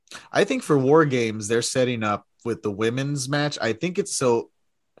I think for War Games, they're setting up with the women's match. I think it's so.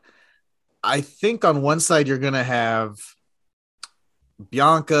 I think on one side you're gonna have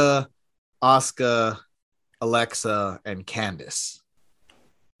Bianca, Asuka, Alexa, and Candice.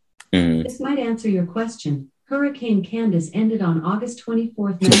 This might answer your question. Hurricane Candace ended on August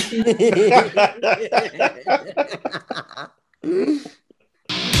 24th, 19...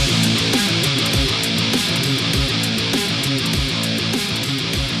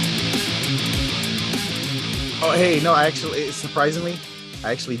 Oh, hey, no, actually, surprisingly,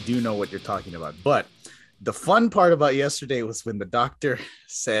 I actually do know what you're talking about. But the fun part about yesterday was when the doctor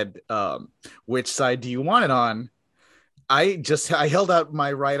said, which side do you want it on? I held out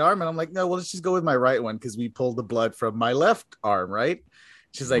my right arm and I'm like, no, well, let's just go with my right one because we pulled the blood from my left arm, right?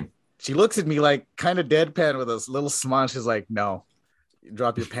 She's like, she looks at me like kind of deadpan with a little smile. She's like, no,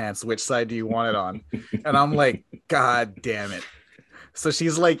 drop your pants. Which side do you want it on? And I'm like, God damn it. So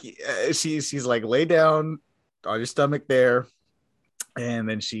she's like, she's like, lay down on your stomach there. And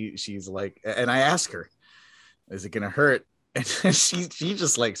then she's like, and I ask her, is it gonna hurt? And she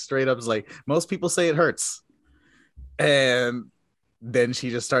just like straight up is like, most people say it hurts. And then she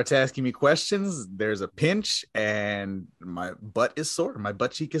just starts asking me questions. There's a pinch and my butt is sore. My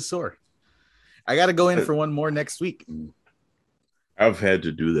butt cheek is sore. I got to go in for one more next week. I've had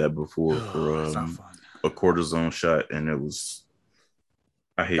to do that before for a cortisone shot, and it was.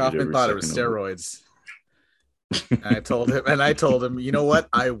 I hated Kaufman every thought second it was steroids. And I told him, you know what?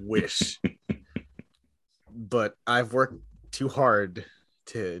 I wish, but I've worked too hard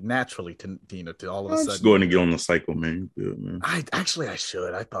to naturally to all of a sudden just going to get on the cycle, man. Good, man. I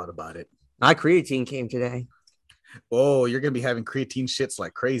should. I thought about it. My creatine came today. Oh, you're gonna be having creatine shits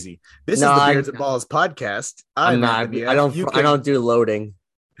like crazy. This is the Beards and Balls podcast. I'm not. I don't do loading.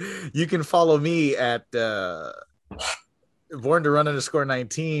 You can follow me at Born to Run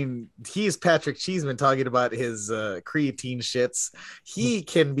 _19. He's Patrick Cheeseman talking about his creatine shits. He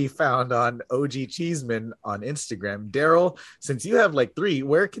can be found on OG Cheeseman on Instagram. Daryl, since you have like 3,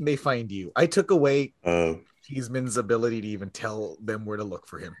 where can they find you? I took away Cheeseman's ability to even tell them where to look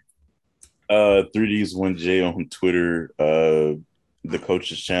for him. 3D's 1J on Twitter. The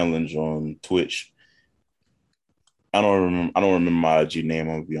Coach's Challenge on Twitch. I don't remember my IG name.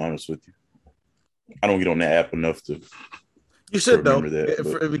 I'm gonna be honest with you. I don't get on that app enough to. You should though,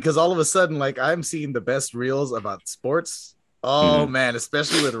 because all of a sudden, like I'm seeing the best reels about sports. Oh man,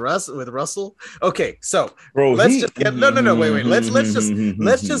 especially with Russell. Okay, so wait. Let's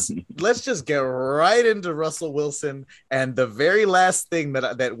just get right into Russell Wilson and the very last thing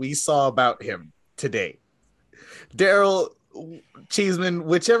that we saw about him today. Daryl Cheeseman,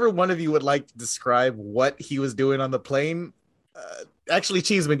 whichever one of you would like to describe what he was doing on the plane. Actually,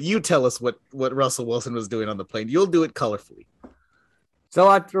 Cheeseman, you tell us what Russell Wilson was doing on the plane. You'll do it colorfully. So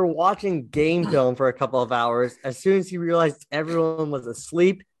after watching game film for a couple of hours, as soon as he realized everyone was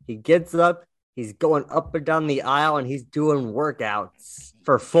asleep, he gets up, he's going up and down the aisle, and he's doing workouts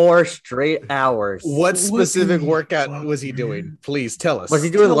for 4 straight hours. What specific workout was he doing? Please tell us. Was he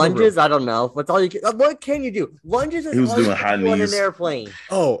doing lunges? I don't know. What's all you can? What can you do? Lunges is he was all doing you high can do on knees an airplane.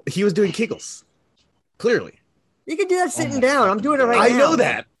 Oh, he was doing Kegels. Clearly. You can do that sitting down. I'm doing it right now. I know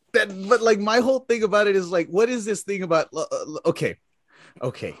that. But like my whole thing about it is like, what is this thing about? Okay.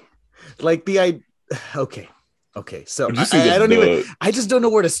 Like okay. So I just don't know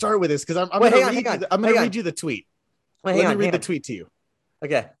where to start with this because I'm going to read you the tweet. Let me read the tweet to you.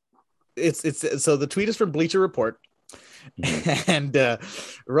 Okay. It's so the tweet is from Bleacher Report. And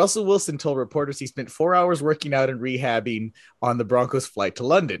Russell Wilson told reporters he spent 4 hours working out and rehabbing on the Broncos flight to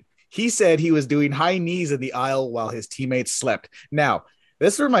London. He said he was doing high knees in the aisle while his teammates slept. Now,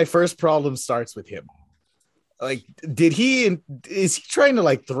 this is where my first problem starts with him. Like, is he trying to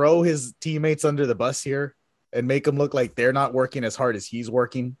like throw his teammates under the bus here and make them look like they're not working as hard as he's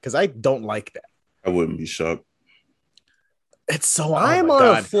working? Because I don't like that. I wouldn't be shocked. It's so. I'm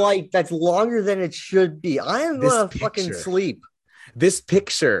on a flight that's longer than it should be. I am going to fucking sleep. This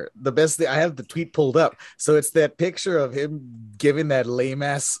picture, the best thing, I have the tweet pulled up. So it's that picture of him giving that lame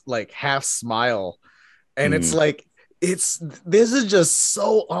ass like half smile. And it's like, this is just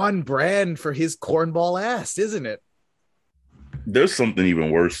so on brand for his cornball ass, isn't it? There's something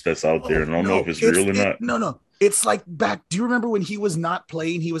even worse that's out there. And I don't know if it's real or not. No. It's like back. Do you remember when he was not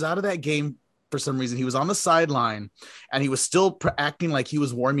playing? He was out of that game for some reason. He was on the sideline and he was still acting like he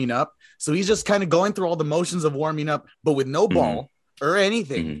was warming up. So he's just kind of going through all the motions of warming up, but with no ball or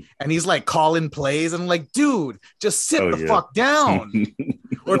anything. And he's like calling plays. And I'm like, dude, just sit the fuck down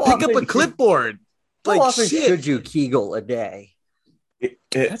or pick up a clipboard. How often should you Kegel a day?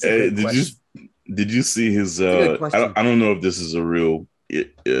 Did you see his? I don't know if this is a real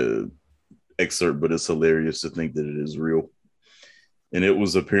excerpt, but it's hilarious to think that it is real. And it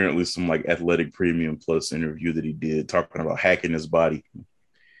was apparently some like Athletic Premium Plus interview that he did talking about hacking his body.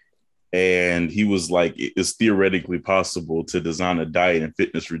 And he was like, it's theoretically possible to design a diet and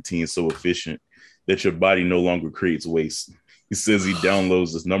fitness routine so efficient that your body no longer creates waste. He says he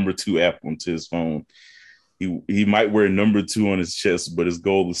downloads this number 2 app onto his phone. He might wear number 2 on his chest, but his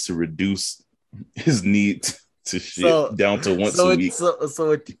goal is to reduce his need to shit down to once a week. So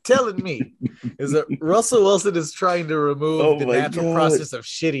what you're telling me is that Russell Wilson is trying to remove the natural process of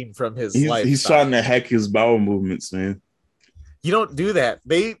shitting from his life. He's trying to hack his bowel movements, man. You don't do that.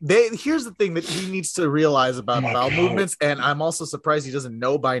 They here's the thing that he needs to realize about bowel movements, and I'm also surprised he doesn't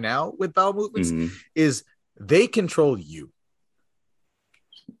know by now with bowel movements, is they control you.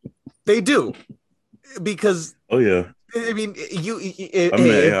 They do. Because I mean,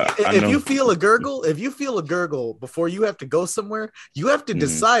 if you feel a gurgle before you have to go somewhere, you have to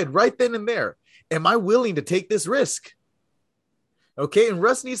decide right then and there, am I willing to take this risk? Okay, and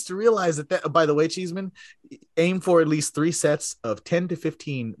Russ needs to realize that, by the way, Cheeseman, aim for at least 3 sets of 10 to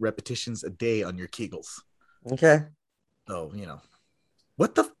 15 repetitions a day on your Kegels. Okay. So,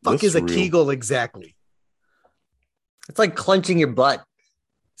 what the fuck is a Kegel exactly? It's like clenching your butt.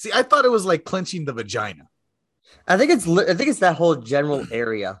 See, I thought it was like clenching the vagina. I think it's that whole general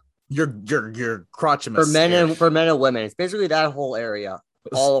area. Your crotchimus for men and women. It's basically that whole area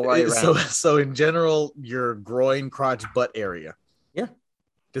all the way around. So in general, your groin, crotch, butt area. Yeah.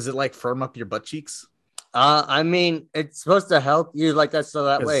 Does it like firm up your butt cheeks? I mean, it's supposed to help you like that, so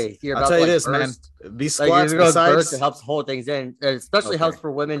that way I'll tell you this, burst, man. These squats, besides, it helps hold things in. It especially helps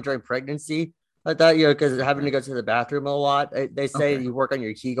for women during pregnancy, like that. Because having to go to the bathroom a lot. They say you work on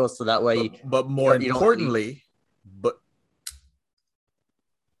your Kegels, so that way. But more importantly,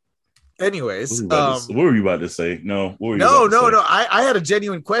 anyways, what were you about to say? No. I had a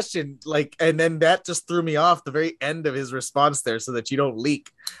genuine question, and then that just threw me off the very end of his response there, so that you don't leak.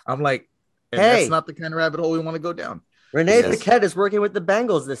 I'm like, that's not the kind of rabbit hole we want to go down. Renee Paquette is working with the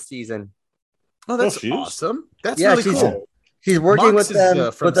Bengals this season. Oh, that's awesome. That's really cool. She's working with them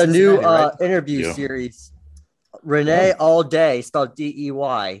with a new interview series. Renee all day, spelled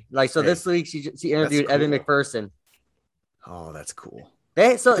DEY. This week she interviewed Evan McPherson. Oh, that's cool.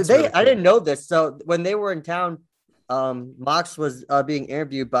 I didn't know this. So when they were in town, Mox was being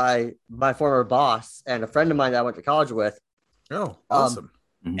interviewed by my former boss and a friend of mine that I went to college with. Oh, awesome.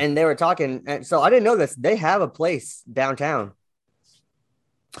 And they were talking. And so I didn't know this. They have a place downtown.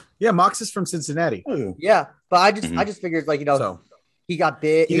 Yeah, Mox is from Cincinnati. Yeah, but I just figured he got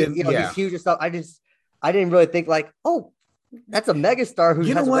big. He's huge and stuff. I didn't really think that's a megastar who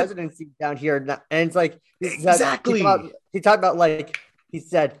has a residency down here. And it's like exactly. He talked about he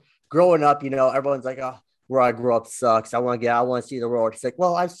said, growing up, everyone's like, oh, where I grew up sucks. I want to see the world. It's like,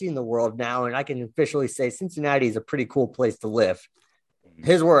 well, I've seen the world now, and I can officially say Cincinnati is a pretty cool place to live.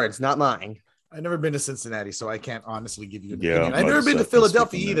 His words, not mine. I've never been to Cincinnati, so I can't honestly give you an opinion. I've never been to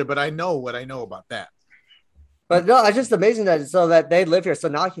Philadelphia either, but I know what I know about that. But no, it's just amazing that they live here. So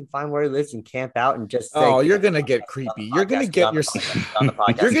now I can find where he lives and camp out and just say, you're gonna get creepy. You're gonna get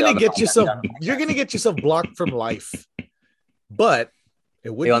yourself blocked from life. But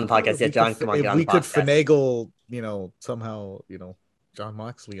it wouldn't on the podcast yet, John. Come on, if we could finagle, somehow, John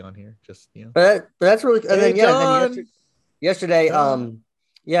Moxley on here, just But that's really. And then yesterday,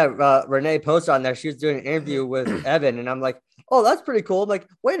 Renee posted on there. She was doing an interview with Evan, and I'm like, oh, that's pretty cool. I'm like,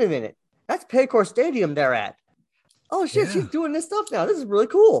 wait a minute, that's Paycor Stadium they're at. Oh shit, she's doing this stuff now. This is really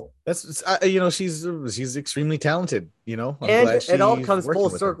cool. That's she's extremely talented. I'm and glad it all comes full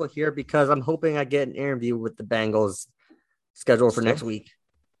circle here because I'm hoping I get an interview with the Bengals scheduled for next week.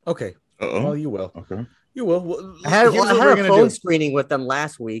 Okay. Well, you will. Okay. You will. Well, I had a phone screening with them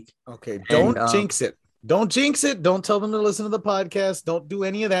last week. Okay. Don't jinx it. Don't jinx it. Don't tell them to listen to the podcast. Don't do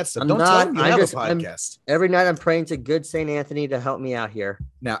any of that stuff. Don't tell them you have a podcast. Every night I'm praying to good St. Anthony to help me out here.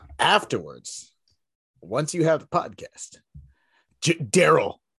 Now, afterwards, once you have the podcast,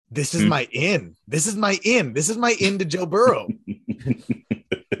 Daryl, this is my in. This is my in. This is my in to Joe Burrow.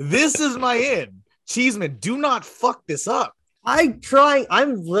 This is my in. Cheeseman, do not fuck this up. I'm trying.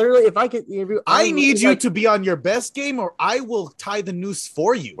 I'm literally, if I could interview, I need you to be on your best game or I will tie the noose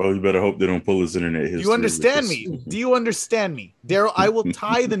for you. Well, you better hope they don't pull his internet history. You understand me? Do you understand me? Daryl, I will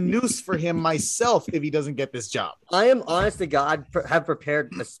tie the noose for him myself if he doesn't get this job. I am honest to God, have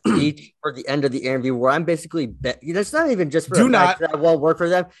prepared a speech for the end of the interview where I'm basically, it's not even just for the fact that I won't work for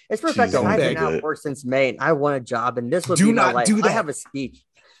them. It's for the fact that I've been out of work since May and I want a job and this would be my life. I have a speech.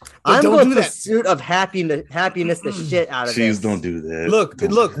 I'm going to pursuit of happiness the shit out of this. Don't do that. Look,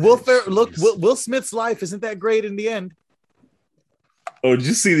 Will Smith's life isn't that great in the end. Oh, did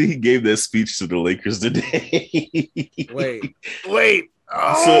you see that he gave that speech to the Lakers today? Wait.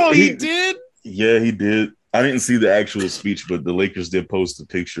 Oh, So he did? Yeah, he did. I didn't see the actual speech, but the Lakers did post a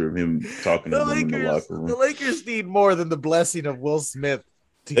picture of him talking to them in the locker room. The Lakers need more than the blessing of Will Smith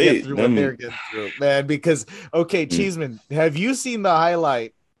to Hey, get through what they're getting through, man. Because, okay, Cheeseman, have you seen the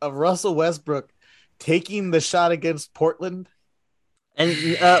highlight of Russell Westbrook taking the shot against Portland? And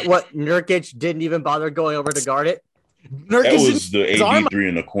what, Nurkic didn't even bother going over to guard it? That was the AD three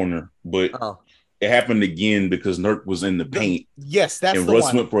in the corner, but it happened again because Nurk was in the paint. Yes, that's and the Russ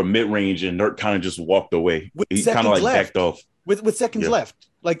one. Went for a mid range, and Nurk kind of just walked away. He kind of like backed off with seconds left.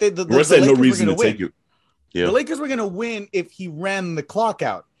 Like the Russ had no reason to take it. Yeah, the Lakers were going to win if he ran the clock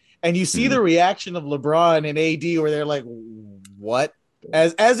out. And you see the reaction of LeBron and AD where they're like, "What?"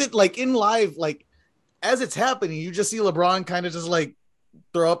 As it like in live, like as it's happening, you just see LeBron kind of just like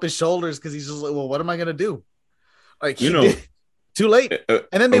throw up his shoulders because he's just like, "Well, what am I going to do?" Like too late. And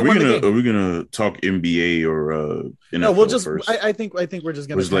then they won the game. Are we gonna talk NBA or NFL? No, we'll just. First? I think we're just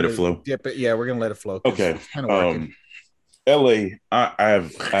gonna let it flow. Yeah, we're gonna let it flow. Okay. LA,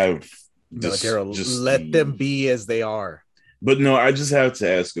 I've just let them be as they are. But no, I just have to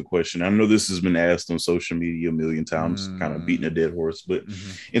ask a question. I know this has been asked on social media a million times, kind of beating a dead horse. But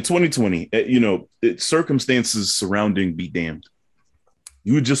in 2020, circumstances surrounding be damned.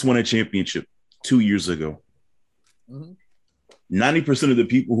 You just won a championship 2 years ago. 90% of the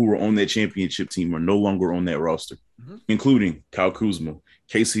people who were on that championship team are no longer on that roster, including Kyle Kuzma,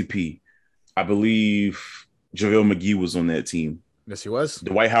 KCP. I believe JaVale McGee was on that team. Yes, he was.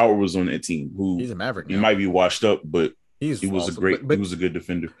 Dwight Howard was on that team. He's a Maverick now. He might be washed up, but he was he was a good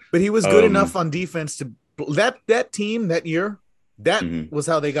defender. But he was good enough on defense to that team that year. That was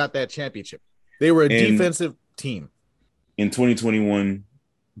how they got that championship. They were a defensive team. In 2021,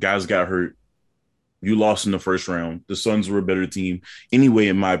 guys got hurt. You lost in the first round. The Suns were a better team. Anyway,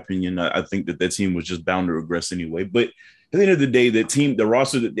 in my opinion, I think that team was just bound to regress anyway. But at the end of the day, the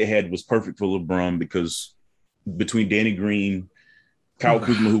roster that they had was perfect for LeBron because between Danny Green, Kyle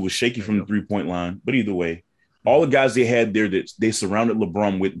Kuzma, who was shaky from the three-point line. But either way, all the guys they had there that they surrounded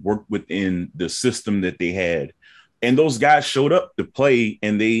LeBron with worked within the system that they had. And those guys showed up to play,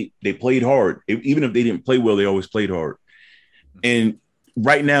 and they played hard. Even if they didn't play well, they always played hard. And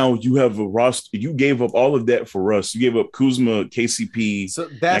right now, you have a roster. You gave up all of that for Russ. You gave up Kuzma, KCP. So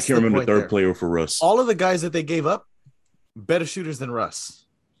that's I can't remember the third player for Russ. All of the guys that they gave up, better shooters than Russ.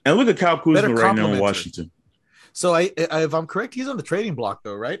 And look at Kyle Kuzma right now in Washington. So if I'm correct, he's on the trading block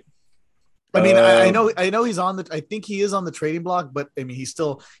though, right? I mean, I know he's on the. I think he is on the trading block, but I mean,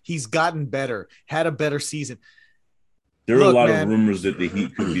 he's gotten better, had a better season. There are a lot of rumors that the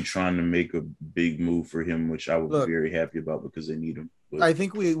Heat could be trying to make a big move for him, which I would be very happy about because they need him. But, I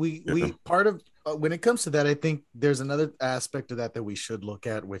think we part of when it comes to that, I think there's another aspect of that we should look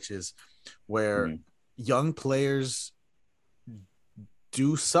at, which is where young players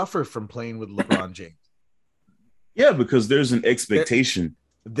do suffer from playing with LeBron James. Yeah, because there's an expectation.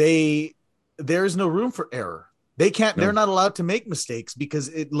 There is no room for error. They can't. No. They're not allowed to make mistakes because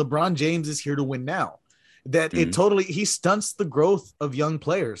LeBron James is here to win now. That he stunts the growth of young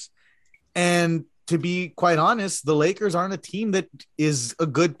players. And to be quite honest, the Lakers aren't a team that is a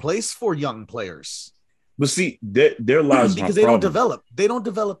good place for young players. But see, their lives because they don't develop. They don't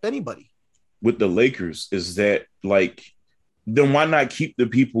develop anybody. With the Lakers is that then why not keep the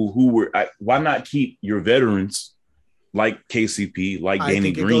people why not keep your veterans like KCP, like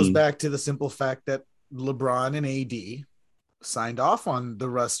Danny Green? It goes back to the simple fact that LeBron and AD signed off on the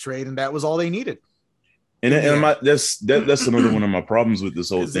Russ trade, and that was all they needed. And that's another one of my problems with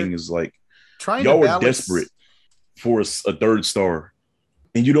this whole thing is y'all were desperate for a third star,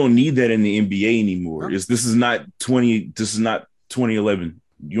 and you don't need that in the NBA anymore. No. This is not 2011.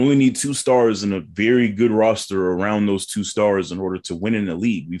 You only need two stars and a very good roster around those two stars in order to win in the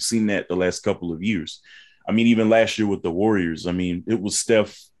league. We've seen that the last couple of years. I mean, even last year with the Warriors, I mean, it was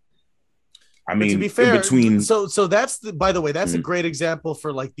Steph. I mean, to be fair, so that's by the way, that's a great example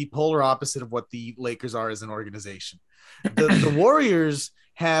for the polar opposite of what the Lakers are as an organization. The Warriors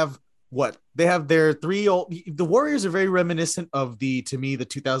have what? They have their the Warriors are very reminiscent of the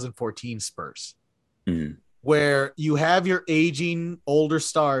 2014 Spurs. Where you have your aging older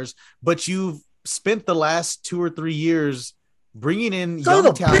stars, but you've spent the last 2 or 3 years bringing in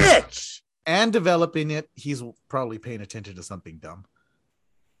young talent and developing it. He's probably paying attention to something dumb.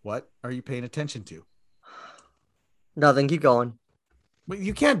 What are you paying attention to? Nothing. Keep going. But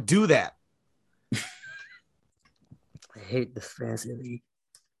you can't do that. I hate this fantasy league.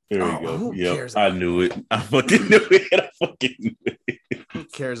 There we go. Yeah, I knew it. I fucking knew it. Who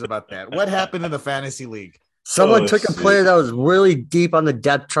cares about that? What happened in the fantasy league? Someone took a player that was really deep on the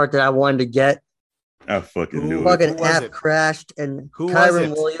depth chart that I wanted to get. I fucking knew it. Fucking app crashed and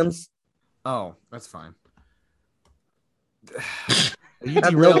Kyron Williams. Oh, that's fine. He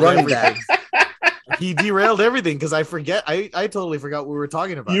derailed everything. He derailed everything because I forget. I totally forgot what we were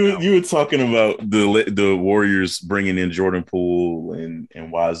talking about. You were talking about the Warriors bringing in Jordan Poole and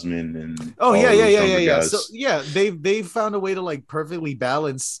Wiseman and yeah. So yeah, they've found a way to like perfectly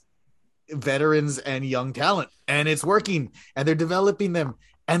balance veterans and young talent, and it's working, and they're developing them.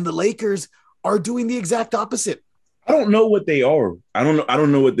 And the Lakers are doing the exact opposite. I don't know what they are. I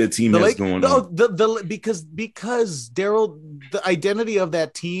don't know what their team is going on. Because Daryl, the identity of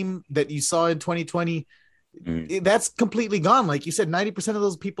that team that you saw in 2020, that's completely gone. Like you said, 90% of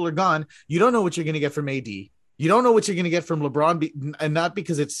those people are gone. You don't know what you're going to get from AD. You don't know what you're going to get from LeBron, and not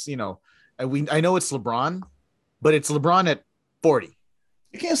because it's, I know it's LeBron, but it's LeBron at 40.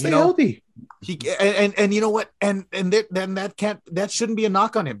 He can't stay healthy. And you know what? And then that shouldn't be a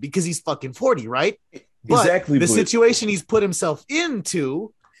knock on him because he's fucking 40, right? But exactly. The situation he's put himself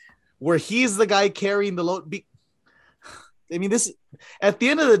into, where he's the guy carrying the load. This at the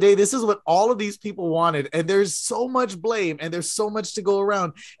end of the day, this is what all of these people wanted, and there's so much blame and there's so much to go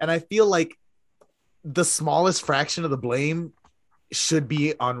around. And I feel like the smallest fraction of the blame should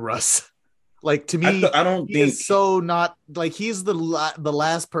be on Russ. Like, to me, I don't think is so not like he's the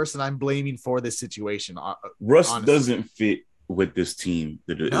last person I'm blaming for this situation. Russ doesn't fit with this team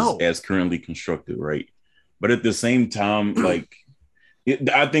that is as currently constructed, right? But at the same time, like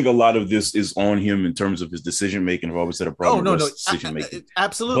I think a lot of this is on him in terms of his decision making. I've always had a problem with decision making.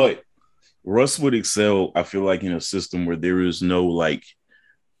 Absolutely. But Russ would excel, I feel like, in a system where there's no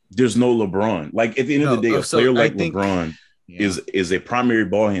LeBron. Like at the end of the day, a player like LeBron is a primary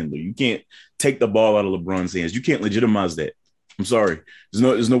ball handler. You can't take the ball out of LeBron's hands. You can't legitimize that. I'm sorry.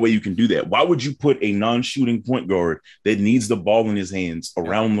 There's no way you can do that. Why would you put a non-shooting point guard that needs the ball in his hands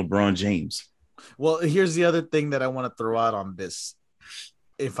around LeBron James? Well, here's the other thing that I want to throw out on this.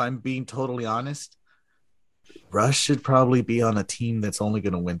 If I'm being totally honest, Russ should probably be on a team that's only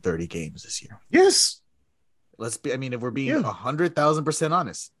going to win 30 games this year. Yes. If we're being 100,000%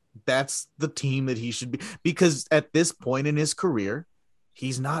 honest, that's the team that he should be, because at this point in his career,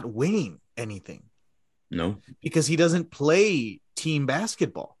 he's not winning anything. No, because he doesn't play team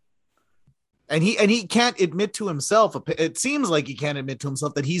basketball, and he can't admit to himself. It seems like he can't admit to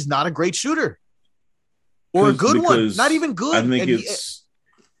himself that he's not a great shooter or a good one. Not even good. I think it's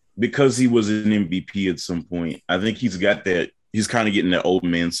because he was an MVP at some point. I think he's got that. He's kind of getting that old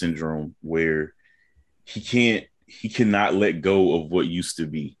man syndrome where he cannot let go of what used to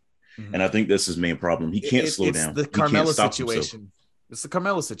be, and I think that's his main problem. He can't slow down. The Carmelo situation. It's the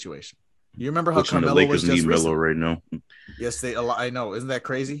Carmelo situation. You remember how Carmelo the Lakers was just need Melo right now? Yes, I know. Isn't that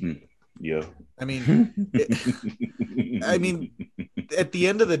crazy? Yeah. I mean, at the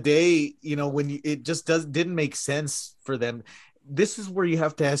end of the day, when it just didn't make sense for them. This is where you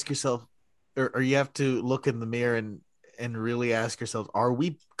have to ask yourself, or you have to look in the mirror and really ask yourself: are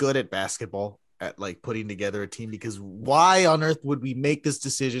we good at basketball, at like putting together a team? Because why on earth would we make this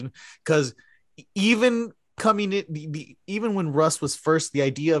decision? Because even coming in, even when Russ was first, the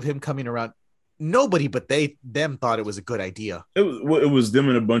idea of him coming around, nobody but them thought it was a good idea. It was them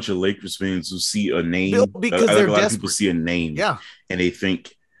and a bunch of Lakers fans who see a name, because a lot of people see a name, and they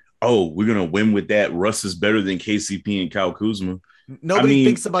think, "Oh, we're gonna win with that. Russ is better than KCP and Kyle Kuzma." Nobody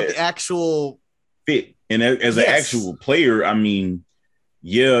thinks about the actual fit, and as an actual player, I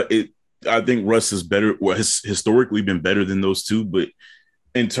think Russ is better. Well, has historically been better than those two, but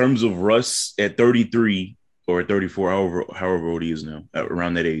in terms of Russ at 33. Or 34, however old he is now,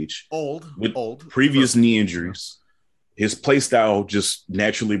 around that age. Old. Previous knee injuries. His play style just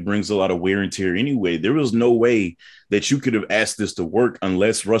naturally brings a lot of wear and tear anyway. There was no way that you could have asked this to work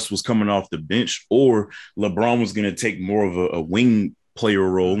unless Russ was coming off the bench or LeBron was going to take more of a wing player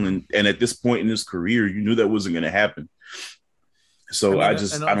role. And at this point in his career, you knew that wasn't going to happen. So I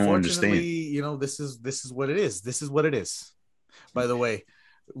don't understand. This is what it is. This is what it is. By the way,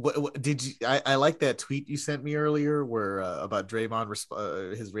 what did you? I like that tweet you sent me earlier, where about Draymond,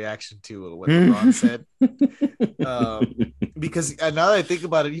 his reaction to what LeBron said. Because now that I think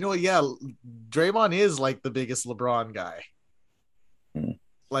about it, Draymond is like the biggest LeBron guy.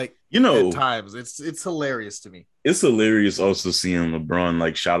 Like, at times it's hilarious to me. It's hilarious also seeing LeBron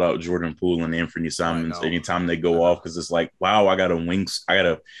like shout out Jordan Poole and Anthony Simons anytime they go off, because it's like, wow, I got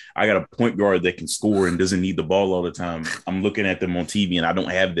a point guard that can score and doesn't need the ball all the time. I'm looking at them on TV and I don't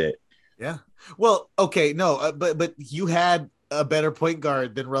have that. Yeah. Well, okay, no, but you had a better point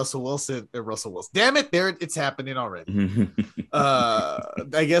guard than Russell Wilson. Russell Wilson. Damn it! There, it's happening already.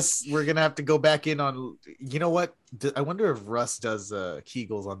 I guess we're gonna have to go back in on. You know what? I wonder if Russ does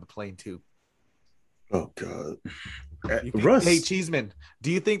Kegels on the plane too. Oh God, Russ. Hey Cheeseman,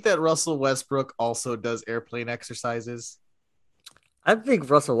 do you think that Russell Westbrook also does airplane exercises? I think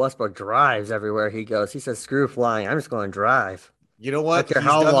Russell Westbrook drives everywhere he goes. He says, "Screw flying. I'm just going to drive." You know what?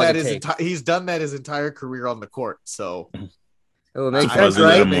 He's done that his entire career on the court. So it would make sense,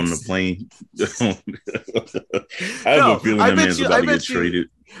 right? I'm on the plane. I have a feeling that man's about to get traded.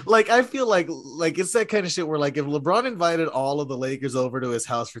 Like, I feel like it's that kind of shit where, like, if LeBron invited all of the Lakers over to his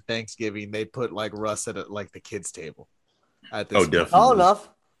house for Thanksgiving, they'd put like Russ at like the kids' table. Definitely. All enough.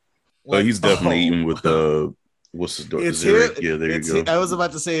 Like, he's definitely eating with what's his daughter? Yeah, there you go. I was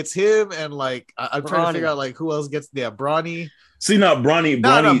about to say it's him, and like I'm trying to figure out like who else gets Bronny. See, not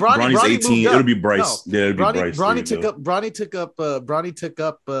Bronny's 18. It'll be Bryce. No, it'll be Bryce. Bronny took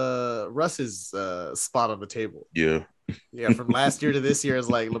up Russ's spot on the table. Yeah. Yeah, from last year to this year is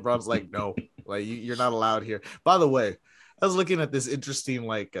like LeBron's like, no, like you're not allowed here. By the way, I was looking at this interesting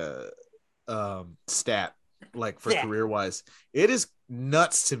like stat like for career wise. It is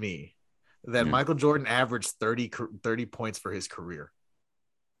nuts to me that Michael Jordan averaged 30 points for his career.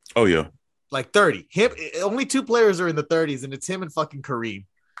 Oh yeah. Like 30. Only 2 players are in the 30s, and it's him and fucking Kareem.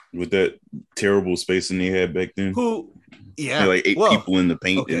 With that terrible spacing they had back then. Like 8 people in the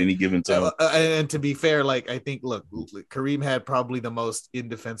paint at any given time. And to be fair, like I think, look, Kareem had probably the most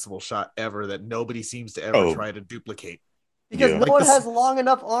indefensible shot ever that nobody seems to ever try to duplicate. Because no one has long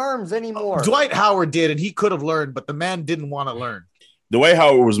enough arms anymore. Dwight Howard did, and he could have learned, but the man didn't want to learn. Dwight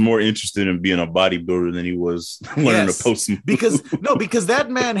Howard was more interested in being a bodybuilder than he was learning to post move. because that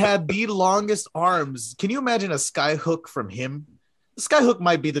man had the longest arms. Can you imagine a sky hook from him? Skyhook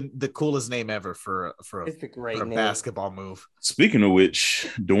might be the coolest name ever for a basketball move. Speaking of which,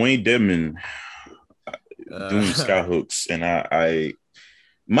 Dwayne Dedmon doing skyhooks, and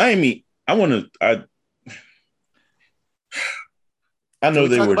Miami. I know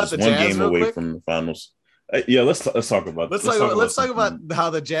they were just one game away from the finals. Yeah, let's talk about. Let's talk about how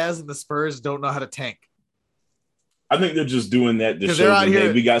the Jazz and the Spurs don't know how to tank. I think they're just doing that to show that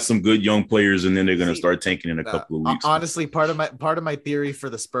hey, we got some good young players, and then they're going to start tanking in a couple of weeks. Honestly, part of my theory for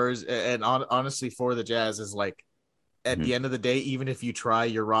the Spurs and honestly for the Jazz is like at the end of the day, even if you try,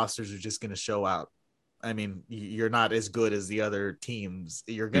 your rosters are just going to show out. I mean, you're not as good as the other teams.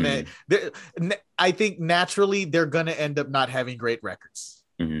 You're gonna. I think naturally they're going to end up not having great records.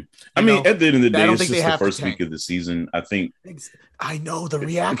 I mean, at the end of the day, it's just the first week of the season. I think. I know the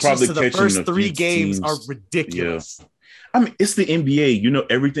reactions to the first 3 games are ridiculous. Yeah. I mean, it's the NBA. You know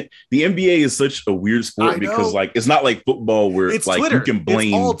everything. The NBA is such a weird sport because, like, it's not like football where it's like Twitter. You can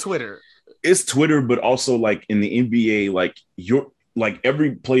blame. It's all Twitter. It's Twitter, but also like in the NBA, like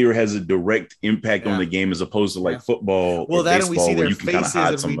every player has a direct impact on the game as opposed to like football. Well, or that baseball, and we see their faces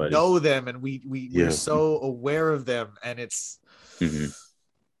and somebody. We know them and we're so aware of them, and it's.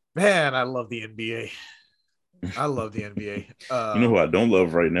 Man, I love the NBA. I love the NBA. You know who I don't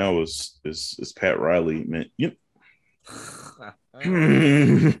love right now is Pat Riley, man. You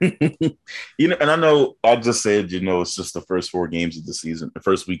know, and I know I just said, it's just the first 4 games of the season, the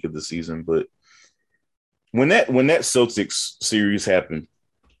first week of the season, but when that Celtics series happened,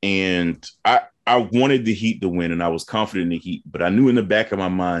 and I wanted the Heat to win, and I was confident in the Heat, but I knew in the back of my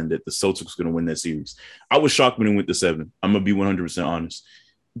mind that the Celtics was going to win that series. I was shocked when it went to 7. I'm gonna be 100% honest.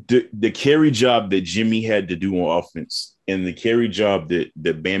 The carry job that Jimmy had to do on offense and the carry job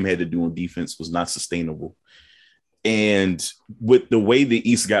that Bam had to do on defense was not sustainable. And with the way the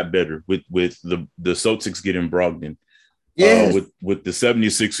East got better, with the Celtics getting Brogdon, with the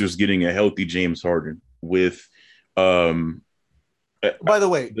 76ers getting a healthy James Harden, with by the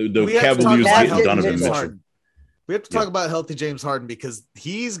way, the Cavaliers getting Donovan Mitchell. We have to talk about healthy James Harden because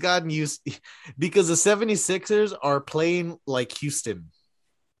he's gotten used because the 76ers are playing like Houston.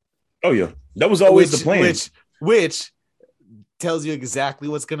 Oh yeah, that was always the plan. Which tells you exactly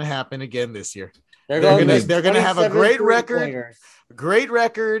what's going to happen again this year. They're going to have a great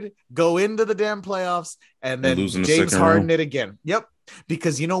record, go into the damn playoffs, and then James Harden it again. Yep,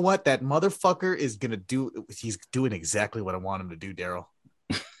 because you know what, that motherfucker is going to do. He's doing exactly what I want him to do, Daryl.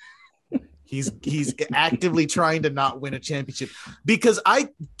 He's actively trying to not win a championship because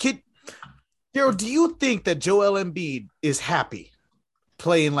Daryl, do you think that Joel Embiid is happy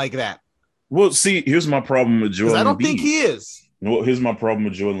playing like that? Well, see, here's my problem with Joel Embiid. I don't think he is. Well, here's my problem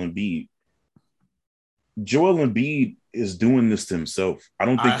with Joel Embiid. Joel Embiid is doing this to himself. I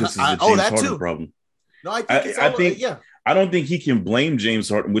don't think this is a James Harden problem. No, I think I don't think he can blame James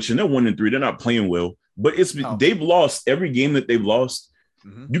Harden, which they're 1-3. They're not playing well. But they've lost every game that they've lost.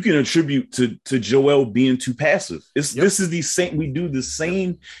 Mm-hmm. You can attribute to Joel being too passive. This is the same. We do the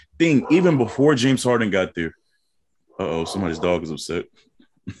same thing even before James Harden got there. Uh-oh, somebody's dog is upset.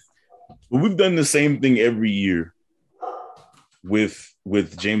 But we've done the same thing every year with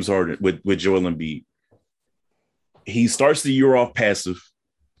James Harden, with Joel Embiid. He starts the year off passive,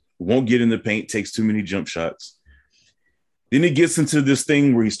 won't get in the paint, takes too many jump shots. Then he gets into this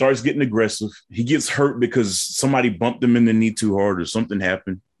thing where he starts getting aggressive. He gets hurt because somebody bumped him in the knee too hard or something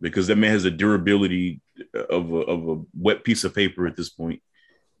happened, because that man has a durability of a wet piece of paper at this point.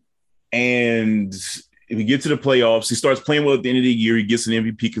 And if he gets to the playoffs, he starts playing well at the end of the year. He gets an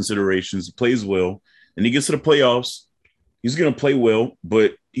MVP considerations. He plays well. And he gets to the playoffs. He's going to play well,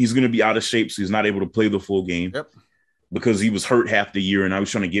 but he's going to be out of shape, so he's not able to play the full game because he was hurt half the year, and I was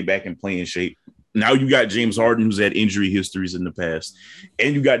trying to get back and play in shape. Now you got James Harden, who's had injury histories in the past,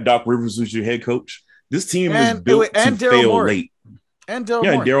 and you got Doc Rivers, who's your head coach. This team is built to fail late. And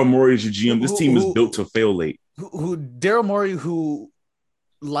Daryl Morey is your GM. This team is built to fail late. Daryl Morey, who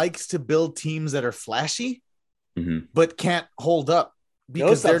likes to build teams that are flashy, but can't hold up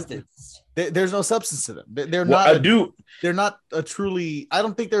because there's no substance to them. They're not a truly. I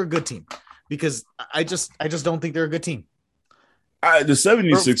don't think they're a good team because I just don't think they're a good team. The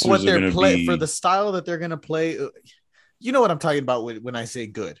 76ers what they're are going to be for the style that they're going to play. You know what I'm talking about when I say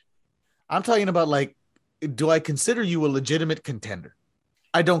good. I'm talking about, like, do I consider you a legitimate contender?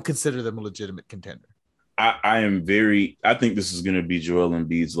 I don't consider them a legitimate contender. I think this is going to be Joel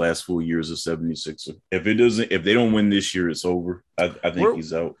Embiid's last full year as a 76er. If they don't win this year, it's over. I think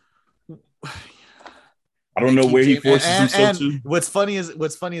he's out. I don't know where he forces himself to. What's funny is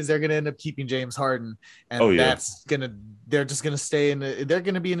they're going to end up keeping James Harden, and they're just going to stay they're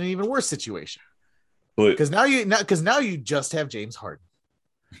going to be in an even worse situation. But because now you just have James Harden.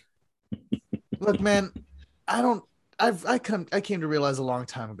 Look, man, I came to realize a long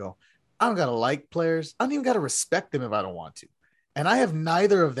time ago, I don't gotta like players. I don't even gotta respect them if I don't want to, and I have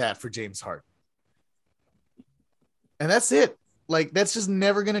neither of that for James Harden. And that's it. Like, that's just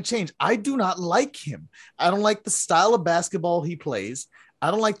never going to change. I do not like him. I don't like the style of basketball he plays. I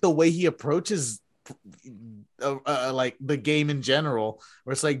don't like the way he approaches like the game in general,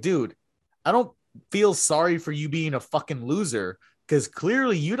 where it's like, dude, I don't feel sorry for you being a fucking loser, because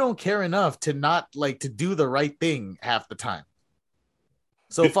clearly you don't care enough to not like to do the right thing half the time.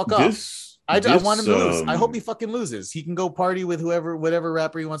 So fuck off. I want him to lose. I hope he fucking loses. He can go party with whatever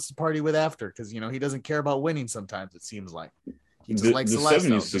rapper he wants to party with after, because, he doesn't care about winning sometimes, it seems like. He just likes the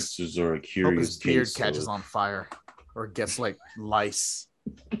 76ers are a curious his beard case catches on fire or gets like lice.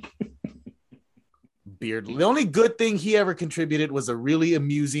 Beard. The only good thing he ever contributed was a really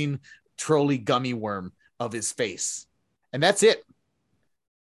amusing trolley gummy worm of his face. And that's it.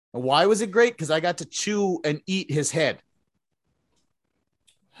 Why was it great? Because I got to chew and eat his head.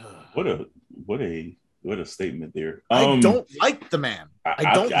 What a statement there. I don't like the man.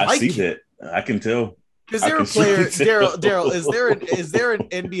 I see that. I can tell. Is there a player, Daryl? Is there an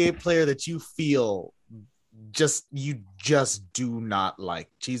NBA player that you feel you just do not like?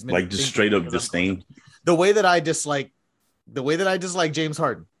 Cheeseman, like just straight up disdain. The way that I dislike James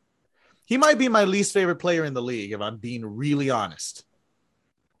Harden. He might be my least favorite player in the league, if I'm being really honest.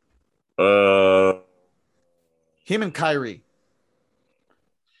 Him and Kyrie.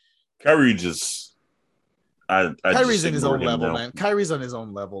 Kyrie just. Kyrie's in his own level, man. Kyrie's on his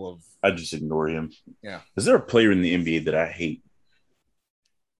own level of. I just ignore him. Yeah. Is there a player in the NBA that I hate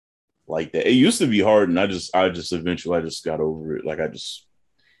like that? It used to be hard, and I just eventually got over it. Like I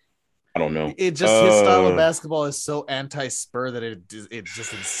don't know. His style of basketball is so anti-Spur that it's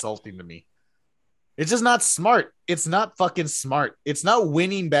just insulting to me. It's just not smart. It's not fucking smart. It's not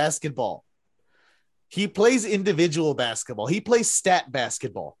winning basketball. He plays individual basketball. He plays stat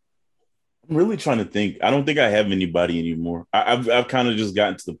basketball. I'm really trying to think. I don't think I have anybody anymore. I've kind of just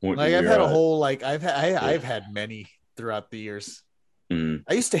gotten to the point. Like I've had a whole like I've had many throughout the years. Mm.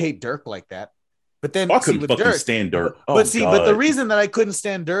 I used to hate Dirk like that, but then I couldn't fucking stand Dirk. But the reason that I couldn't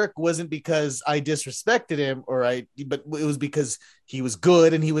stand Dirk wasn't because I disrespected him but it was because he was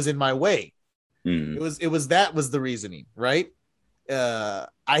good and he was in my way. Mm. That was the reasoning, right?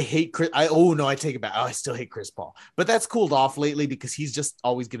 I hate Chris. I take it back. I still hate Chris Paul, but that's cooled off lately because he's just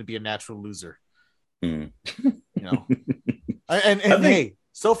always going to be a natural loser. Mm. Hey,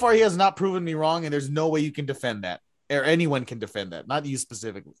 so far he has not proven me wrong, and there's no way you can defend that, or anyone can defend that, not you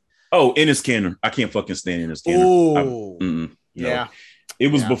specifically. Oh, Enes Kanter, I can't fucking stand Enes Kanter. Oh, yeah. It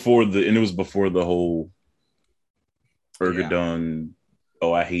was before the whole Ergadon. Yeah.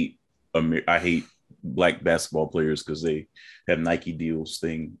 Oh, I hate black basketball players because they have Nike deals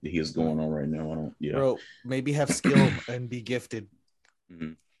thing that he has going on right now. Bro, maybe have skill and be gifted.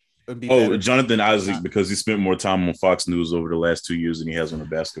 Mm-hmm. And be better. Jonathan Isaac, because he spent more time on Fox News over the last 2 years than he has on a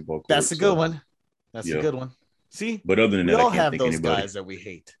basketball court. That's a good one. That's a good one. See, but other than we that, all I can't have think those anybody. guys that we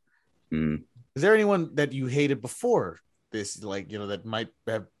hate. Mm-hmm. Is there anyone that you hated before this, like,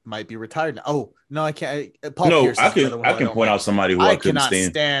 that might be retired now? Oh no, I can't. Paul Pierce. I can point out somebody who I couldn't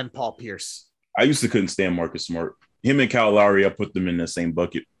stand Paul Pierce. I used to couldn't stand Marcus Smart. Him and Kyle Lowry, I put them in the same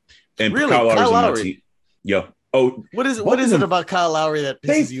bucket. And really? Kyle Lowry's on my team. Yeah. Oh, what is it about Kyle Lowry that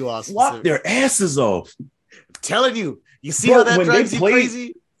pisses you off? Flop their asses off. I'm telling you, see how that drives you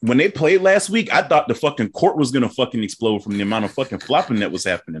crazy. When they played last week, I thought the fucking court was gonna fucking explode from the amount of fucking flopping that was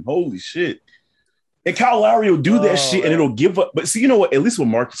happening. Holy shit. And Kyle Lowry will do that shit and it'll give up. But see, you know what? At least with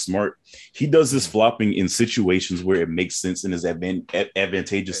Marcus Smart, he does this flopping in situations where it makes sense and is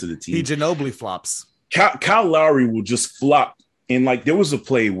advantageous to the team. He Ginobili flops. Kyle Lowry will just flop. And like there was a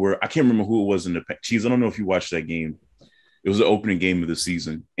play where I can't remember who it was in the paint. Cheese, I don't know if you watched that game. It was the opening game of the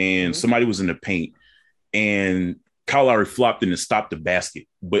season. And somebody was in the paint. And Kyle Lowry flopped and stopped the basket,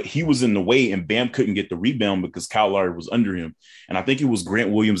 but he was in the way and Bam couldn't get the rebound because Kyle Lowry was under him. And I think it was Grant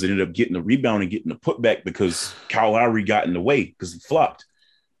Williams that ended up getting the rebound and getting the putback because Kyle Lowry got in the way because he flopped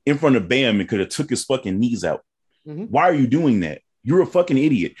in front of Bam and could have took his fucking knees out. Mm-hmm. Why are you doing that? You're a fucking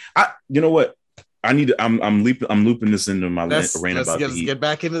idiot. You know what? I'm looping this into my rant about the Heat. Get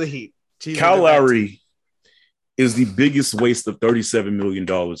back into the Heat. Kyle Lowry is the biggest waste of $37 million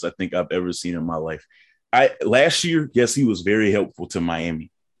I think I've ever seen in my life. Last year, yes, he was very helpful to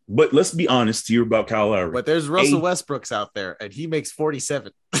Miami. But let's be honest here about Kyle Lowry. But there's Russell Westbrook's out there, and he makes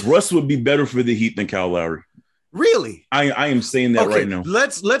 47. Russ would be better for the Heat than Kyle Lowry. Really? I am saying that right now.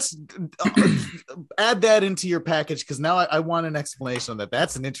 Let's add that into your package because now I want an explanation on that.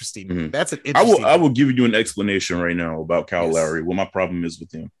 That's an interesting. Mm-hmm. That's an interesting. I will give you an explanation right now about Kyle Lowry. What my problem is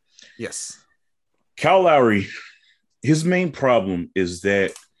with him. Yes. Kyle Lowry, his main problem is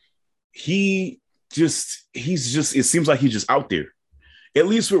that it seems like he's just out there. At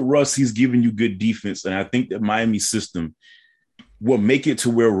least with Russ, he's giving you good defense. And I think that Miami system will make it to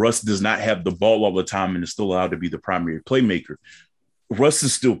where Russ does not have the ball all the time and is still allowed to be the primary playmaker. Russ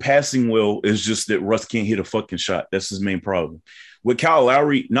is still passing well. It's just that Russ can't hit a fucking shot. That's his main problem. With Kyle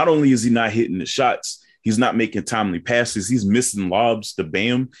Lowry, not only is he not hitting the shots, he's not making timely passes. He's missing lobs to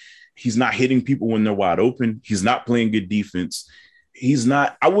Bam. He's not hitting people when they're wide open. He's not playing good defense. He's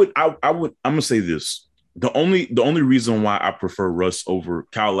not. I'm gonna say this. The only reason why I prefer Russ over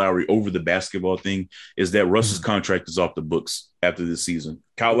Kyle Lowry over the basketball thing is that Russ's contract is off the books after this season.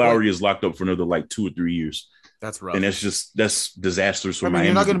 Kyle Lowry is locked up for another like 2 or 3 years. That's rough, and that's disastrous for Miami.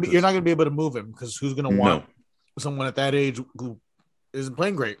 You're not gonna be able to move him because who's gonna want someone at that age who isn't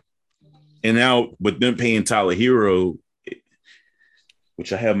playing great? And now with them paying Tyler Hero,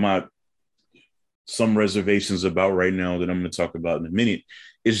 which I have some reservations about right now that I'm going to talk about in a minute.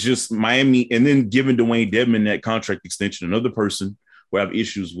 It's just Miami, and then giving Dwayne Dedmon that contract extension, another person who I have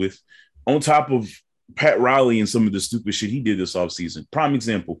issues with, on top of Pat Riley and some of the stupid shit he did this offseason. Prime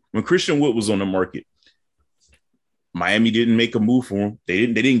example, when Christian Wood was on the market, Miami didn't make a move for him. They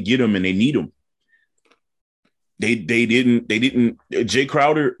didn't get him, and they need him. They didn't. Jay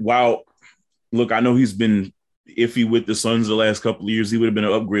Crowder, while look, I know he's been iffy with the Suns the last couple of years, he would have been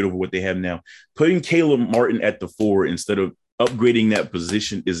an upgrade over what they have now. Putting Caleb Martin at the 4 instead of upgrading that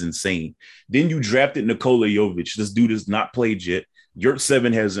position is insane. Then you drafted Nikola Jovic. This dude has not played yet. Yurt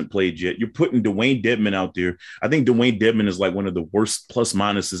 7 hasn't played yet. You're putting Dwayne Dedmon out there. I think Dwayne Dedmon is like one of the worst plus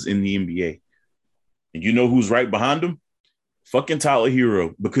minuses in the NBA. And you know who's right behind him? Fucking Tyler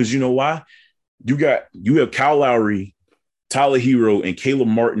Hero. Because you know why? You have Kyle Lowry, Tyler Hero, and Caleb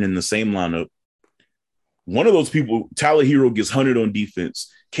Martin in the same lineup. One of those people, Tyler Hero, gets 100 on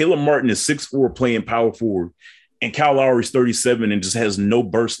defense. Caleb Martin is 6'4", playing power forward, and Kyle Lowry is 37 and just has no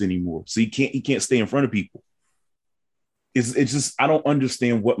burst anymore. So he can't stay in front of people. It's just, I don't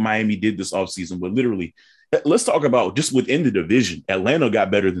understand what Miami did this offseason. But literally, let's talk about just within the division. Atlanta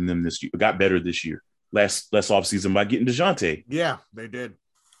got better than them this year. Got better this year, last offseason by getting DeJounte. Yeah, they did.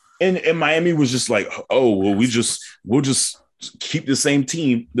 And Miami was just like, oh well, we'll just keep the same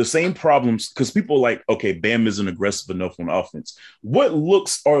team, the same problems, because people are like, okay, Bam isn't aggressive enough on offense. What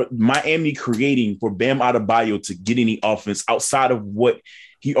looks are Miami creating for Bam Adebayo to get any offense outside of what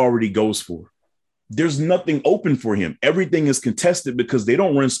he already goes for? There's nothing open for him. Everything is contested because they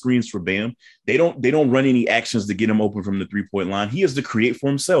don't run screens for Bam. They don't run any actions to get him open from the 3-point line. He has to create for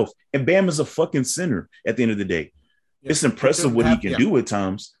himself. And Bam is a fucking center at the end of the day. It's impressive what he can do at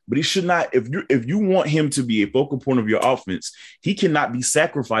times, but he should not. If you want him to be a focal point of your offense, he cannot be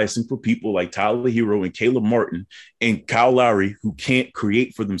sacrificing for people like Tyler Hero and Caleb Martin and Kyle Lowry who can't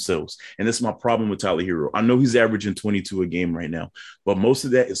create for themselves. And that's my problem with Tyler Hero. I know he's averaging 22 a game right now, but most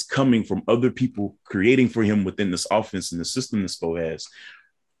of that is coming from other people creating for him within this offense and the system this Spo has.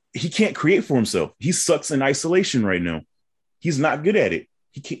 He can't create for himself. He sucks in isolation right now. He's not good at it.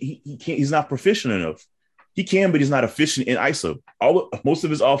 He can't. He's not proficient enough. He can, but he's not efficient in ISO. Most of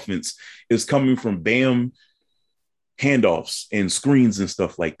his offense is coming from Bam handoffs and screens and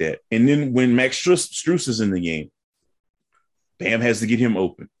stuff like that. And then when Max Strus is in the game, Bam has to get him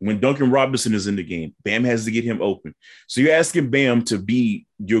open. When Duncan Robinson is in the game, Bam has to get him open. So you're asking Bam to be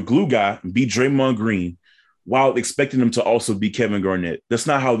your glue guy and be Draymond Green while expecting him to also be Kevin Garnett. That's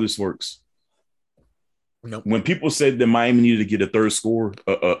not how this works. Nope. When people said that Miami needed to get a third scorer,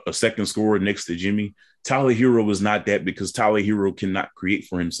 a second scorer next to Jimmy, Tyler Hero was not that because Tyler Hero cannot create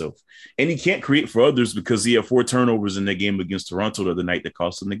for himself. And he can't create for others because he had 4 turnovers in that game against Toronto the other night that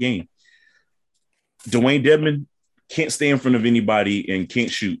cost him the game. Dwayne Dedmon can't stay in front of anybody and can't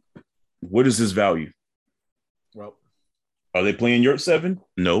shoot. What is his value? Well, are they playing Yurt 7?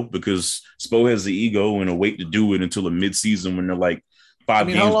 No, because Spo has the ego and a wait to do it until the midseason when they're like 5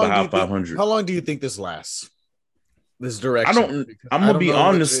 games behind 500. How long do you think this lasts? This direction. I'm gonna be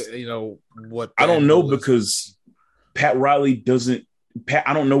honest. What I don't know because Pat Riley doesn't.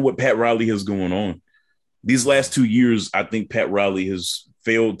 I don't know what Pat Riley has going on. These last 2 years, I think Pat Riley has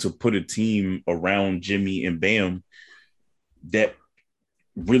failed to put a team around Jimmy and Bam that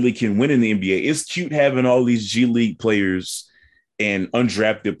really can win in the NBA. It's cute having all these G League players and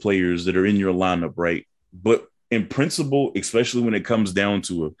undrafted players that are in your lineup, right? But in principle, especially when it comes down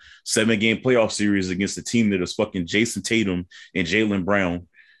to a 7-game playoff series against a team that is fucking Jason Tatum and Jaylen Brown,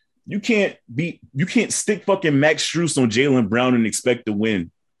 you can't stick fucking Max Strus on Jaylen Brown and expect to win.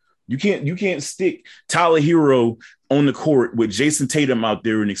 You can't stick Tyler Hero on the court with Jason Tatum out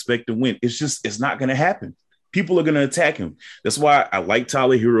there and expect to win. It's not going to happen. People are going to attack him. That's why I like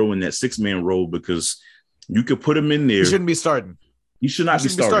Tyler Hero in that 6-man role because you could put him in there. He shouldn't be starting. He should not be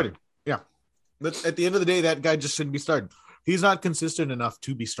starting. Yeah. At the end of the day, that guy just shouldn't be starting. He's not consistent enough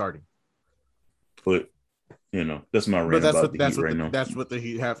to be starting. But, that's my rant about the Heat right now. That's what the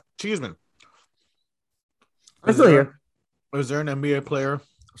Heat have. Cheeseman. I'm still here. Is there an NBA player?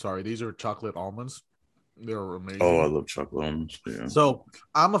 Sorry, these are chocolate almonds. They're amazing. Oh, I love chocolate almonds. Yeah. So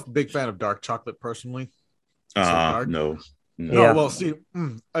I'm a big fan of dark chocolate personally. No. Yeah. Well, see,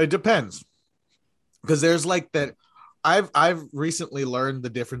 it depends. Because there's like that. I've recently learned the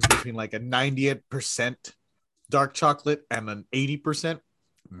difference between like a 98% dark chocolate and an 80%.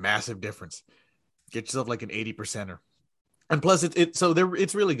 Massive difference. Get yourself like an 80%er. And plus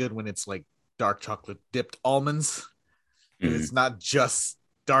it's really good when it's like dark chocolate dipped almonds. Mm. It's not just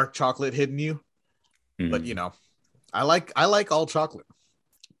dark chocolate hitting you. Mm. But I like all chocolate.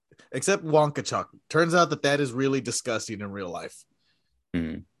 Except Wonka chocolate. Turns out that is really disgusting in real life.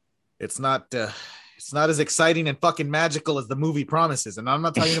 Mm. It's not as exciting and fucking magical as the movie promises. And I'm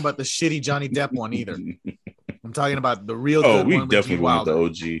not talking about the shitty Johnny Depp one either. I'm talking about the real good one. We definitely want the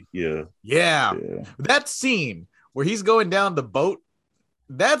OG. Yeah. That scene where he's going down the boat,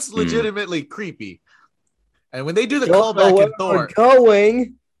 that's legitimately creepy. And when they do the callback in Thor.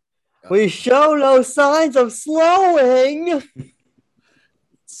 We show no signs of slowing.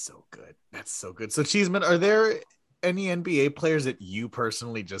 So good. That's so good. So, Cheeseman, are there any NBA players that you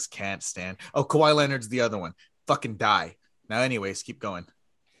personally just can't stand? Oh, Kawhi Leonard's the other one. Fucking die. Now, anyways, keep going.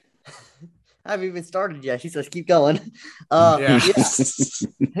 I haven't even started yet. She says, keep going. Yeah,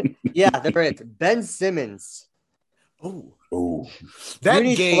 there is. Ben Simmons. Oh, that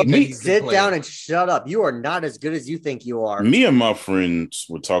game. Sit down and shut up. You are not as good as you think you are. Me and my friends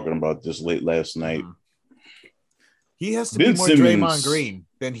were talking about this late last night. He has to be more Draymond Green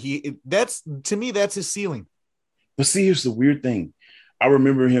than he. That's to me. That's his ceiling. But see, here's the weird thing. I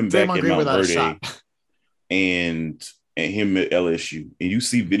remember him back in Mount Verde and him at LSU, and you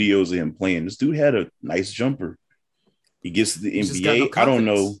see videos of him playing. This dude had a nice jumper. He gets to the NBA. I don't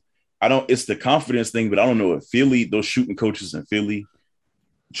know. It's the confidence thing, but I don't know if Philly, those shooting coaches in Philly,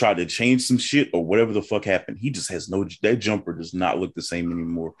 tried to change some shit or whatever the fuck happened. He just has that jumper does not look the same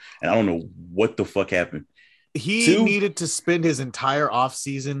anymore. And I don't know what the fuck happened. He needed to spend his entire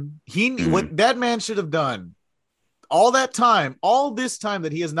offseason. What that man should have done all this time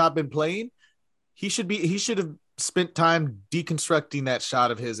that he has not been playing, he should have spent time deconstructing that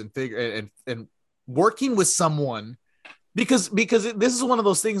shot of his and working with someone. Because this is one of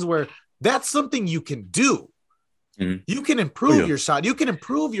those things where that's something you can do. Mm-hmm. You can improve your shot. You can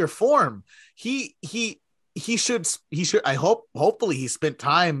improve your form. He he should. Hopefully, he spent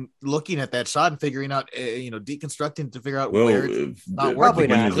time looking at that shot and figuring out, deconstructing to figure out where it's not working.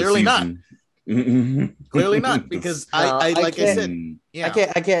 Clearly not. Clearly not, because I said, yeah,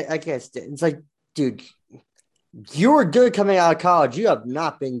 I can't. It's like, dude, you were good coming out of college. You have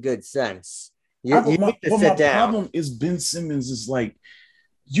not been good since. You need to sit down. My problem is Ben Simmons is like,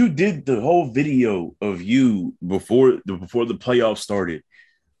 you did the whole video of you before the playoffs started.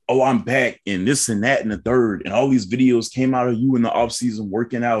 Oh, I'm back and this and that and the third. And all these videos came out of you in the offseason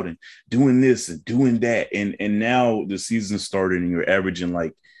working out and doing this and doing that. And now the season started and you're averaging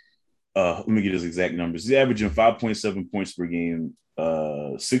like, let me get his exact numbers. He's averaging 5.7 points per game,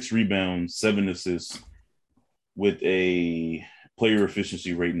 6 rebounds, 7 assists, with a player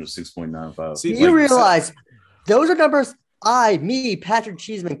efficiency rating of 6.95. See, you realize those are numbers Patrick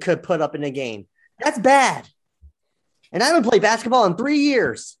Cheeseman could put up in a game. That's bad. And I haven't played basketball in 3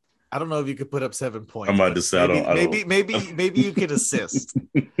 years. I don't know if you could put up 7 points. I'm about to say, maybe you could assist.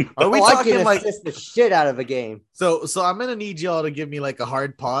 Are we talking I can assist the shit out of a game? So I'm gonna need y'all to give me like a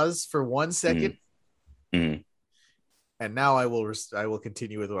hard pause for 1 second. Mm. And now I will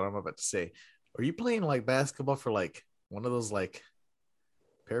continue with what I'm about to say. Are you playing like basketball for like one of those like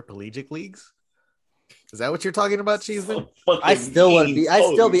paraplegic leagues? Is that what you're talking about, Cheeseman? I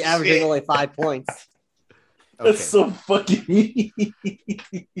still be averaging only 5 points. Okay. That's so fucking mean.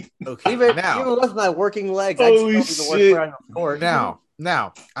 Okay. Even with my working legs, I still do the work on the court.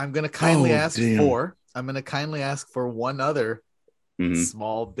 Now I'm gonna kindly ask for one other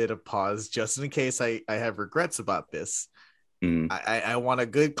small bit of pause, just in case I have regrets about this. I want a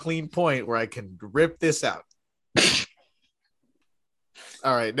good clean point where I can rip this out.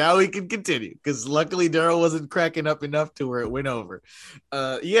 All right, now we can continue, because luckily Daryl wasn't cracking up enough to where it went over.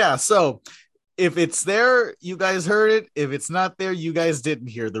 So if it's there, you guys heard it. If it's not there, you guys didn't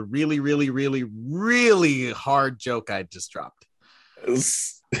hear the really, really, really, really hard joke I just dropped.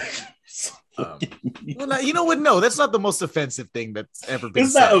 Well, now, you know what? No, that's not the most offensive thing that's ever been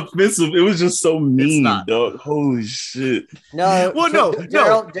said. Not offensive. It was just so mean, dog. Holy shit. No. Well, no.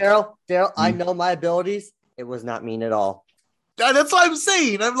 Daryl, I know my abilities. It was not mean at all. That's what I'm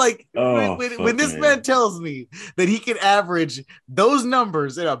saying. I'm like, when this man tells me that he can average those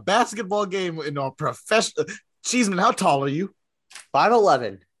numbers in a basketball game in a professional. Cheeseman, how tall are you?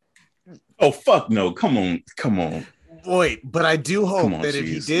 5'11". Oh, fuck no. Come on. Wait, but I do hope that if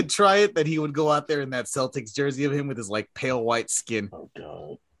he did try it, that he would go out there in that Celtics jersey of him with his like pale white skin. Oh,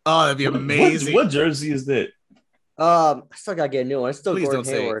 God. Oh, that'd be amazing. What jersey is that? I still gotta get a new one. It's still Gordon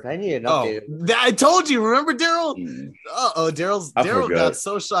Hayward. I need an update. I told you. Remember Daryl? Daryl got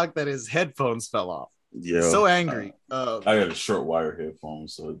so shocked that his headphones fell off. Yeah, so angry. I got a short wire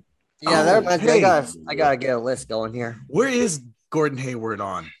headphones, so yeah. I gotta get a list going here. Where is Gordon Hayward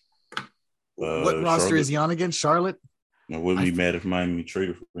on? What roster Charlotte. is he on again? Charlotte. I wouldn't be mad if Miami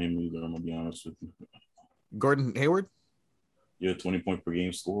traded for him either. I'm gonna be honest with you. Gordon Hayward. Yeah, 20 point per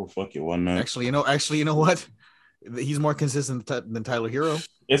game score. Fuck it, why not? Actually, you know what? He's more consistent than Tyler Hero.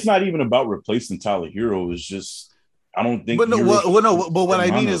 It's not even about replacing Tyler Hero. It's just I don't think. But what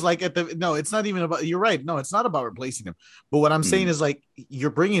I mean is like it's not even about. You're right. No, it's not about replacing him. But what I'm saying is like you're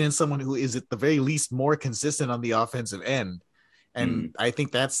bringing in someone who is at the very least more consistent on the offensive end, and I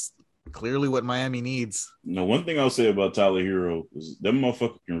think that's clearly what Miami needs. No, one thing I'll say about Tyler Hero is that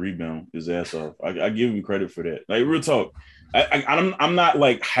motherfucker can rebound his ass off. I give him credit for that. Like real talk. I'm not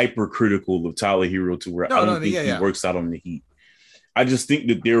like hypercritical of Tyler Hero to where I don't think he works out on the Heat. I just think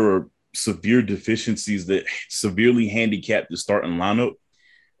that there are severe deficiencies that severely handicap the starting lineup.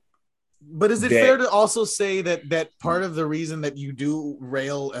 But is it fair to also say that part of the reason that you do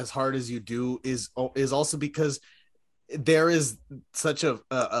rail as hard as you do is also because there is such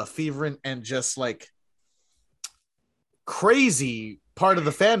a fervent and just like crazy part of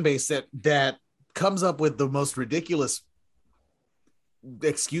the fan base that comes up with the most ridiculous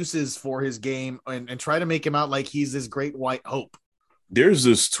excuses for his game and try to make him out like he's this great white hope. There's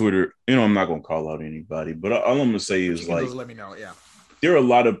this Twitter, I'm not going to call out anybody, but all I'm going to say is like, let me know. Yeah. There are a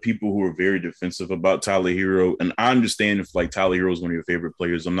lot of people who are very defensive about Tyler Hero. And I understand if like Tyler Hero is one of your favorite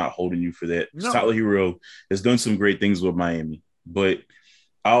players, I'm not holding you for that. No. Tyler Hero has done some great things with Miami, but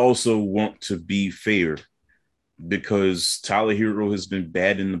I also want to be fair because Tyler Hero has been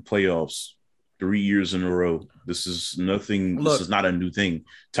bad in the playoffs 3 years in a row. This is nothing. Look, this is not a new thing.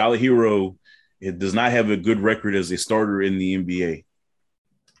 Tyler Hero does not have a good record as a starter in the NBA.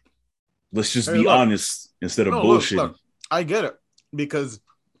 Let's just be honest instead of bullshit. Look, I get it because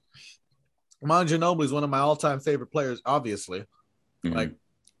Manu Ginobili is one of my all-time favorite players, obviously.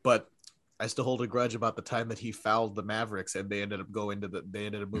 But I still hold a grudge about the time that he fouled the Mavericks and they ended up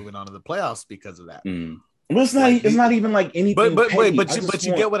moving on to the playoffs because of that. Well, it's not. Like, it's not even like anything. But petty.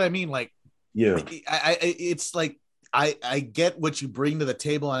 you get what I mean. Like, yeah, it's like I get what you bring to the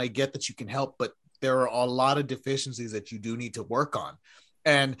table, and I get that you can help, but there are a lot of deficiencies that you do need to work on,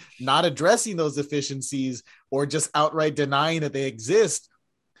 and not addressing those deficiencies or just outright denying that they exist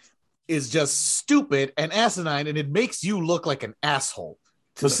is just stupid and asinine, and it makes you look like an asshole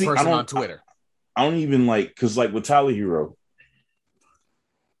to the person on Twitter. I don't even like, because like with Tyler Hero,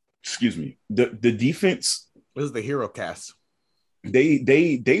 excuse me, the defense. This is the Hero Cast. They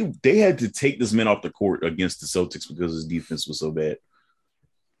had to take this man off the court against the Celtics because his defense was so bad,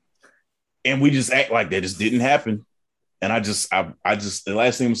 and we just act like that just didn't happen. And I just the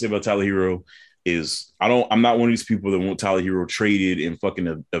last thing I'm gonna say about Tyler Hero is I'm not one of these people that want Tyler Hero traded and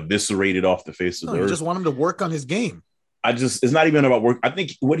fucking eviscerated off the face of the earth. You just want him to work on his game. It's not even about work. I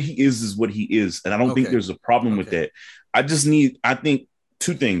think what he is what he is, and I don't think there's a problem with that. I think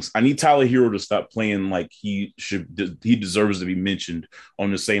two things. I need Tyler Hero to stop playing like he deserves to be mentioned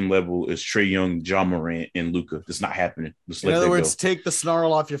on the same level as Trae Young, Ja Morant, and Luka. That's not happening. In other words, take the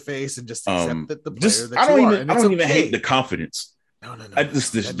snarl off your face and just accept that the player that I don't even hate the confidence. No.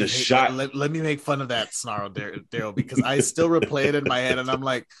 The shot. Let me make fun of that snarl, Daryl, because I still replay it in my head, and I'm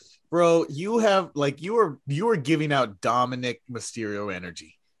like, bro, you are giving out Dominic Mysterio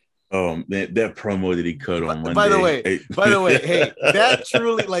energy. Oh man, that promo that he cut on Monday. By the way, hey, that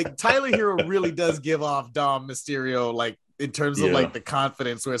truly, like, Tyler Hero really does give off Dom Mysterio, like, in terms of like the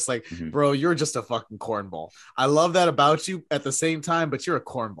confidence, where it's like, bro, you're just a fucking cornball. I love that about you at the same time, but you're a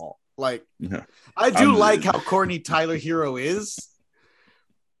cornball. Like, I do like how corny Tyler Hero is.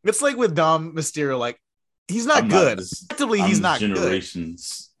 It's like with Dom Mysterio, like, he's not good. Effectively, he's not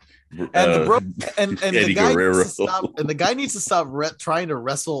generations. Good. And the guy needs to stop. And the guy needs to stop trying to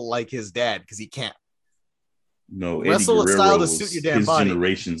wrestle like his dad, because he can't. No, wrestle a style to suit your damn his body.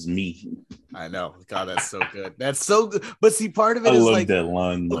 Generation's me. I know. God, that's so good. That's so good. But see, part of it I is love like that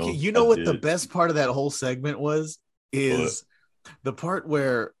line. Though. Okay, you know what the best part of that whole segment was? The part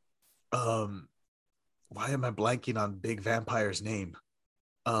where, why am I blanking on Big Vampire's name?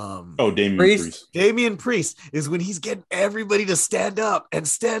 Damian Priest. Damian Priest is when he's getting everybody to stand up and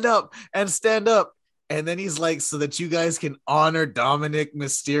stand up and stand up, and then he's like, so that you guys can honor Dominic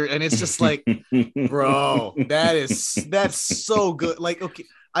Mysterio, and it's just like, bro, that's so good. Like, okay,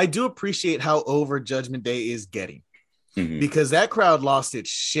 I do appreciate how over Judgment Day is getting, because that crowd lost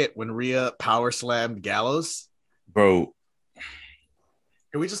its shit when Rhea power slammed Gallows, bro.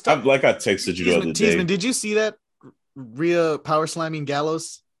 Can we just talk? I texted you the other day. Did you see that? Rhea power slamming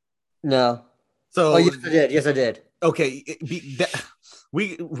Gallows? No. So yes I did. Okay,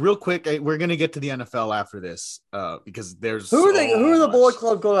 we real quick, we're gonna get to the NFL after this, because there's who are the Bullet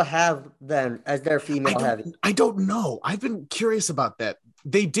Club going to have then as their female heavy? I don't know. I've been curious about that.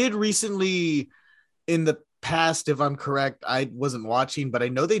 They did recently in the past, if I'm correct. I wasn't watching, but I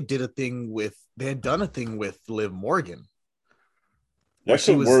know they had done a thing with Liv Morgan. That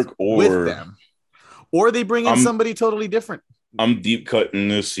should work, with them. Or they bring in somebody totally different. I'm deep cutting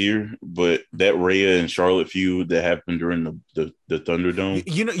this here, but that Rhea and Charlotte feud that happened during the Thunderdome.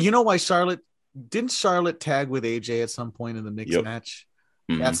 You know why didn't Charlotte tag with AJ at some point in the mixed match?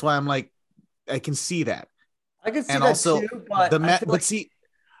 Mm-hmm. That's why I'm like, I can see that. I can see that too, but see,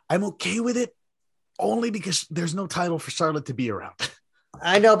 I'm okay with it only because there's no title for Charlotte to be around.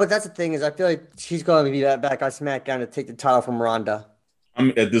 I know, but that's the thing is I feel like she's going to be back on SmackDown to take the title from Ronda.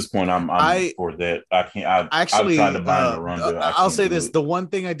 At this point, I'm for that. I can't. I've tried to bind Ronda. I'll say this: the one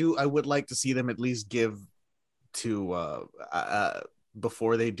thing I would like to see them at least give to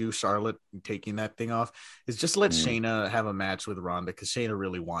before they do Charlotte taking that thing off is just let Shayna have a match with Ronda, because Shayna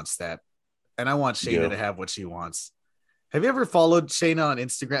really wants that, and I want Shayna to have what she wants. Have you ever followed Shayna on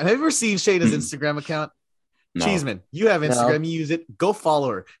Instagram? Have you ever seen Shayna's Instagram account? No. Cheeseman, you have Instagram, you use it. Go follow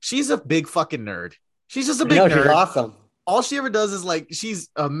her. She's a big fucking nerd. She's just a big nerd. She's awesome. All she ever does is like, she's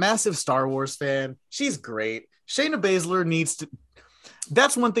a massive Star Wars fan. She's great. Shayna Baszler needs to.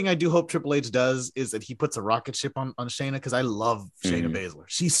 That's one thing I do hope Triple H does, is that he puts a rocket ship on Shayna, because I love Shayna Baszler.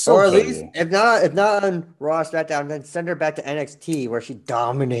 She's so or at least if not on Raw, SmackDown, then send her back to NXT where she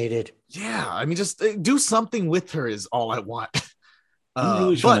dominated. Yeah, I mean, just do something with her is all I want. I'm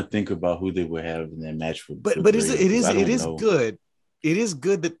really trying to think about who they would have in that match with. But it is good. It is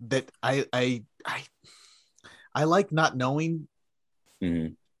good that I like not knowing.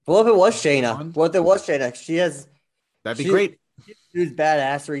 Mm-hmm. Well, if it was Shayna, she has. That'd be great. She's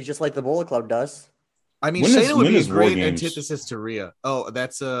badassery, just like the Bullet Club does. I mean, Shayna would be a great antithesis to Rhea. Oh,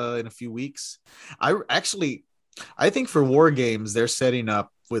 that's in a few weeks. I think for War Games they're setting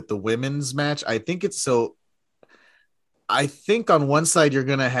up with the women's match. I think on one side you're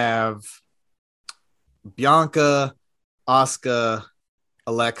gonna have Bianca, Asuka,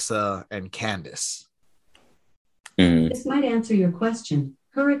 Alexa, and Candice. This might answer your question.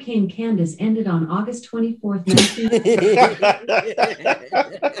 Hurricane Candice ended on August 24th,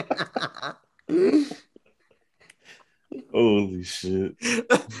 19... Holy shit.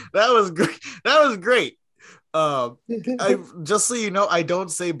 That was great. That was great. I just so you know, I don't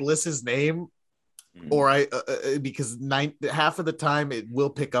say Bliss's name, or I because half of the time it will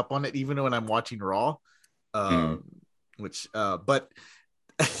pick up on it, even when I'm watching Raw. Which but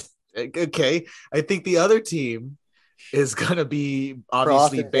okay, I think the other team is gonna be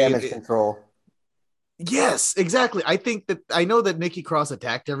obviously damage control. Yes, exactly. I know that Nikki Cross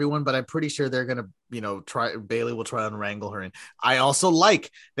attacked everyone, but I'm pretty sure they're gonna, Bayley will try and wrangle her in. I also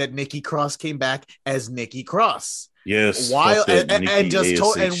like that Nikki Cross came back as Nikki Cross. Yes. While and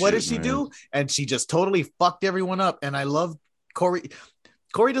just and what did she do? And she just totally fucked everyone up. And I love Corey.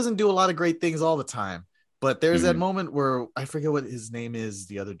 Corey doesn't do a lot of great things all the time, but there's that moment where I forget what his name is.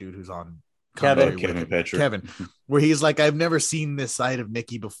 The other dude who's on. Kevin Patrick. Kevin, where he's like, I've never seen this side of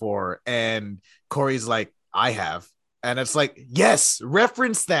Nikki before, and Corey's like, I have, and it's like, yes,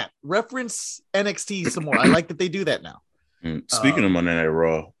 reference NXT some more. I like that they do that now. Speaking of Monday Night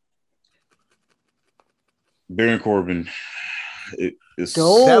Raw, Baron Corbin,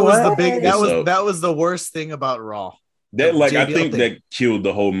 that was the worst thing about Raw. That I think that killed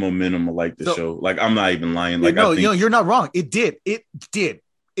the whole momentum of the show. Like, I'm not even lying. Like, you're not wrong. It did.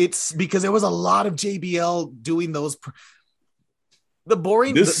 It's because there was a lot of JBL doing those. The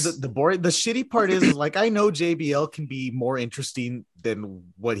shitty part is like, I know JBL can be more interesting than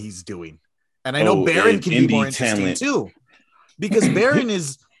what he's doing. And I know Baron can be more interesting too, because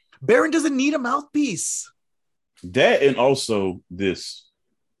Baron doesn't need a mouthpiece. That, and also this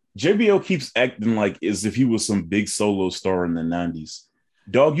JBL keeps acting like as if he was some big solo star in the 90s.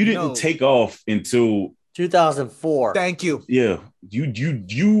 Dog, you didn't take off until 2004. Thank you. Yeah, you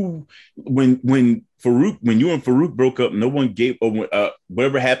when you and Farouk broke up, no one gave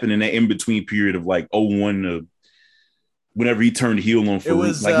whatever happened in that in between period of like 01 to whenever he turned heel on Farouk. It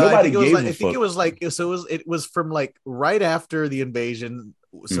was nobody gave a fuck. I think it was from like right after the invasion.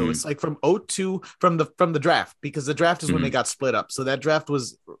 So it's like from 02 from the draft, because the draft is when they got split up. So that draft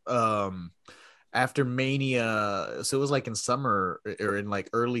was after Mania. So it was like in summer or in like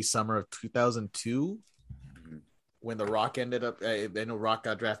early summer of 2002. When The Rock ended up, I know Rock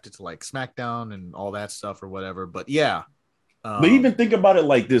got drafted to like SmackDown and all that stuff or whatever. But yeah. But even think about it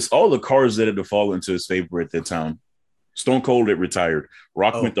like this. All the cards that had to fall into his favor at that time. Stone Cold had retired.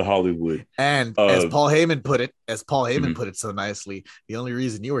 Rock went to Hollywood. And as Paul Heyman put it so nicely, the only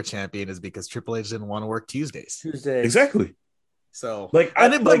reason you were champion is because Triple H didn't want to work Tuesdays. Exactly. So but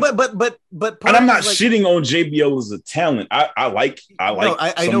and I'm not shitting on JBL as a talent. I like some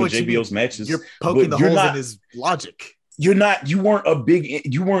of JBL's matches. You're poking the holes in his logic. You weren't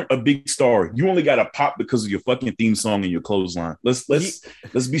a big star. You only got a pop because of your fucking theme song and your clothesline. Let's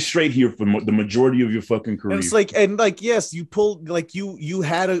be straight here for the majority of your fucking career. And it's like yes, you pulled you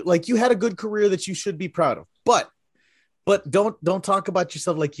had a good career that you should be proud of. But don't talk about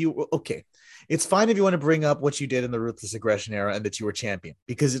yourself like you okay. It's fine if you want to bring up what you did in the Ruthless Aggression era and that you were champion,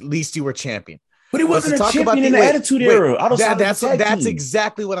 because at least you were champion. But it wasn't a champion in the Attitude Era. That's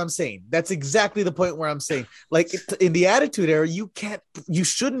exactly what I'm saying. That's exactly the point where I'm saying, like, in the Attitude Era, you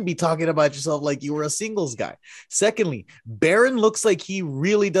shouldn't be talking about yourself like you were a singles guy. Secondly, Baron looks like he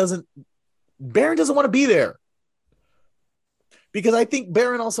really doesn't want to be there. Because I think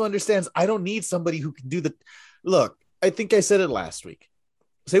Baron also understands I don't need somebody who can do look, I think I said it last week.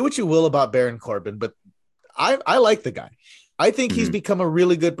 Say what you will about Baron Corbin, but I like the guy. I think he's become a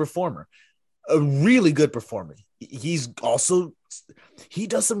really good performer. He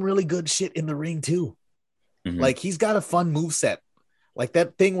does some really good shit in the ring too. Like, he's got a fun moveset. Like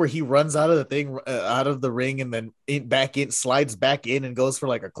that thing where he runs out of the ring and then slides back in and goes for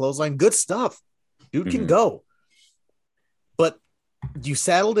like a clothesline. Good stuff. Dude can go. But you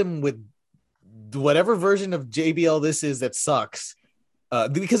saddled him with whatever version of JBL this is that sucks.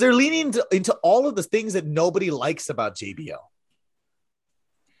 Because they're leaning into all of the things that nobody likes about JBL.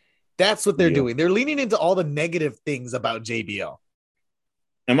 That's what they're doing. They're leaning into all the negative things about JBL.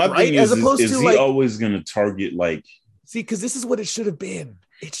 And my thing is he always going to target like... See, because this is what it should have been.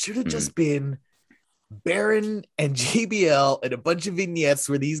 It should have just been Baron and JBL and a bunch of vignettes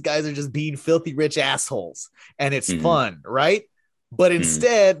where these guys are just being filthy rich assholes. And it's fun, right? But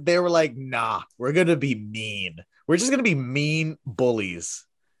instead, they were like, nah, we're going to be mean. We're just going to be mean bullies.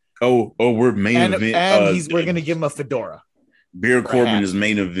 We're main event. And we're going to give him a fedora. Baron Corbin is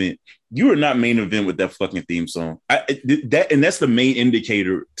main event. You are not main event with that fucking theme song. That's the main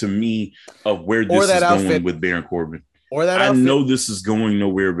indicator to me of where this is going with Baron Corbin. Or that I know this is going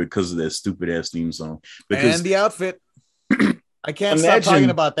nowhere because of that stupid ass theme song. And the outfit. I can't stop talking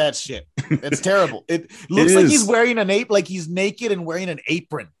about that shit. It's terrible. It looks like he's wearing an ape, like he's naked and wearing an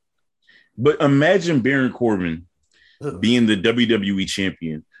apron. But imagine Baron Corbin being the WWE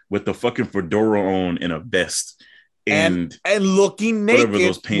champion with the fucking fedora on and a vest and looking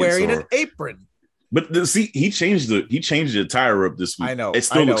naked, wearing an apron. But see, he changed the attire up this week. I know it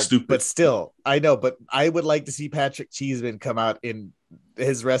still looks stupid, but still, I know. But I would like to see Patrick Cheeseman come out in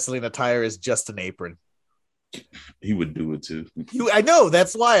his wrestling attire is just an apron. He would do it too. I know.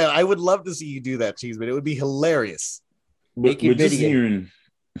 That's why I would love to see you do that, Cheeseman. It would be hilarious. But just hearing.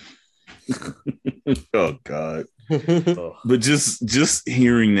 Oh God. But just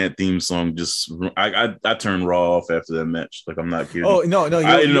hearing that theme song, I turned Raw off after that match. Like, I'm not kidding. Oh no,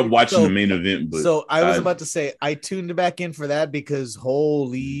 I ended up watching the main event. But so I was about to say I tuned back in for that because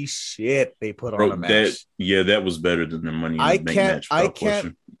holy shit, they put on a match. That was better than the Money in the Bank match. I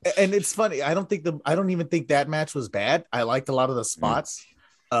can't. And it's funny. I don't even think that match was bad. I liked a lot of the spots,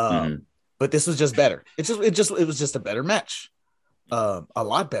 but this was just better. It was just a better match, a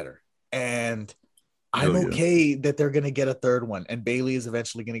lot better. And I'm okay that they're going to get a third one, and Bayley is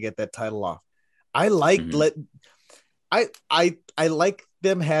eventually going to get that title off. I like I like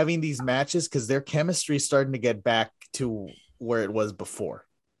them having these matches because their chemistry is starting to get back to where it was before.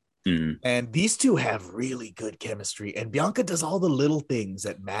 And these two have really good chemistry, and Bianca does all the little things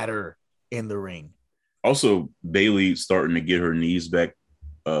that matter in the ring. Also, Bayley starting to get her knees back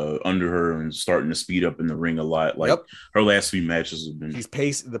under her and starting to speed up in the ring a lot. Like her last few matches have been.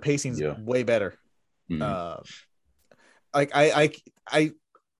 The pacing's way better. Like I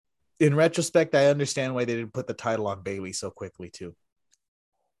in retrospect, I understand why they didn't put the title on Bayley so quickly too.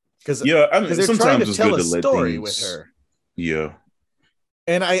 Because they're trying to tell a story with her. Yeah.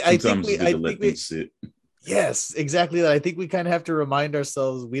 And I think we sit. Yes, exactly that. I think we kind of have to remind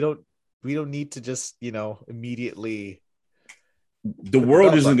ourselves we don't need to just, immediately. The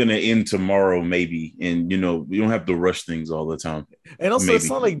world isn't going to end tomorrow, maybe, and we don't have to rush things all the time. And also, It's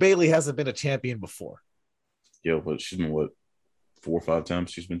not like Bayley hasn't been a champion before. Yeah, but she's been 4 or 5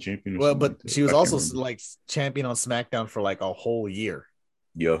 times she's been champion. Well, but she was also like champion on SmackDown for like a whole year.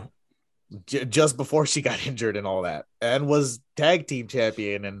 Yeah. Just before she got injured and all that, and was tag team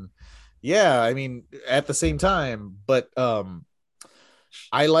champion, and I mean at the same time, but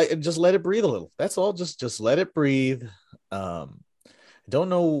I like just let it breathe a little. That's all. Just let it breathe. Don't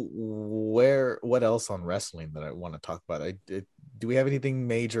know what else on wrestling that I want to talk about. Do we have anything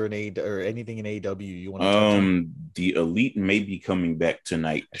major in or anything in AEW you want to talk about? The Elite may be coming back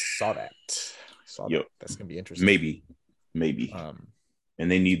tonight. I saw that. Yep. That's gonna be interesting. Maybe. And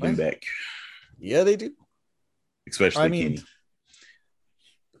they need them back. Yeah, they do. Especially Kenny.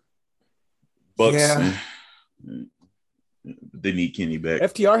 Bucks. They need Kenny back.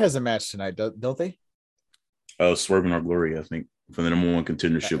 FTR has a match tonight, don't they? Swerve in Our Glory, I think, for the number one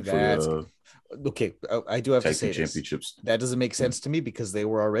contendership for okay. I do have to say championships. That doesn't make sense to me because they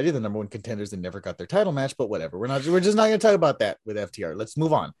were already the number one contenders and never got their title match. But whatever, we're just not going to talk about that with FTR. Let's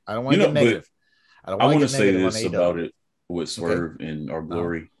move on. I don't want to get negative. I want to say this about it with Swerve and Our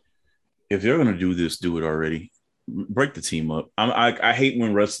Glory. If they're going to do this, do it already. Break the team up. I hate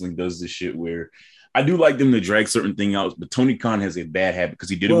when wrestling does this shit where. I do like them to drag certain things out, but Tony Khan has a bad habit because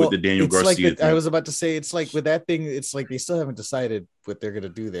he did it with the Daniel Garcia thing. I was about to say, it's like with that thing, it's like they still haven't decided what they're going to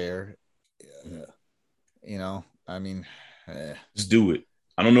do there. I mean, just do it.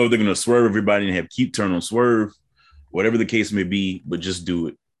 I don't know if they're going to swerve everybody and keep turn on Swerve, whatever the case may be, but just do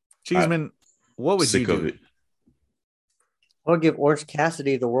it. Cheeseman, what would you do? Of it. I'll give Orange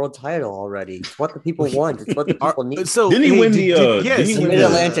Cassidy the world title already. It's what the people want. It's what the people need. So didn't he win the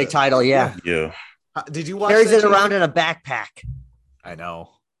Mid-Atlantic title? Yeah. Did you watch? Carries it around in a backpack. I know.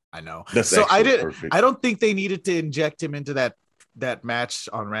 That's perfect. I don't think they needed to inject him into that match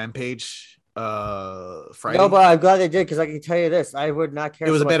on Rampage Friday. No, but I'm glad they did because I can tell you this: I would not care.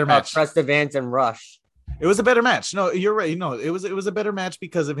 It was a better match. Preston Vance and Rush. It was a better match. No, you're right. No, it was a better match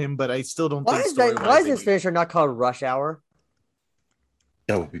because of him. But I still don't. Why is this finisher not called Rush Hour?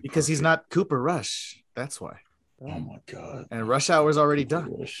 That would be because he's not Cooper Rush. That's why. Oh my God! And Rush Hour is already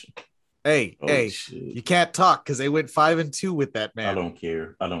done. Rush. Hey, shit. You can't talk because they went 5-2 with that man. I don't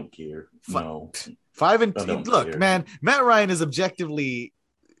care. No, 5-2. Look, man, Matt Ryan is objectively.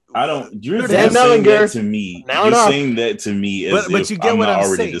 I don't. You're saying that to me. You're saying that to me as but if you get I'm what not I'm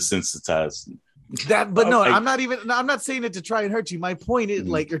already saying. desensitized. I'm not even. I'm not saying it to try and hurt you. My point is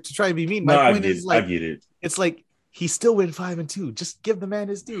or to try and be mean. My point is I get it. It's like he still went 5-2. Just give the man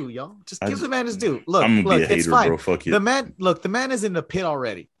his due, y'all. Just give the man his due. Look, I'm gonna be a it's hater, fine. bro. Fuck it. The man is in the pit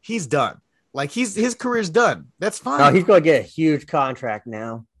already. He's done. Like his career's done. That's fine. No, he's going to get a huge contract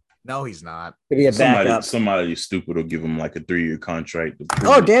now. No, he's not. To be a backup. Somebody stupid will give him like a 3-year contract.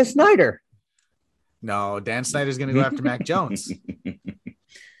 Oh, Dan Snyder. No, Dan Snyder's gonna go after Mac Jones.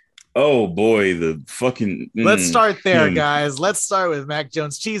 Oh boy, the fucking. Let's start there, guys. Let's start with Mac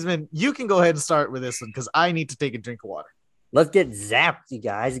Jones. Cheeseman, you can go ahead and start with this one because I need to take a drink of water. Let's get zapped, you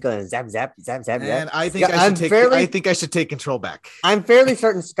guys. Going zap. And I think I think I should take control back. I'm fairly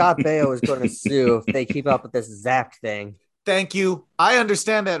certain Scott Baio is going to sue if they keep up with this zapped thing. Thank you. I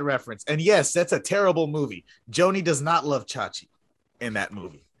understand that reference. And yes, that's a terrible movie. Joni does not love Chachi in that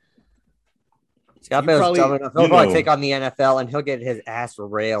movie. Scott Baio's dumb enough. He'll probably take on the NFL and he'll get his ass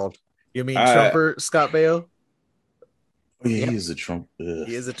railed. You mean Trumper Scott Baio? Oh, yeah, he is a Trump.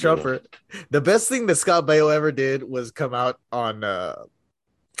 He is a Trumper. Yeah. The best thing that Scott Baio ever did was come out on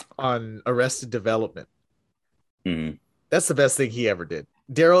Arrested Development. Mm-hmm. That's the best thing he ever did.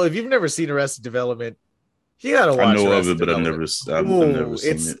 Daryl, if you've never seen Arrested Development, you gotta watch. I know Arrested of it, but I've never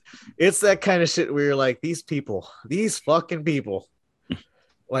seen it. It's that kind of shit where you're like, these fucking people.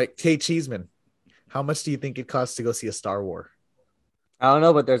 Like, hey, Cheeseman, how much do you think it costs to go see a Star Wars? I don't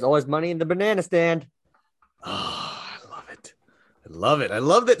know, but there's always money in the banana stand. Oh, I love it. I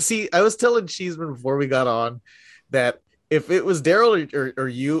love that. See, I was telling Cheeseman before we got on that if it was Daryl or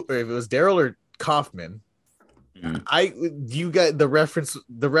you, or if it was Daryl or Kaufman, you got the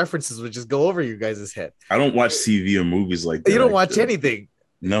references would just go over you guys' head. I don't watch TV or movies like that. You don't watch anything.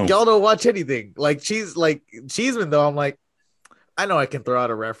 No, y'all don't watch anything. Like Cheeseman though, I'm like, I know I can throw out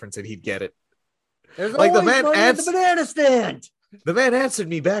a reference and he'd get it. There's like the man answered the banana stand. The man answered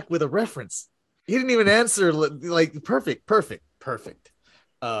me back with a reference. He didn't even answer like perfect.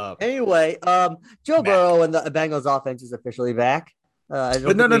 Anyway, Joe Burrow and the Bengals offense is officially back.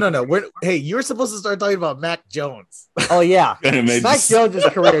 But no. Hey, you were supposed to start talking about Mac Jones. Oh yeah, Mac Jones'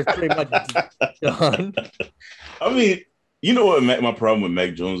 career is pretty much done. I mean, you know what my problem with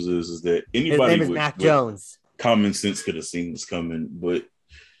Mac Jones is that anybody with Mac Jones common sense could have seen this coming. But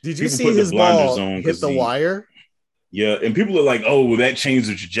did you see his ball hit the wire? Yeah, and people are like, "Oh, well, that changed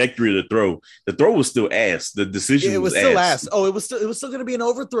the trajectory of the throw. The throw was still ass. The decision was still ass. Oh, it was still going to be an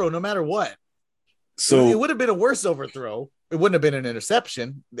overthrow no matter what. So it would have been a worse overthrow. It wouldn't have been an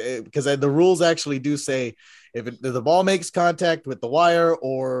interception because the rules actually do say if the ball makes contact with the wire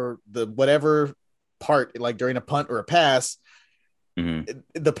or the whatever part, like during a punt or a pass,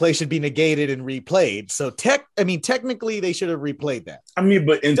 the play should be negated and replayed. So technically they should have replayed that. I mean,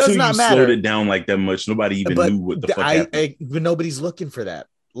 but until you slowed it down like that much, nobody even knew what the fuck happened. But nobody's looking for that.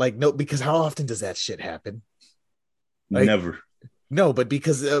 Like, no, because how often does that shit happen? Like, never. No, but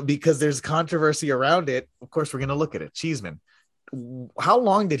because there's controversy around it, of course we're gonna look at it. Cheeseman, how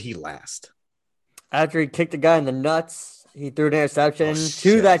long did he last? After he kicked a guy in the nuts, he threw an interception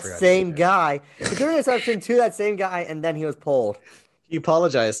to that same guy. He threw an interception to that same guy, and then he was pulled. He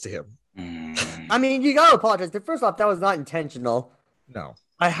apologized to him. I mean, you gotta apologize. First off, that was not intentional. No,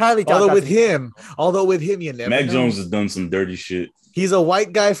 I highly doubt. Although with him, you never. Mac Jones has done some dirty shit. He's a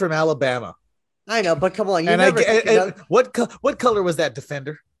white guy from Alabama. I know, but come on. What color was that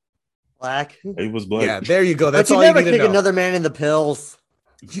defender? Black. He was black. Yeah, there you go. That's but all you you never need to kick know. Another man in the pills.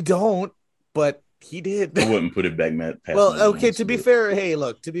 You don't, but he did. I wouldn't put it back, Matt. Well, okay. To be fair, hey,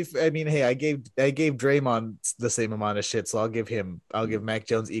 look. I mean, hey, I gave Draymond the same amount of shit, so I'll give Mac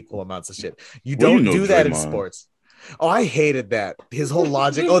Jones equal amounts of shit. You don't do that in sports. Oh, I hated that. His whole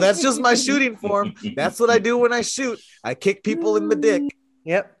logic. Oh, that's just my shooting form. That's what I do when I shoot. I kick people in the dick.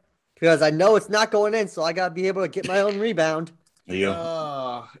 Yep. Because I know it's not going in, so I gotta be able to get my own rebound.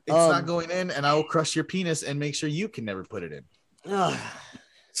 Yeah. It's not going in, and I will crush your penis and make sure you can never put it in.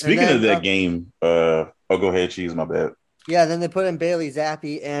 Speaking of that game, go ahead, Cheese. My bad. Yeah, then they put in Bailey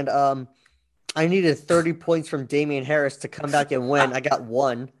Zappi, and I needed 30 points from Damian Harris to come back and win. I got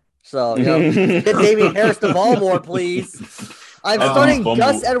 1. So get Damian Harris to Baltimore, please. I'm starting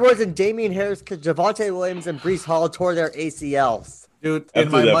Gus Edwards and Damian Harris because Javonte Williams and Breece Hall tore their ACLs. Dude,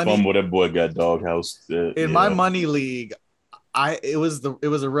 after that fumble, that boy got doghoused. In my money league, it was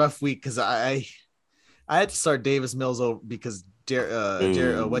a rough week because I had to start Davis Mills over because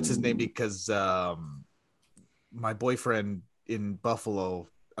what's his name? Because my boyfriend in Buffalo,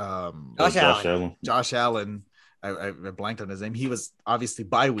 Josh Allen. I blanked on his name. He was obviously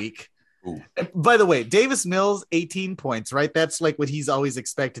bye week. By the way, Davis Mills, 18 points, right? That's like what he's always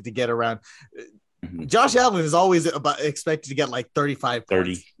expected to get around. Josh Allen is always expected to get like 35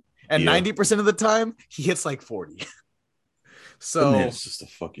 points. And 90% of the time, he hits like 40. So it's just a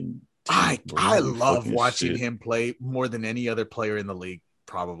fucking I love Fucking watching shit. him play more than any other player in the league,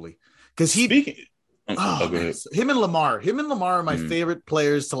 probably. Because Speaking, oh, go man, ahead. him and Lamar are my Mhm. favorite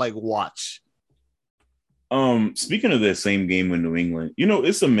players to like watch. Speaking of that same game in New England,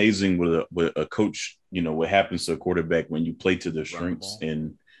 it's amazing with a coach, what happens to a quarterback when you play to their strengths ball.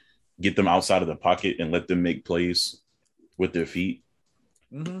 and get them outside of the pocket and let them make plays with their feet.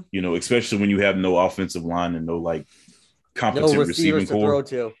 Mm-hmm. Especially when you have no offensive line and no like competent No receiving receivers to throw core.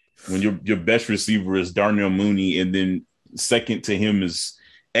 to. When your best receiver is Darnell Mooney, and then second to him is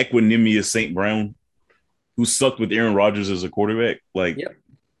Equanimous St. Brown, who sucked with Aaron Rodgers as a quarterback. Like, Yep.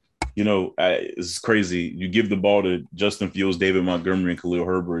 It's crazy. You give the ball to Justin Fields, David Montgomery, and Khalil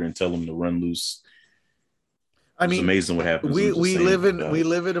Herbert, and tell them to run loose. It's amazing what happens. We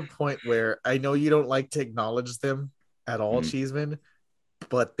live at a point where I know you don't like to acknowledge them at all, Cheeseman,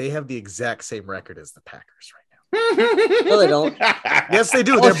 but they have the exact same record as the Packers right now. No, they don't. Yes, they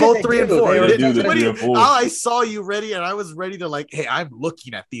do. They're both 3-4. They I saw you ready, and I was ready to like, hey, I'm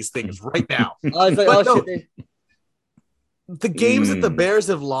looking at these things right now. I was like, shit. The games that the Bears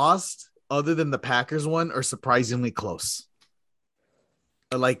have lost, other than the Packers one, are surprisingly close.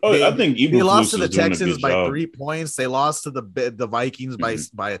 Like I think they lost to the Texans by 3 points. They lost to the Vikings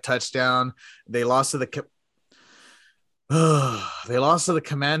by a touchdown. They lost to the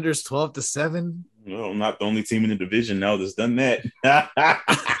Commanders 12-7. Well, I'm not the only team in the division now that's done that.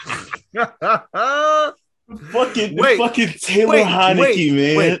 fucking Taylor Heineke,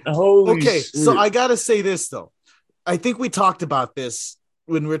 man. Holy shit. So I gotta say this though. I think we talked about this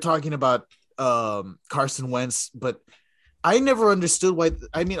when we were talking about Carson Wentz, but I never understood why.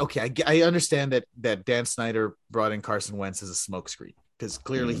 I mean, okay, I understand that Dan Snyder brought in Carson Wentz as a smokescreen because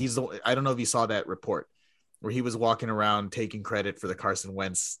clearly he's the. I don't know if you saw that report where he was walking around taking credit for the Carson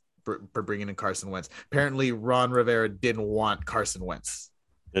Wentz for bringing in Carson Wentz. Apparently, Ron Rivera didn't want Carson Wentz.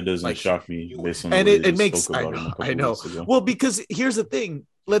 That doesn't shock me based on and it makes. I know. Well, because here's the thing.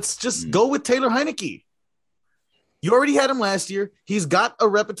 Let's just go with Taylor Heineke. You already had him last year. He's got a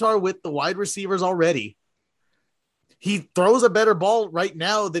repertoire with the wide receivers already. He throws a better ball right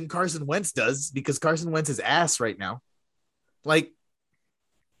now than Carson Wentz does because Carson Wentz is ass right now. Like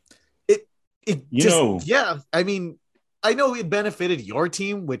yeah. I mean, I know it benefited your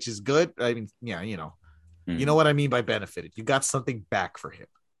team, which is good. I mean, yeah, you know what I mean by benefited. You got something back for him.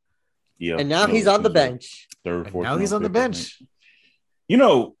 Yeah. And now he's on the bench. Now he's on the bench.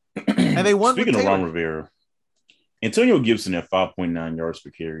 And they won. Speaking of Ron Rivera, Antonio Gibson at 5.9 yards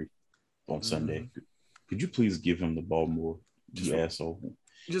per carry on Sunday. Could you please give him the ball more, you asshole?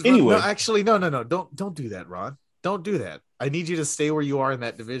 Anyway, no. Don't do that, Ron. Don't do that. I need you to stay where you are in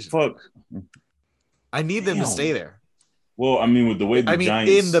that division. Fuck. I need them to stay there. Well, I mean, with the way the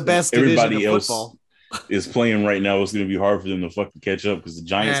Giants, in the best everybody else football is playing right now, it's going to be hard for them to fucking catch up because the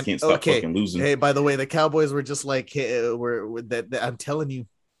Giants can't stop fucking losing. Hey, by the way, the Cowboys were just like, I'm telling you,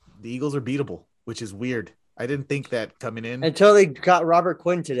 the Eagles are beatable, which is weird. I didn't think that coming in until they got Robert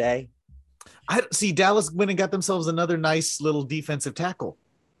Quinn today. I see Dallas went and got themselves another nice little defensive tackle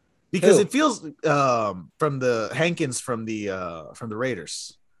because it feels from the Hankins from the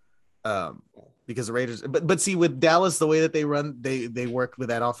Raiders. Because the Raiders, but see with Dallas, the way that they run, they work with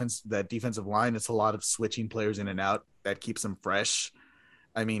that offense, that defensive line. It's a lot of switching players in and out that keeps them fresh.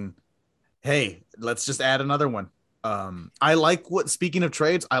 I mean, hey, let's just add another one. Speaking of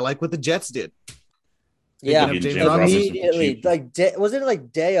trades, I like what the Jets did. Yeah, immediately. Was it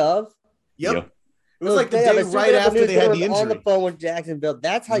like day of? Yep. Yeah. It was like the day right after they had the injury. On the phone with Jacksonville.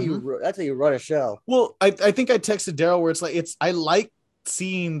 That's how you run a show. Well, I think I texted Daryl where I like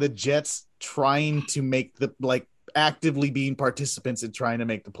seeing the Jets trying to actively being participants in trying to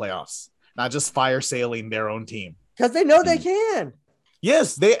make the playoffs, not just fire sailing their own team. Because they know they can.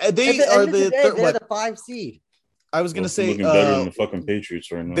 Yes, they are the 5 seed. I was gonna say looking better than the fucking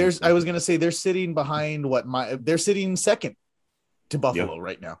Patriots right now. I was gonna say they're sitting behind they're sitting second to Buffalo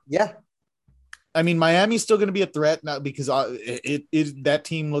right now. Yeah. I mean, Miami's still going to be a threat now because that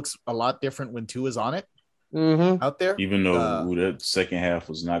team looks a lot different when Tua's on it out there. Even though that second half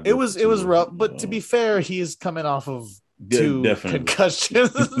was not good. It was rough, but to be fair, he is coming off of 2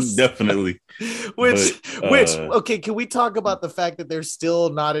 concussions. Definitely. Which okay, can we talk about the fact that they're still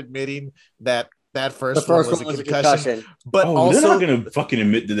not admitting that first one was a concussion? But also they're not going to fucking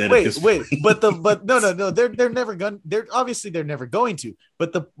admit to that. They're never going. They're never going to.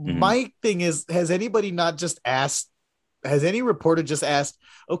 But my thing is, has anybody not just asked? Has any reporter just asked?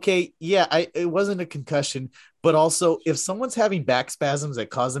 Okay, yeah, it wasn't a concussion, but also if someone's having back spasms that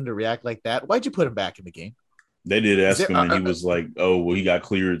cause them to react like that, why'd you put him back in the game? They did ask him, and he was like, "Oh, well, he got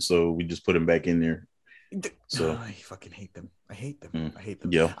cleared, so we just put him back in there." So I fucking hate them. I hate them. I hate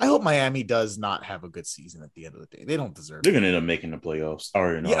them. Yeah. I hope Miami does not have a good season at the end of the day. They don't deserve They're it. gonna end up making the playoffs. I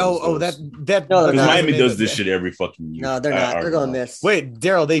already know. Yeah. That No, because not. Miami does this shit every fucking year. No, they're not. They're gonna miss. Wait,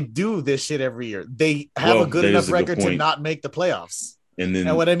 Daryl, they do this shit every year. They have a good enough record to not make the playoffs.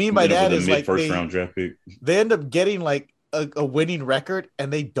 And what I mean by that is like first round draft pick. They end up getting like a winning record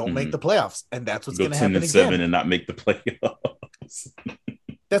and they don't make the playoffs, and that's what's going to happen again. 10-7 and not make the playoffs.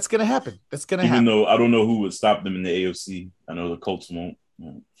 That's going to happen. That's going to happen. Even though I don't know who would stop them in the AFC. I know the Colts won't.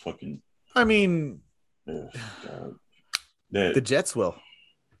 Fucking. I mean, the Jets will.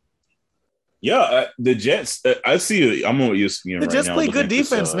 Yeah, the Jets. I see. I'm on ESPN right now. The Jets play good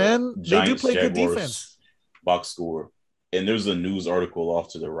defense, man. They do play good defense. Box score. And there's a news article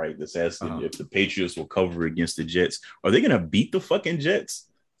off to the right that's asking if the Patriots will cover against the Jets. Are they going to beat the fucking Jets?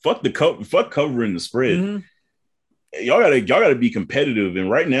 Fuck covering the spread. Mm-hmm. Y'all gotta be competitive. And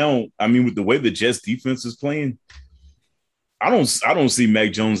right now, I mean, with the way the Jets defense is playing, I don't see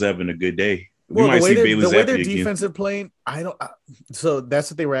Mac Jones having a good day. We might see Bailey Zappi again. The way their defense is playing, so that's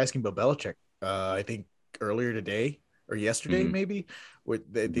what they were asking about Belichick. I think earlier today or yesterday, maybe. Where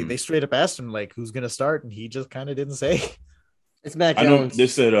they straight up asked him like who's gonna start, and he just kind of didn't say. It's Mac Jones. They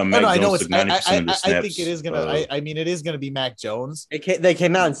said Mac Jones. I know it's 90% of the snaps. I think it is gonna. I mean, it is gonna be Mac Jones. They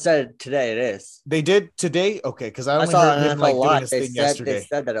came out and said it today. It is. They did today. Okay, because I only heard him like doing his thing yesterday. They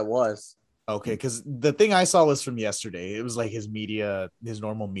said that it was. Okay, because the thing I saw was from yesterday. It was like his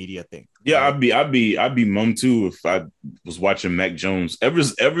normal media thing. Yeah, right? I'd be mum too if I was watching Mac Jones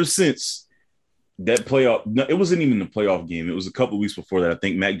ever since. That playoff, no, it wasn't even the playoff game. It was a couple of weeks before that. I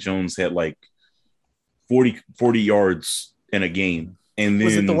think Mac Jones had like 40 yards in a game. And then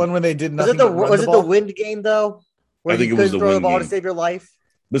was it the one when they did nothing? Was it the wind game though? Where I think you it was the throw the ball game to save your life.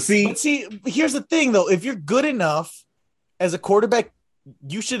 But see, here's the thing though. If you're good enough as a quarterback,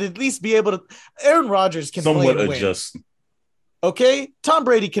 you should at least be able to. Aaron Rodgers can somewhat play in adjust. Wind. Okay, Tom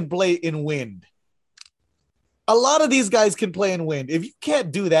Brady can play in wind. A lot of these guys can play in wind. If you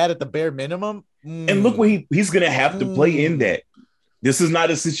can't do that at the bare minimum. And look what he's going to have to play in that. This is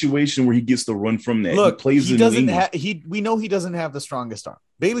not a situation where he gets to run from that. Look, he doesn't have. We know he doesn't have the strongest arm.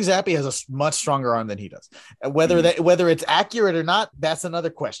 Bailey Zappi has a much stronger arm than he does. Whether it's accurate or not, that's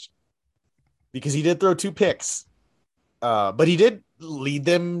another question. Because he did throw 2 picks, but he did lead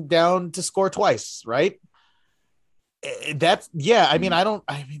them down to score twice, right? I mean,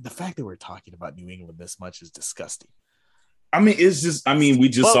 the fact that we're talking about New England this much is disgusting. I mean, it's just. I mean, we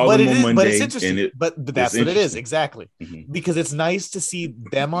just saw them on Monday, but it's interesting. But that's what it is exactly, because it's nice to see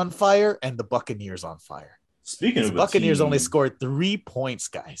them on fire and the Buccaneers on fire. Speaking of the Buccaneers, only scored 3 points,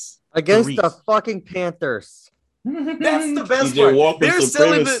 guys, against the fucking Panthers. That's the best part. They're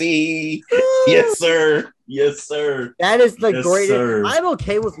selling Yes, sir. Yes, sir. That is the greatest. Sir. I'm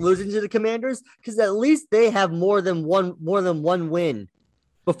okay with losing to the Commanders because at least they have more than one win.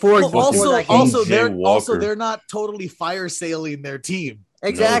 They're not totally fire sailing their team.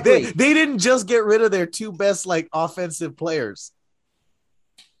 Exactly. No, they didn't just get rid of their 2 best like offensive players.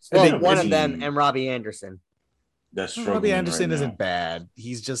 Well, one of them and Robbie Anderson. That's Robbie Anderson isn't bad.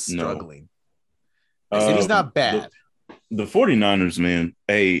 He's just struggling. He's not bad. The 49ers, man.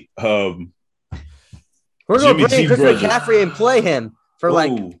 Hey, we're going to bring in Chris McCaffrey and play him for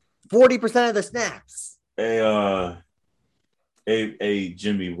like 40% of the snaps. Hey,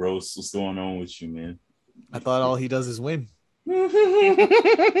 Jimmy Rose, what's going on with you, man? I thought all he does is win. I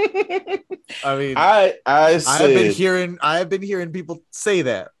mean, I've been hearing people say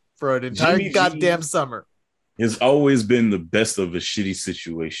that for an entire goddamn summer. Has always been the best of a shitty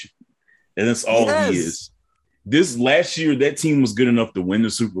situation, and that's all he is. This last year, that team was good enough to win the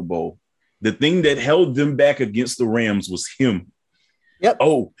Super Bowl. The thing that held them back against the Rams was him. Yep.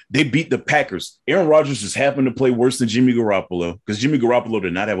 Oh, they beat the Packers. Aaron Rodgers just happened to play worse than Jimmy Garoppolo because Jimmy Garoppolo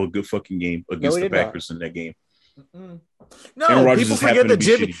did not have a good fucking game against the Packers in that game. Mm-mm. No, people forget that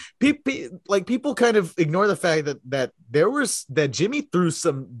Jimmy. People kind of ignore the fact that Jimmy threw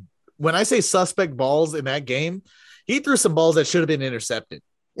some. When I say suspect balls in that game, he threw some balls that should have been intercepted.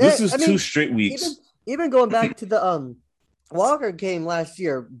 This is 2 straight weeks. Even going back to the Walker game last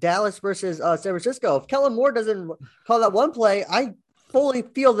year, Dallas versus San Francisco. If Kellen Moore doesn't call that one play, I fully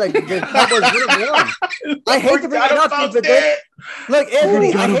feel that the Cowboys would have won. I hate to bring it up, but look,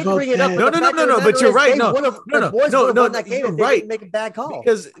 Anthony, I hate to bring it up. No, but you're right. No, that game you're right. Make a bad call.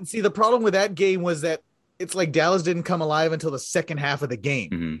 Because see, the problem with that game was that it's like Dallas didn't come alive until the second half of the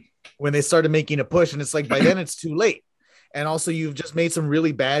game when they started making a push, and it's like by then it's too late. And also, you've just made some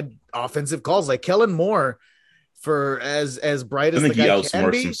really bad offensive calls, like Kellen Moore. For as bright as the guy can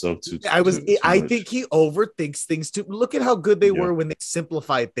be, himself too. I think he overthinks things too. Look at how good they were when they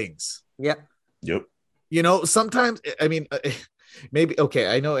simplified things. Yep. sometimes, I mean, maybe, okay,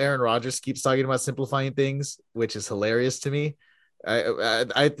 I know Aaron Rodgers keeps talking about simplifying things, which is hilarious to me.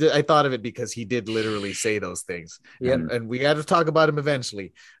 I thought of it because he did literally say those things. Yep. And we got to talk about him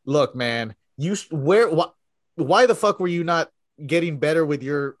eventually. Look, man, why the fuck were you not getting better with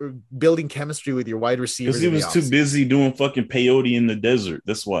your building chemistry with your wide receivers? Because he was too busy doing fucking peyote in the desert.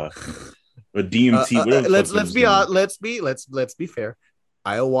 That's why. Or DMT. Let's be fair.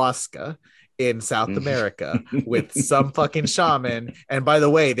 Ayahuasca in South America with some fucking shaman. And by the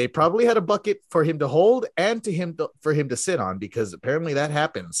way, they probably had a bucket for him to hold and for him to sit on, because apparently that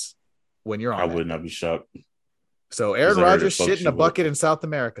happens when you're on. I would not be shocked. So Aaron Rodgers shit in a bucket in South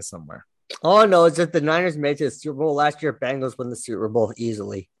America somewhere. Oh no, it's that the Niners made it to the Super Bowl last year. Bengals won the Super Bowl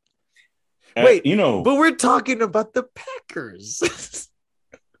easily. Wait, but we're talking about the Packers.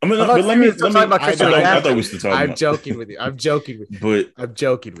 I mean, but let me. I thought we were still talking. I'm joking with you. But I'm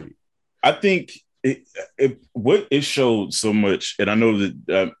joking with you. I think what it showed so much, and I know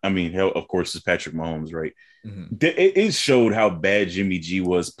that hell, of course, it's Patrick Mahomes, right? Mm-hmm. It showed how bad Jimmy G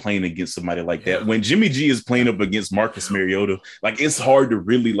was playing against somebody like that. When Jimmy G is playing up against Marcus Mariota, like, it's hard to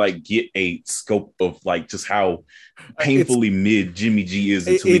really like get a scope of like just how painfully mid Jimmy G is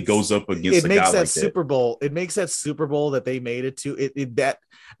until he goes up against a guy like that. Super Bowl. It makes that Super Bowl that they made it to.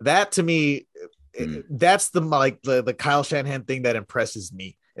 That to me, that's the Kyle Shanahan thing that impresses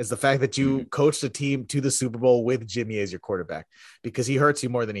me. Is the fact that you coached a team to the Super Bowl with Jimmy as your quarterback, because he hurts you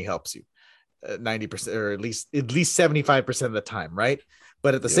more than he helps you 90% or at least 75% of the time. Right.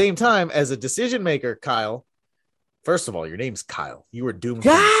 But at the same time, as a decision maker, Kyle, first of all, your name's Kyle. You were doomed.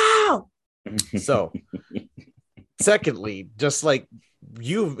 So secondly, just like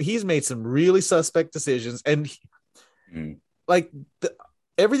he's made some really suspect decisions, and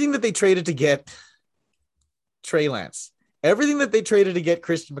everything that they traded to get Trey Lance, everything that they traded to get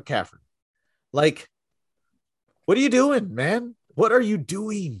Christian McCaffrey. Like, what are you doing, man? What are you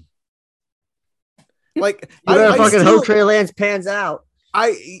doing? Like, I fucking hope Trey Lance pans out.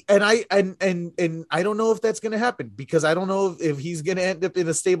 I don't know if that's going to happen, because I don't know if he's going to end up in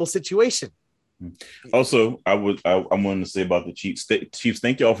a stable situation. Also, I wanted to say about the Chiefs.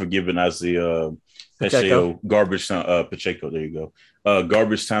 Thank y'all for giving us the Pacheco garbage time. Pacheco, there you go.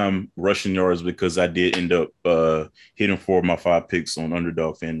 Garbage time rushing yards, because I did end up hitting 4 of my 5 picks on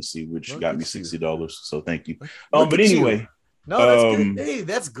Underdog Fantasy, which got me $60. So thank you. But anyway, no, that's good. Hey,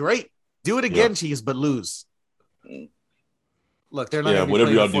 that's great. Do it again, Chiefs, but lose. Look, they're not going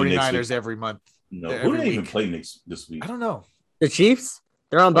to be playing the 49ers every month. No, who do they even play this week? I don't know. The Chiefs?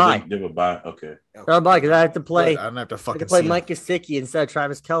 They're on bye. They have a bye. Okay. They're on bye because I have to play. I don't have to fucking play Mike Gesicki instead of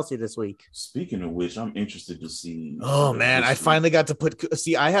Travis Kelce this week. Speaking of which, I'm interested to see. Oh man, I finally got to put.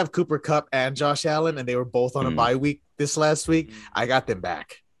 See, I have Cooper Kupp and Josh Allen, and they were both on a bye week this last week. I got them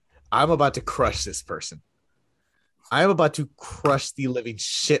back. I'm about to crush this person. I am about to crush the living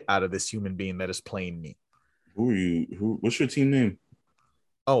shit out of this human being that is playing me. Who are you? What's your team name?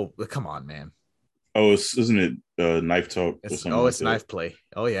 Oh, come on, man. Oh, isn't it Knife Talk? It's Knife Play.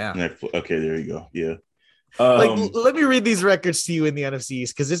 Oh, yeah. Okay, there you go. Yeah. Let me read these records to you in the NFC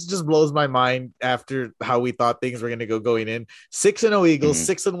East, because this just blows my mind after how we thought things were going to go going in. 6-0 Eagles,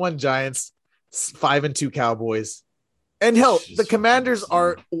 6-1 Giants, 5-2 Cowboys. And hell, the Commanders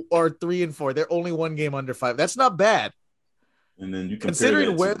are 3-4. They're only one game under 5. That's not bad. And then you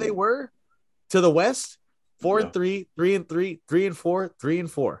considering where they were to the West, 4-3, 3-3, 3-4,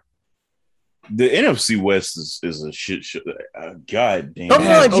 3-4. The NFC West is a shit show. God damn. Come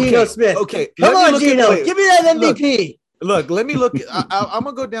on, Geno Smith. Okay. Come on, Geno. Give me that MVP. Look, let me look. I'm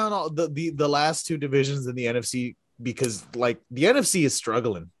going to go down all the last 2 divisions in the NFC, because like the NFC is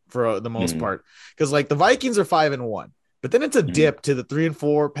struggling for the most part, because like the Vikings are 5-1, but then it's a dip to the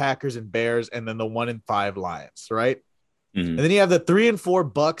 3-4 Packers and Bears, and then the 1-5 Lions, right? And then you have the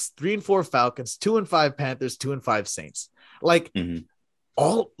 3-4 Bucks, 3-4 Falcons, 2-5 Panthers, 2-5 Saints. Like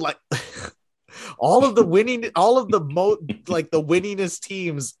all of the winningest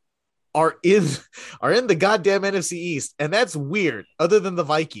teams are in the goddamn NFC East, and that's weird. Other than the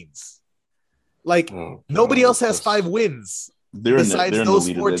Vikings, like nobody else has 5 wins. Besides those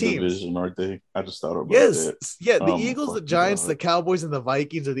 4 teams, division, aren't they? I just thought about that. Yeah. The Eagles, the Giants, the Cowboys, and the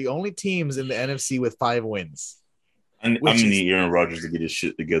Vikings are the only teams in the NFC with 5 wins. And I'm gonna need Aaron Rodgers to get his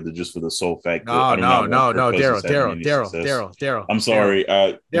shit together just for the sole fact. No, Daryl. I'm sorry,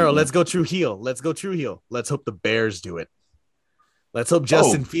 Daryl. Let's go true heel. Let's hope the Bears do it. Let's hope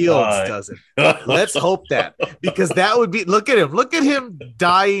Justin Fields does it. Let's hope that, because that would be. Look at him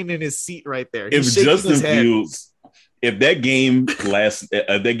dying in his seat right there. If Justin if that game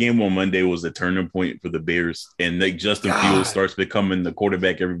on Monday was a turning point for the Bears, and like Justin Fields starts becoming the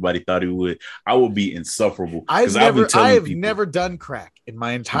quarterback everybody thought he would, I would be insufferable. I've never done crack in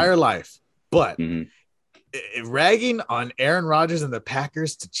my entire life, but ragging on Aaron Rodgers and the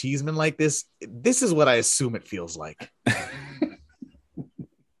Packers to Cheeseman like this is what I assume it feels like.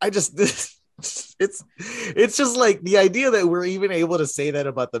 It's just like the idea that we're even able to say that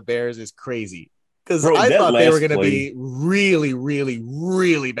about the Bears is crazy. Because I thought they were going to be really, really,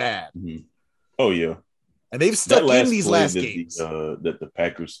 really bad. Mm-hmm. Oh yeah, and they've stuck in these last games. That the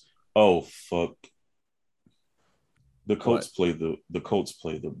Packers. Oh fuck. The Colts play the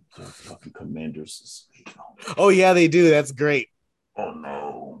fucking Commanders. Oh yeah, they do. That's great. Oh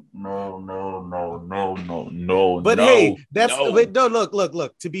no. But hey,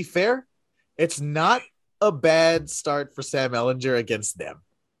 look. To be fair, it's not a bad start for Sam Ehlinger against them.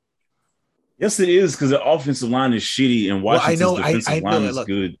 Yes, it is, because the offensive line is shitty and Washington's defensive line is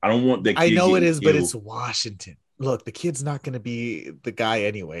good. I don't want that kid. I know it is, but it's Washington. Look, the kid's not going to be the guy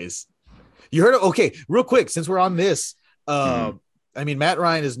anyways. You heard it? Okay, real quick, since we're on this, I mean, Matt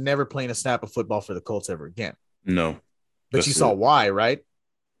Ryan is never playing a snap of football for the Colts ever again. No. But you saw why, right?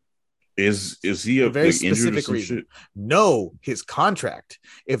 Is he a very specific reason? Shit? No, his contract.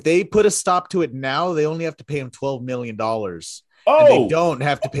 If they put a stop to it now, they only have to pay him $12 million. And they don't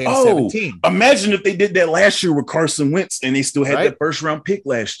have to pay him 17. Imagine if they did that last year with Carson Wentz and they still had that first round pick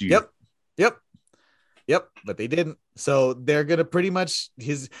last year. Yep. But they didn't. So they're gonna pretty much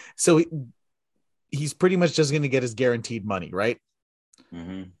he's pretty much just gonna get his guaranteed money, right?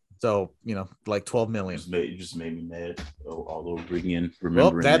 Mm-hmm. So like 12 million. You just made me mad all over again.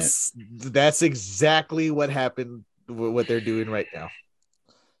 Remembering that's exactly what happened. What they're doing right now.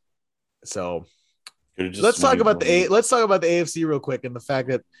 So. Let's talk about the AFC real quick, and the fact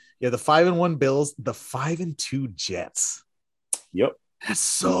that the 5-1 Bills, the 5-2 Jets. Yep, that's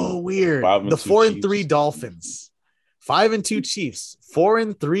so weird. The 4-3 Dolphins, 5-2 Chiefs,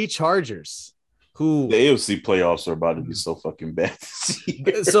 4-3 Chargers. Who the AFC playoffs are about to be so fucking bad.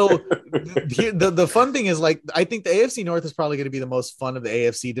 So the fun thing is, like, I think the AFC North is probably going to be the most fun of the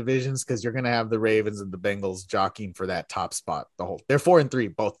AFC divisions because you're going to have the Ravens and the Bengals jockeying for that top spot. They're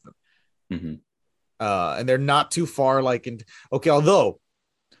 4-3, both of them. Mm-hmm. And they're not too far. Although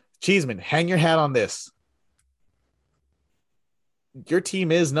Cheeseman, hang your hat on this. Your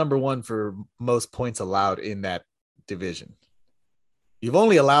team is number one for most points allowed in that division. You've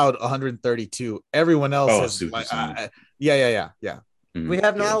only allowed 132. Everyone else has yeah. Mm-hmm. We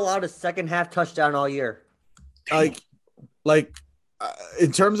have not allowed a second half touchdown all year. In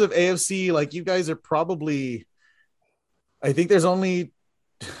terms of AFC, like, you guys are probably, I think there's only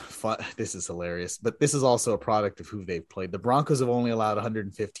this is hilarious, but this is also a product of who they've played. The Broncos have only allowed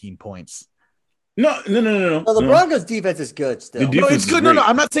 115 points. No. Well, the Broncos defense is good still. No, it's good. No,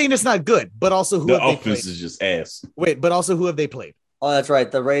 I'm not saying it's not good, but also who have they played? The offense is just ass. Wait, but also who have they played? Oh, that's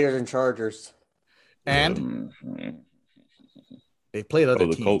right. The Raiders and Chargers. And they've played other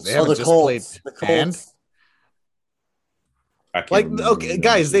teams. Colts. They haven't just played. The Colts.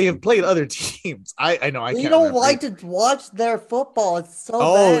 Guys, they have played other teams. I know. I can't. You don't like to watch their football. It's so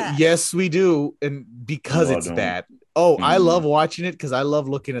bad. Yes, we do, and because it's bad. I love watching it because I love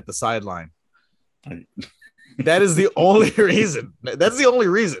looking at the sideline. That is the only reason. That's the only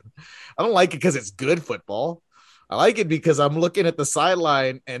reason. I don't like it because it's good football. I like it because I'm looking at the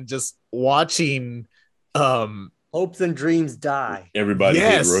sideline and just watching. Hopes and dreams die. Everybody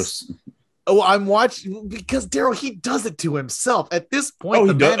get roast. Oh, I'm watching because Daryl, he does it to himself at this point.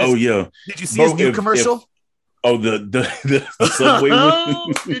 He does. Yeah. Did you see his new commercial? The Subway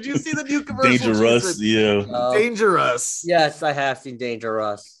one. Did you see the new commercial? Dangerous, yeah. Dangerous. Yes, I have seen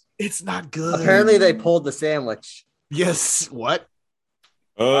Dangerous. It's not good. Apparently, they pulled the sandwich. Yes. What?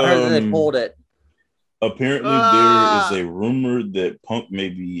 Apparently, they pulled it. Apparently, there is a rumor that Punk may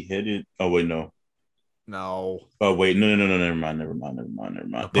be headed. Oh wait, no. No. Oh wait, no. Never mind.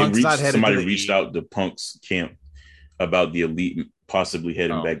 Somebody reached out to Punk's camp about the Elite possibly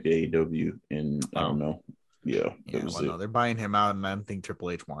heading back to AEW, and I don't know. Yeah, they're buying him out, and I don't think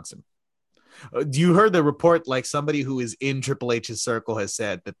Triple H wants him. You heard the report? Like, somebody who is in Triple H's circle has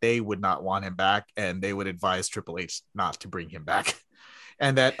said that they would not want him back, and they would advise Triple H not to bring him back.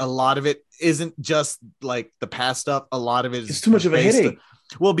 And that a lot of it isn't just like the past stuff. A lot of it is too much of a headache.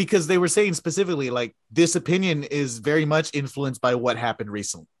 Well, because they were saying specifically, like, this opinion is very much influenced by what happened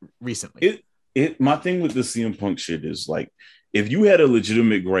recently. My thing with the CM Punk shit is, like, if you had a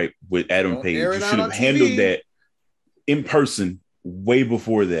legitimate gripe with Adam Page, you should have handled that in person way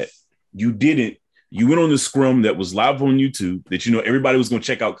before that. You didn't. You went on the scrum that was live on YouTube that you know everybody was going to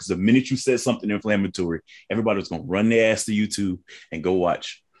check out because the minute you said something inflammatory, everybody was going to run their ass to YouTube and go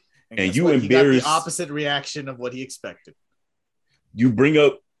watch. And you embarrassed. He got the opposite reaction of what he expected. You bring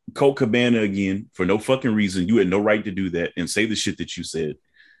up Colt Cabana again for no fucking reason. You had no right to do that and say the shit that you said.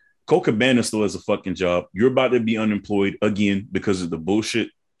 Colt Cabana still has a fucking job. You're about to be unemployed again because of the bullshit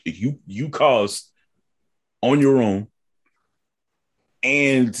you caused on your own.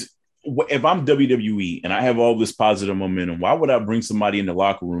 And if I'm WWE and I have all this positive momentum, why would I bring somebody in the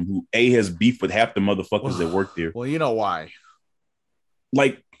locker room who has beef with half the motherfuckers that work there? Well, you know why.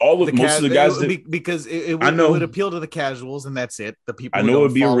 Like most of the guys because it would appeal to the casuals, and that's it. The people I know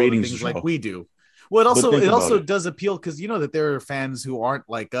it'd be a ratings things show. Like we do. Well, it also does appeal because you know that there are fans who aren't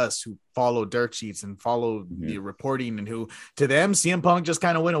like us who follow dirt sheets and follow the reporting, and who to them CM Punk just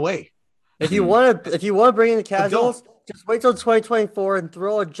kind of went away. If you want to bring in the casuals, just wait till 2024 and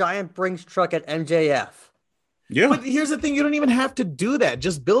throw a giant Brinks truck at MJF. Yeah, but here's the thing: you don't even have to do that.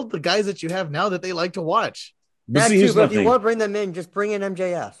 Just build the guys that you have now that they like to watch. But if you want to bring them in, just bring in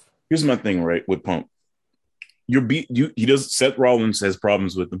MJF. Here's my thing, right? With Punk, he does. Seth Rollins has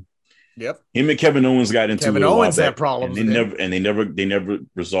problems with him. Yep. Him and Kevin Owens got into Kevin Owens had problems. And they never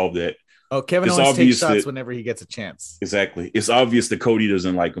resolved that. Oh, Kevin Owens takes shots whenever he gets a chance. Exactly. It's obvious that Cody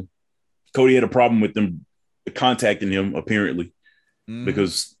doesn't like him. Cody had a problem with them contacting him apparently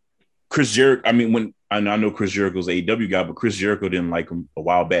because Chris Jericho. I mean, I know Chris Jericho's an AEW guy, but Chris Jericho didn't like him a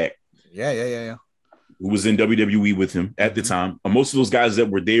while back. Yeah. Who was in WWE with him at the time. Most of those guys that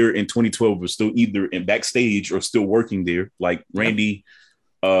were there in 2012 were still either in backstage or still working there, like Randy.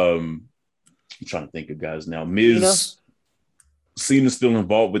 I'm trying to think of guys now. Miz, Cena's still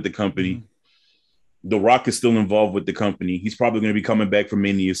involved with the company. The Rock is still involved with the company. He's probably going to be coming back for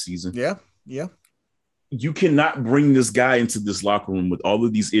Mania season. Yeah. You cannot bring this guy into this locker room with all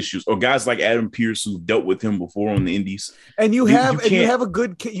of these issues, or guys like Adam Pearce who've dealt with him before on the Indies. And you have a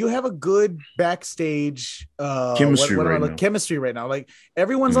good backstage chemistry right now. Like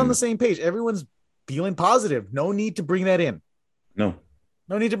everyone's on the same page. Everyone's feeling positive. No need to bring that in.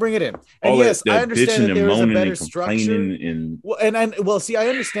 No need to bring it in. And yes, I understand that there is a better structure. I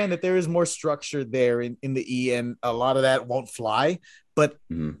understand that there is more structure there in the E, and a lot of that won't fly. But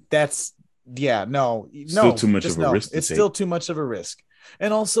that's still too much of a risk. It's still too much of a risk,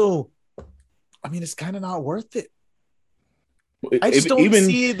 and also, I mean, it's kind of not worth it. I just don't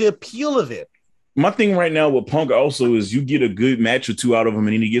see the appeal of it. My thing right now with Punk also is you get a good match or two out of him,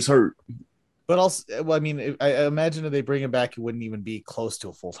 and then he gets hurt. But also, I mean, I imagine if they bring him back, it wouldn't even be close to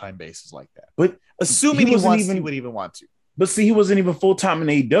a full-time basis like that. But assuming he would even want to. But see, he wasn't even full-time in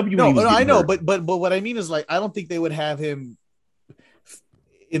AEW. No, I know, but what I mean is, like, I don't think they would have him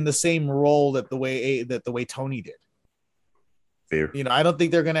in the same role that the way Tony did. Fair. You know, I don't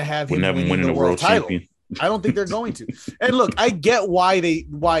think they're going to have him winning the world title. Champion. I don't think they're going to. And look, I get why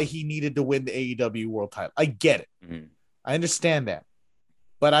he needed to win the AEW world title. I get it. I understand that,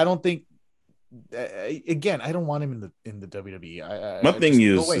 but I don't think. Again, I don't want him in the WWE. My thing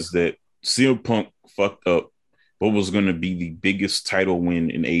is that CM Punk fucked up what was going to be the biggest title win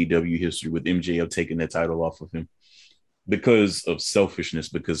in AEW history with MJF taking that title off of him because of selfishness,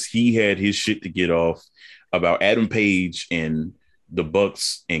 because he had his shit to get off about Adam Page and the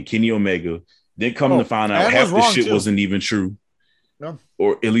Bucks and Kenny Omega. Then come to find out half the shit wasn't even true. No.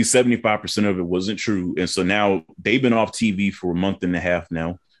 Or at least 75% of it wasn't true. And so now they've been off TV for a month and a half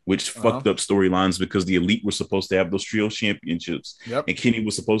now, which fucked up storylines because the Elite were supposed to have those trio championships. Yep. And Kenny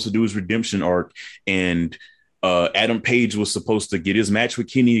was supposed to do his redemption arc. And Adam Page was supposed to get his match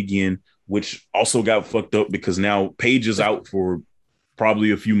with Kenny again, which also got fucked up because now Page is out for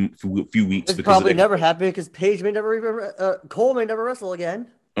probably a few weeks. It's probably never happened because Page may never even Cole may never wrestle again.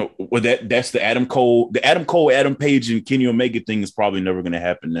 Well, that's the Adam Cole, Adam Page, and Kenny Omega thing is probably never going to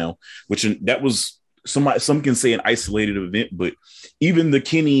happen now. Which that was some can say an isolated event, but even the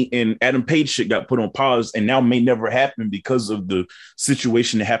Kenny and Adam Page shit got put on pause and now may never happen because of the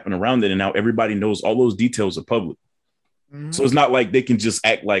situation that happened around it. And now everybody knows all those details are public. Mm-hmm. So it's not like they can just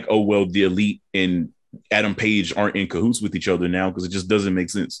act like, oh, well, the Elite and Adam Page aren't in cahoots with each other now because it just doesn't make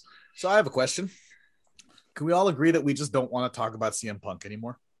sense. So I have a question. Can we all agree that we just don't want to talk about CM Punk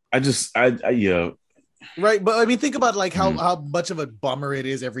anymore? Yeah. Right. But I mean, think about like how much of a bummer it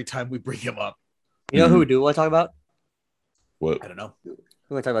is every time we bring him up. You know who we do want to talk about? What? I don't know. We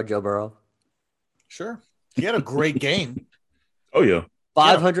want to talk about Joe Burrow. Sure. He had a great game. Oh, yeah.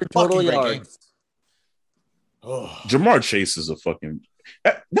 500 total yards. Jamar Chase is a fucking...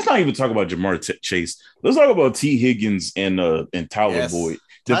 Let's not even talk about Jamar Chase. Let's talk about T. Higgins and Tyler Boyd.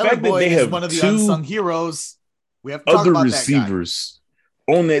 The fact that they have one of the unsung heroes. We have to talk other about receivers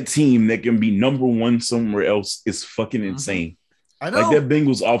on that team that can be number one somewhere else is fucking insane. I know. Like that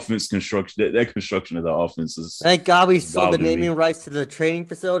Bengals offense construction, that construction of the offense is. Thank God we sold the wild to me. naming rights to the training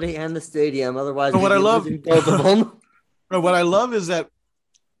facility and the stadium. Otherwise, But what we'd I be love- losing both of them. But what I love is that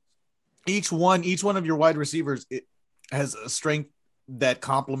each one of your wide receivers has a strength that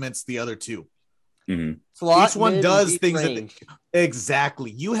complements the other two. Mhm. Slot, Each one mid, does and deep things that range.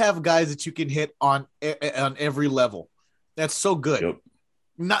 Exactly. You have guys that you can hit on every level. That's so good. Yep.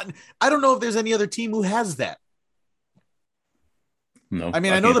 I don't know if there's any other team who has that. No, I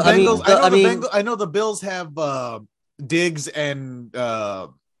mean, I know the can't think Bengals. of one. I know the Bills have Diggs and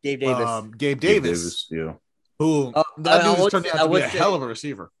Gabe Davis. Gabe Davis, Yeah. who Oh, that I dude's would turned say- out I to be would a say- hell of a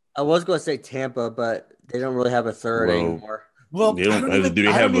receiver. I was going to say Tampa, but they don't really have a third Well, anymore. Well, They don't, do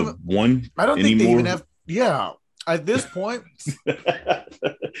they have a one I don't anymore? think they even have. Yeah, at this point,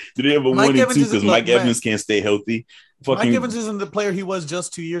 Do they have a Mike one and Evans two? is- Because look, Mike man, Evans can't stay healthy. Fucking Mike Evans isn't the player he was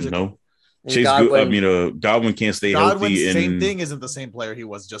just 2 years ago. no. And Chase Godwin- Godwin can't stay Godwin, healthy. same and thing, isn't the same player he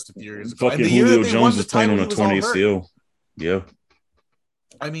was just a few years ago. Fucking And the year Julio that they won Jones the is playing on title, a he was all torn hurt. ACL. Yeah.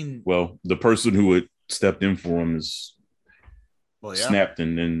 I mean, Well, the person who had stepped in for him is well, yeah, snapped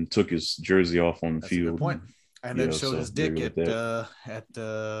and then took his jersey off on the that's a field. good point. And then Yeah, showed so his there dick you at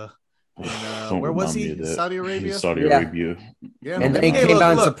Don't where was remind me he? of that. Saudi Arabia. Saudi Yeah. Arabia. Yeah, And then Hey, he came look,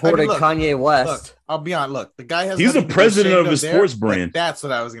 out and supported look, Kanye West. I'll be honest. Look, the guy has. He's nothing the to be president ashamed of his there, sports but brand. That's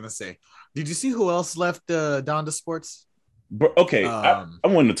what I was gonna say. Did you see who else left Donda Sports? But okay, I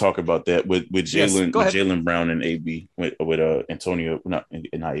wanted to talk about that with Yes, Jalen, go ahead. Jalen Brown and AB with Antonio, not AB.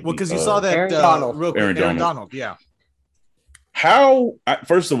 Well, because you saw that Aaron Donald. real quick, Aaron Aaron Donald. Donald. Yeah.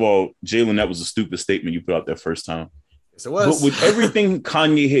 First of all, Jalen, that was a stupid statement you put out that first time. Yes, it was. But with everything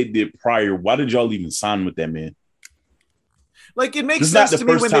Kanye had did prior, why did y'all even sign with that man? Like it makes This is not sense the to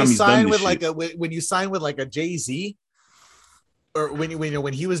me first when time they he's done sign this with like shit. when you sign with like a Jay-Z or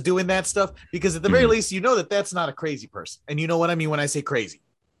when he was doing that stuff, because at the Mm-hmm. very least you know that that's not a crazy person, and you know what I mean when I say crazy.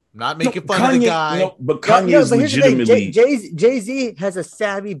 I'm not making No, fun of the Kanye- guy. no, but Kanye is but here's the thing, legitimately. Jay-Z has a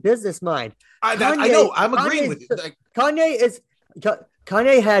savvy business mind. I know. I'm agreeing Kanye's- with you. Like,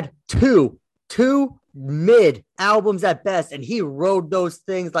 Kanye had two mid albums at best, and he rode those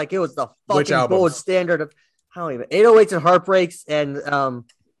things like it was the Which fucking albums? gold standard of I don't even 808s and Heartbreaks and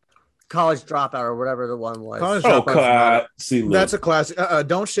College Dropout or whatever the one was. College Oh Dropout's God! See, look, that's a classic.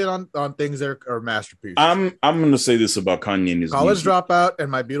 Don't shit on things that are masterpieces. I'm gonna say this about Kanye and his College music. Dropout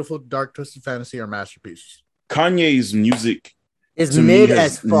and My Beautiful Dark Twisted Fantasy are masterpieces. Kanye's music It's to me mid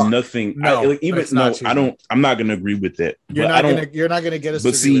has as fuck. nothing. No, it's not cheesy. I'm not gonna agree with that. You're But not gonna get us.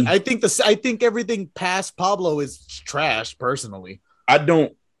 but to agree with see- it. I think everything past Pablo is trash. Personally, I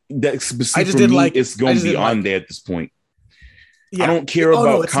don't. That see, I just for didn't me, like it. it's I going just didn't beyond like that at this point. yeah. I don't care Oh, no,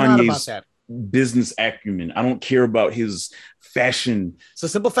 about it's not about Kanye's that. business acumen. I don't care about his fashion. It's the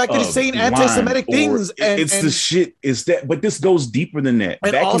simple fact that he's saying line, anti-Semitic or things, and it's and, the shit. Is that? But this goes deeper than that.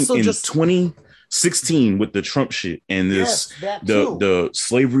 And Back also in just- 2016 with the Trump shit and this, yes, that too. the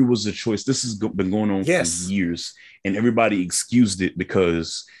slavery was a choice. This has been going on Yes. for years, and everybody excused it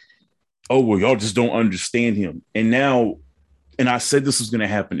because, oh well, y'all just don't understand him. And now, and I said this was going to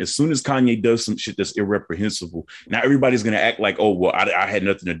happen as soon as Kanye does some shit that's irreprehensible. Now everybody's going to act like, oh well, I had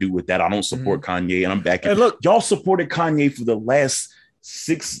nothing to do with that. I don't support Kanye, and I'm back. And look, Y'all supported Kanye for the last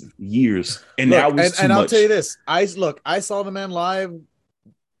 6 years, and look, now it's too and much. I'll tell you this: I saw the man live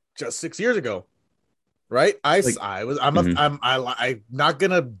just 6 years ago. Right, I'm not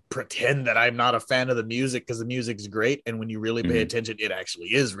gonna pretend that I'm not a fan of the music because the music's great, and when you really pay Mhm. attention, it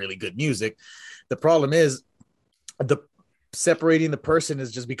actually is really good music. The problem is the separating the person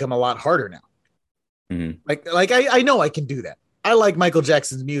has just become a lot harder now. Mhm. Like I know I can do that. I like Michael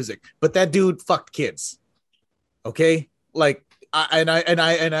Jackson's music, but that dude fucked kids. Okay, like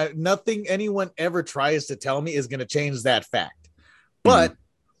I nothing anyone ever tries to tell me is gonna change that fact, but.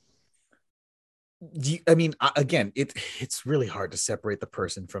 I mean, again, it's really hard to separate the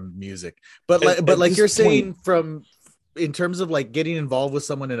person from music, but At like this you're saying, from in terms of like getting involved with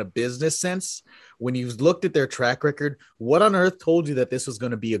someone in a business sense, when you've looked at their track record, what on earth told you that this was going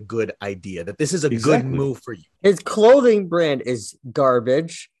to be a good idea, that this is a good Exactly. move for you? His clothing brand is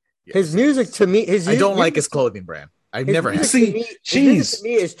garbage. His music to me, I don't like his clothing brand. I've never had. music to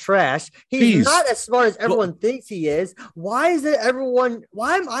me is trash. He's Jeez. not as smart as everyone thinks he is. Why is it everyone?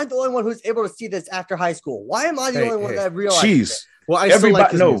 Why am I the only one who's able to see this after high school? Why am I the only one that realized Jeez. it? Well, I still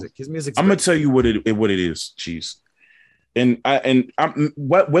like his Everybody- no. music. His music's I'm gonna great. tell you what it is, Cheese. And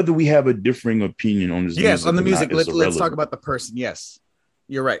whether we have a differing opinion on this, Yes, on the or music. not is Let's irrelevant. talk about the person. Yes,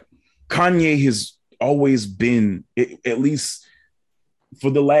 you're right. Kanye has always been, at least for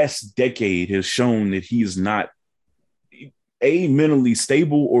the last decade, has shown that he is not. A, mentally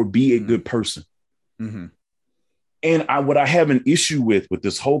stable, or B, a good person. Mm-hmm. And what I have an issue with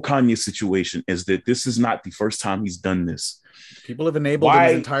this whole Kanye situation is that this is not the first time he's done this. People have enabled him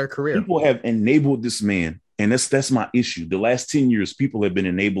his entire career. People have enabled this man. And that's my issue. The last 10 years, people have been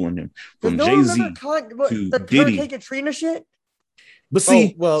enabling him from Jay-Z to the Diddy. Hurricane Katrina shit? But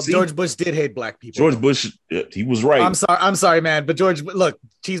see, George Bush did hate black people. George Bush, he was right. I'm sorry, man. But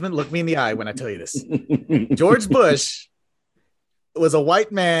Cheeseman, look me in the eye when I tell you this. George Bush was a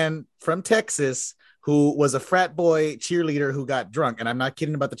white man from Texas who was a frat boy cheerleader who got drunk. And I'm not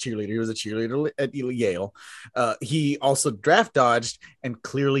kidding about the cheerleader. He was a cheerleader at Yale. He also draft dodged and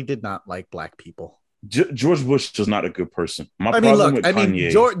clearly did not like black people. George Bush was not a good person. Both of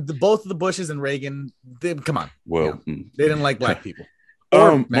the Bushes and Reagan, come on. Well, they didn't like black people.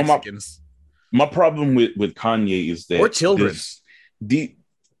 Or Mexicans. My problem with Kanye is that or children.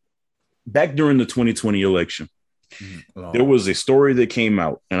 Back during the 2020 election, there was a story that came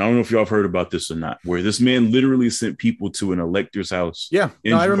out, and I don't know if y'all have heard about this or not, where this man literally sent people to an elector's house. Yeah,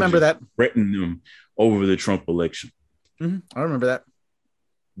 no, I remember that. Threatening them over the Trump election. Mm-hmm. I remember that.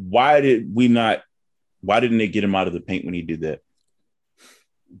 Why didn't they get him out of the paint when he did that?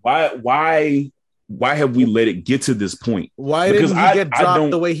 Why have we let it get to this point? Why didn't he get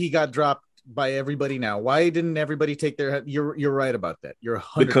dropped the way he got dropped by everybody now? Why didn't everybody take their... You're right about that. You're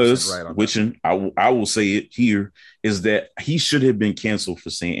 100% right on that. I will say it here, is that he should have been canceled for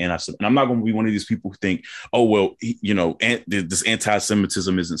saying anti-Semitic. And I'm not going to be one of these people who think, oh, well, this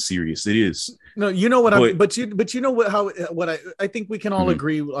anti-Semitism isn't serious. It is. No, you know what you know what I think we can all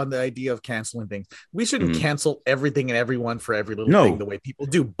agree on the idea of canceling things. We shouldn't cancel everything and everyone for every little thing the way people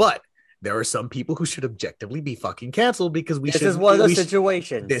do, but there are some people who should objectively be fucking canceled because this is one of those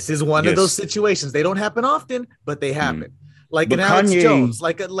situations. This is one of those situations. They don't happen often, but they happen. Like an Alex Jones,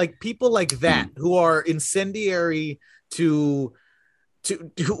 like people like that who are incendiary who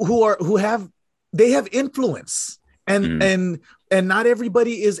have influence. And not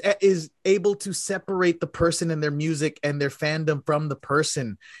everybody is able to separate the person and their music and their fandom from the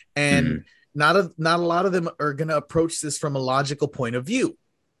person. And not a lot of them are going to approach this from a logical point of view.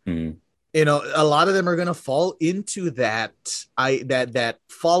 A lot of them are going to fall into that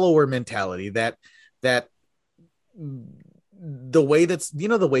follower mentality, that the way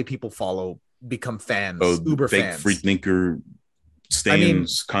the way people become fans, uber fans, free thinker.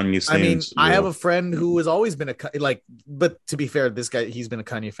 Kanye stands. I have a friend who has always been but to be fair, this guy, he's been a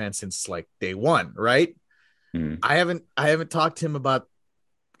Kanye fan since like day one, right? I haven't talked to him about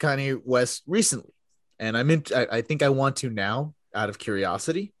Kanye West recently, and I think I want to now out of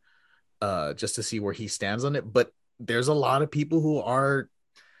curiosity, just to see where he stands on it. But there's a lot of people who are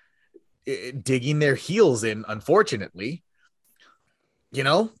digging their heels in, unfortunately.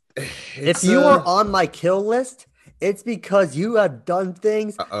 If you are on my kill list, it's because you have done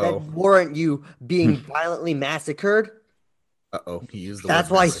things that warrant you being violently massacred. He used the That's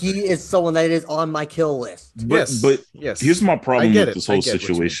why he is someone that is on my kill list. But here's my problem with this whole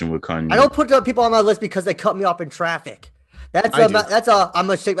situation with Kanye. I don't put people on my list because they cut me off in traffic. I'm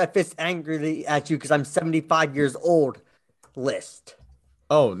gonna shake my fist angrily at you because I'm 75 years old list.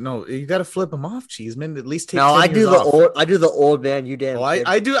 Oh no, you got to flip them off, Cheeseman. At least take. No, I do the old man. You damn.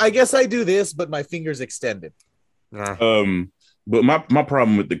 I do. I guess I do this, but my finger's extended. But my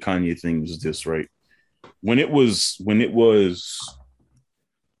problem with the Kanye thing was this, right? When it was,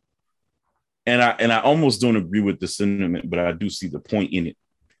 and I almost don't agree with the sentiment, but I do see the point in it.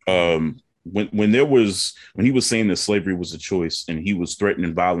 When he was saying that slavery was a choice and he was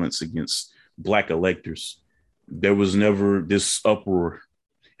threatening violence against black electors, there was never this uproar.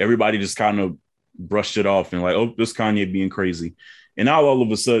 Everybody just kind of brushed it off and like, oh, this Kanye being crazy. And now all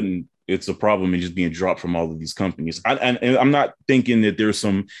of a sudden it's a problem and just being dropped from all of these companies. And I'm not thinking that there's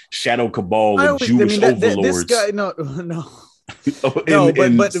some shadow cabal of Jewish overlords. This guy, no.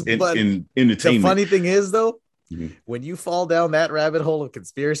 in entertainment. The funny thing is, though, when you fall down that rabbit hole of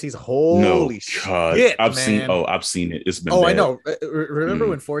conspiracies, holy shit, I've seen it. It's been bad. I know. Remember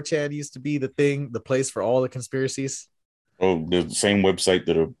when 4chan used to be the place for all the conspiracies? Oh, the same website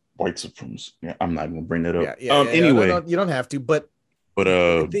that are white supremacists. Yeah, I'm not going to bring that up. Anyway, you don't have to, but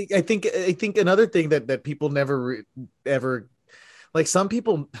I think another thing that people never ever, like, some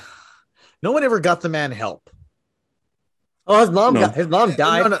people, no one ever got the man help. Oh, his mom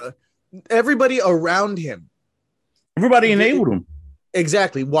died. No. Everybody around him. Everybody enabled him.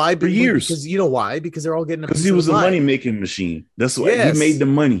 Exactly. Why? For years. Because you know why? Because they're all getting because he was a money making machine. That's why he made the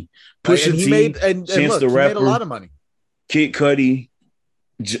money. Pusha T, Chance the Rapper, he made a lot of money. Kid Cudi,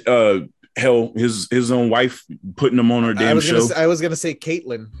 hell, his own wife putting him on her damn show. I was gonna say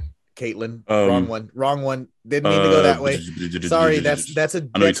Caitlyn Caitlin. Wrong one. Didn't mean to go that way. Sorry, that's a.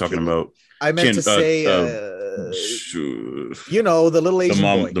 I know you're talking about. I meant to say, you know, the little Asian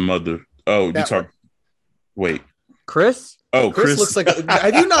boy. The mother. Oh, you talk. Wait, Chris. Oh, Chris looks like.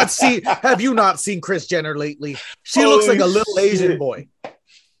 Have you not seen Kris Jenner lately? She looks like a little Asian boy.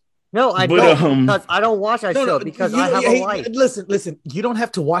 No, I don't. Because I don't watch that show because I have a life. Listen. You don't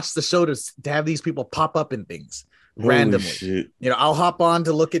have to watch the show to have these people pop up in things randomly. You know, I'll hop on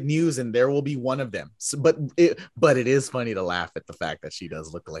to look at news, and there will be one of them. So, but it is funny to laugh at the fact that she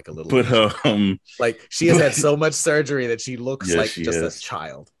does look like a little. But like she has had so much surgery that she looks like just a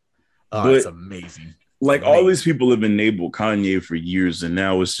child. Oh, it's amazing. Like all these people have enabled Kanye for years, and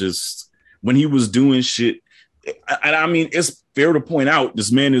now it's just when he was doing shit. And I mean, it's fair to point out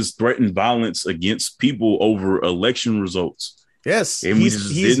this man has threatened violence against people over election results. Yes, and he's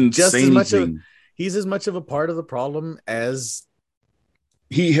just as much of a part of the problem as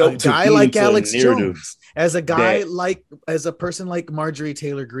he helped a guy like Alex Jones, as a guy as a person like Marjorie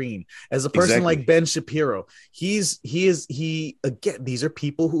Taylor Greene, as a person like Ben Shapiro. He again. These are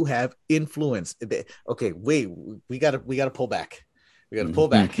people who have influence. Okay, wait, we gotta pull back. We got to pull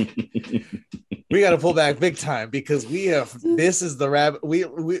back. We got to pull back big time because this is the rabbit.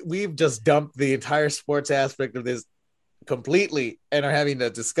 We've just dumped the entire sports aspect of this completely and are having a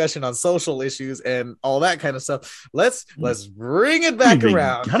discussion on social issues and all that kind of stuff. Let's bring it back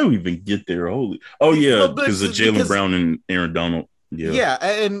around. How do we even get there? Because of Jaylen Brown and Aaron Donald. Yeah.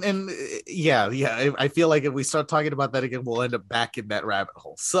 I feel like if we start talking about that again, we'll end up back in that rabbit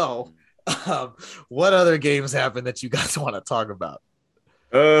hole. So, what other games happened that you guys want to talk about?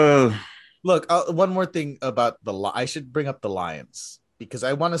 Look, one more thing about I should bring up the Lions because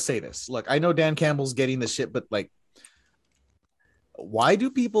I want to say this. Look, I know Dan Campbell's getting the shit, but like, why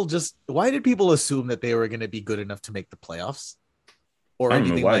did people assume that they were going to be good enough to make the playoffs or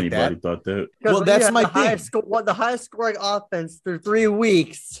anything like that? Anybody thought that. Well, that's my thing. The highest scoring offense through 3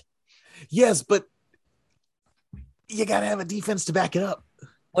 weeks. Yes, but you got to have a defense to back it up.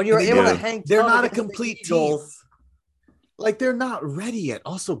 When you're able to hang, they're not a complete team. Like, they're not ready yet.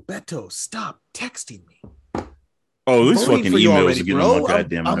 Also, Beto, stop texting me. Oh, these fucking emails are getting on my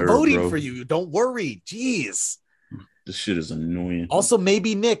goddamn nerve, I'm voting for you. Don't worry. Jeez. This shit is annoying. Also,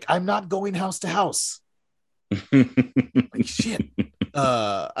 maybe Nick, I'm not going house to house. Like, shit.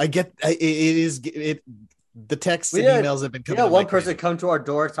 I get it. The texts and emails have been coming. Yeah, one person come to our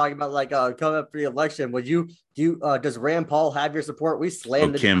door talking about coming up for the election. Would you does Rand Paul have your support? We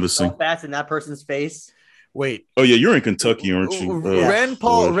slammed the canvassing so fast in that person's face. Wait. Oh yeah, you're in Kentucky, aren't you? Rand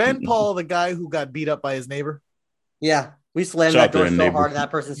Paul, the guy who got beat up by his neighbor. Yeah, we slammed that door so hard in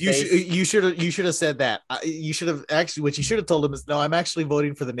that person's face. You should have said that. You should have actually. What you should have told him is, no, I'm actually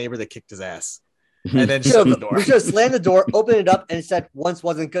voting for the neighbor that kicked his ass. And then shut the door. We should have slammed the door, opened it up, and said once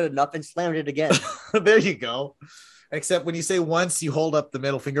wasn't good enough, and slammed it again. There you go. Except when you say once, you hold up the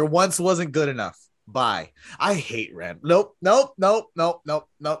middle finger. Once wasn't good enough. Bye. I hate Rand. Nope. Not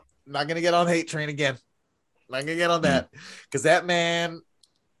gonna get on hate train again. Not gonna get on that because that man.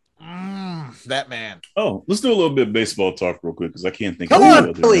 Oh, let's do a little bit of baseball talk real quick because I can't think. Come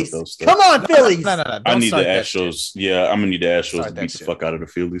on, Phillies! Come on, Phillies! No. I need the Astros. Yeah, I'm gonna need the Astros to beat the fuck out of the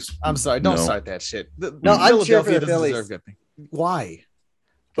Phillies. I'm sorry. Don't start that shit. I'm cheering for the Phillies. Why?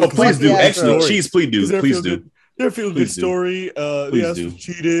 Oh, please do. Actually, please do. Their feel good story. The Astros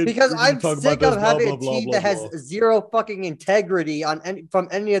cheated because I'm sick of having a team that has zero fucking integrity from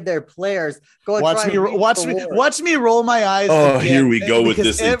any of their players. Watch me roll my eyes. Oh, again. Here we go with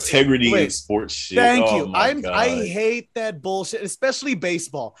this integrity in sports shit. Thank you. I hate that bullshit, especially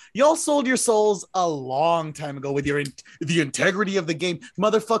baseball. Y'all sold your souls a long time ago with the integrity of the game,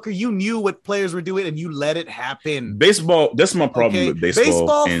 motherfucker. You knew what players were doing and you let it happen. Baseball. That's my problem with baseball.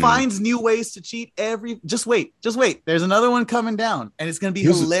 Baseball finds new ways to cheat Just wait. There's another one coming down, and it's going to be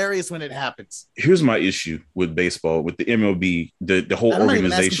hilarious when it happens. Here's my issue with baseball, with the MLB, the whole organization. I'm not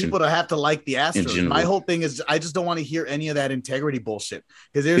even asking people to have to like the Astros. My whole thing is I just don't want to hear any of that integrity bullshit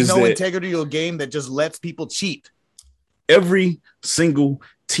because there's no integrity to a game that just lets people cheat. Every single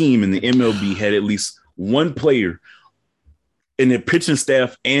team in the MLB had at least one player in their pitching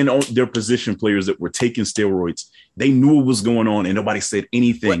staff and on their position players that were taking steroids. They knew what was going on, and nobody said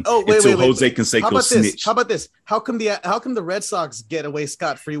anything until Jose Canseco snitched. How about this? How come the Red Sox get away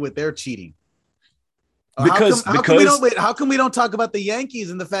scot-free with their cheating? Because how come we don't talk about the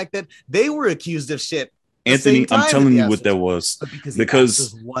Yankees and the fact that they were accused of shit? Anthony, I'm telling you what that was.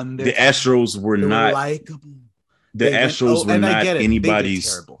 Because the Astros were not likable. The Astros were not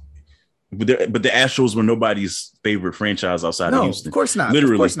anybody's. But the Astros were nobody's favorite franchise outside of Houston. Of course not.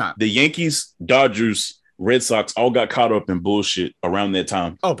 Literally, of course not. The Yankees, Dodgers, Red Sox all got caught up in bullshit around that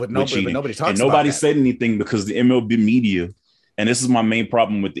time. Oh, but nobody talks and nobody about that. said anything because the MLB media. And this is my main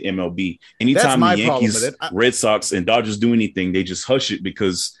problem with the MLB. Anytime the Yankees, Red Sox, and Dodgers do anything, they just hush it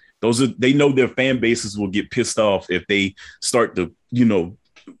because they know their fan bases will get pissed off if they start to,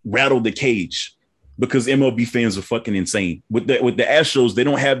 rattle the cage because MLB fans are fucking insane. With the Astros, they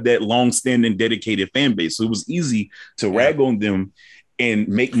don't have that long-standing dedicated fan base. So it was easy to rag on them and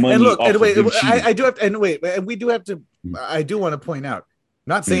make money. And look, off of them I do have to, and wait, we do have to, I do want to point out,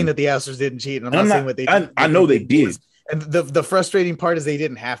 not saying that the Astros didn't cheat, and I'm not saying what they did. I know they did. And the frustrating part is they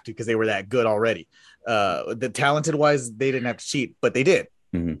didn't have to because they were that good already. The talented wise, they didn't have to cheat, but they did.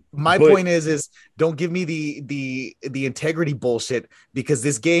 Mm-hmm. My point is don't give me the integrity bullshit because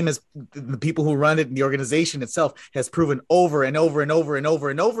this game is the people who run it and the organization itself has proven over and over and over and over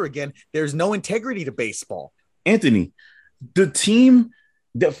and over again. There's no integrity to baseball. Anthony, the team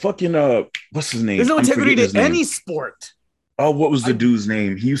that fucking what's his name? There's no integrity to any sport. Oh, what was the dude's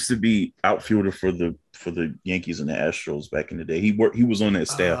name? He used to be outfielder for the Yankees and the Astros back in the day. He was on that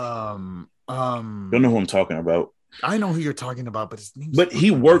staff. Don't know who I'm talking about. I know who you're talking about, but his name's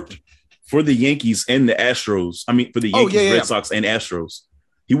he worked for the Yankees and the Astros. I mean, for the Yankees, Red Sox, and Astros.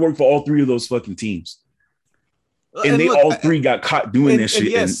 He worked for all three of those fucking teams. And they all three got caught doing that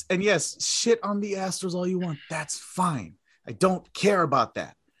shit. Yes, shit on the Astros all you want. That's fine. I don't care about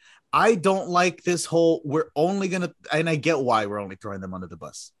that. I don't like this whole, we're only going to, and I get why we're only throwing them under the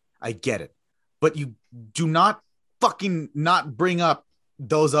bus. I get it. But you do not fucking not bring up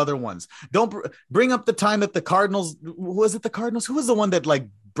those other ones. Don't bring up the time that the Cardinals, was it the Cardinals? Who was the one that like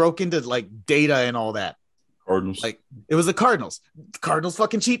broke into like data and all that? Cardinals. Like it was the Cardinals. The Cardinals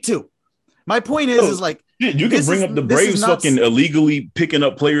fucking cheat too. My point is like, you can bring up the Braves fucking illegally picking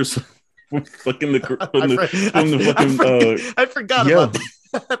up players from fucking I forgot about that.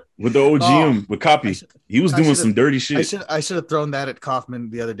 With the OGM, with Copy. He was doing some dirty shit. I should have thrown that at Kaufman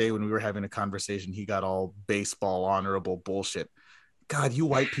the other day when we were having a conversation. He got all baseball honorable bullshit. God, you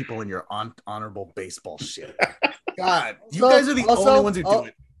white people and your honorable baseball shit. God, you guys are the only ones who do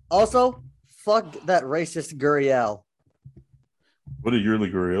it. Also, fuck that racist Gurriel. What did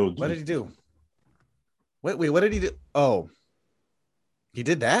Yurli Gurriel do? What did he do? Wait, what did he do? Oh, he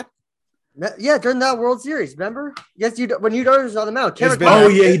did that? Yeah, during that World Series, remember? Yes, when you was on the mound. He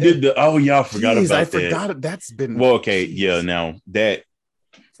did the. Oh, yeah, I forgot about that. I forgot it. That's been well. Okay, yeah. Now that.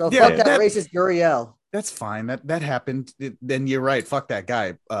 So fuck that racist Gurriel. That's fine. That happened. Then you're right. Fuck that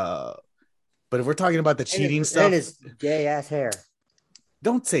guy. But if we're talking about the cheating stuff, and his gay ass hair.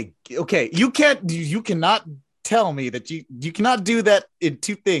 Don't say okay. You cannot tell me that you cannot do that in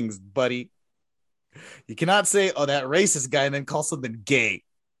two things, buddy. You cannot say, "Oh, that racist guy," and then call something gay.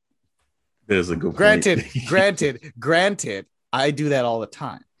 There's a good granted. I do that all the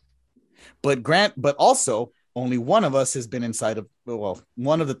time, but also only one of us has been inside of. Well,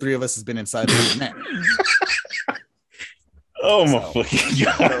 one of the three of us has been inside of a man. Oh my fucking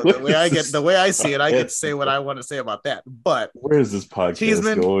god! The way I see it, I get to say what I want to say about that. But where is this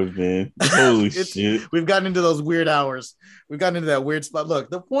podcast going, man? Holy shit! We've gotten into those weird hours. We've gotten into that weird spot. Look,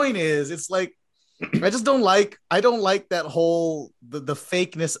 the point is, it's like. I don't like that whole the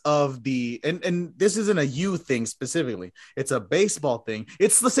fakeness of the and this isn't a you thing specifically. It's a baseball thing.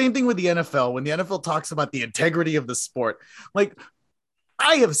 It's the same thing with the NFL when the NFL talks about the integrity of the sport. Like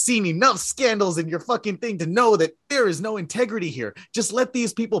I have seen enough scandals in your fucking thing to know that there is no integrity here. Just let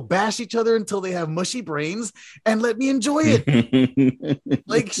these people bash each other until they have mushy brains and let me enjoy it.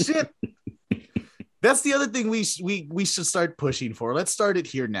 Like shit. That's the other thing we should start pushing for. Let's start it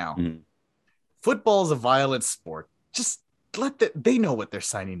here now. Mm-hmm. Football is a violent sport. Just they know what they're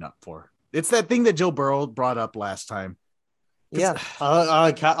signing up for. It's that thing that Joe Burrow brought up last time. Yeah,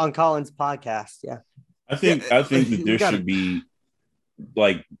 on Colin's podcast. Yeah, I think that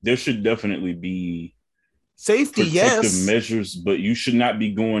there should definitely be safety, protective measures, but you should not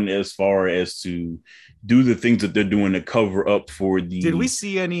be going as far as to do the things that they're doing to cover up for the. Did we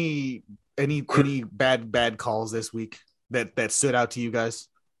see any bad calls this week that stood out to you guys?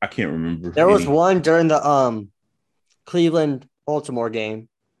 I can't remember. There was one during the Cleveland Baltimore game.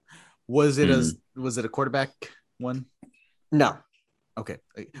 Was it a quarterback one? No. Okay.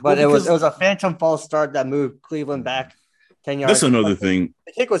 But it was a phantom false start that moved Cleveland back 10 yards. That's another thing.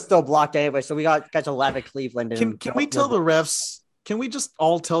 The kick was still blocked anyway, so we got to laugh at Cleveland. Can we tell the refs? Can we just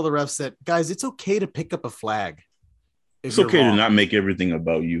all tell the refs that guys, it's okay to pick up a flag? It's okay to not make everything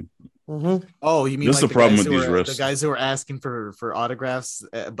about you. Mm-hmm. Oh, you mean that's like the problem with these refs? The guys who were asking for autographs,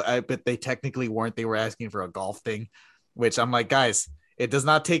 but they technically weren't. They were asking for a golf thing, which I'm like, guys, it does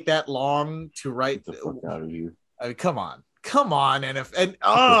not take that long to write. Get the fuck out of here. I mean, come on. Come on, NFL. And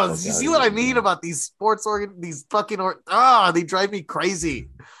you see what I mean about these sports these fucking they drive me crazy.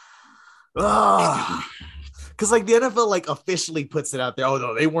 Because like the NFL like officially puts it out there. Oh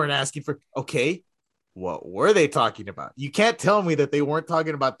no, they weren't asking for. Okay, what were they talking about? You can't tell me that they weren't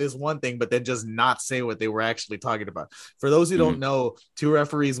talking about this one thing, but then just not say what they were actually talking about. For those who don't know, two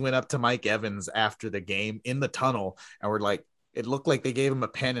referees went up to Mike Evans after the game in the tunnel and were like, it looked like they gave him a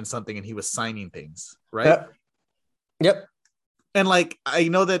pen and something, and he was signing things, right? Yep. And like, I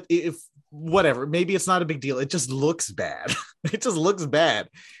know that if whatever, maybe it's not a big deal. It just looks bad. It just looks bad,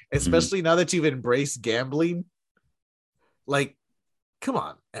 especially now that you've embraced gambling. Like, come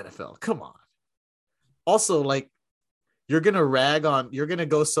on, NFL, come on. Also, like, you're gonna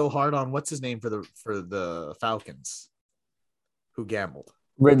go so hard on what's his name for the Falcons, who gambled.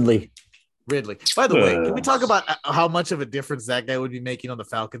 Ridley. By the way, can we talk about how much of a difference that guy would be making on the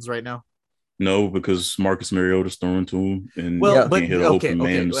Falcons right now? No, because Marcus Mariota's throwing to him, and but hit an open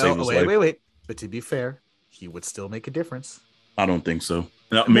man to save his life. Wait. But to be fair, he would still make a difference. I don't think so.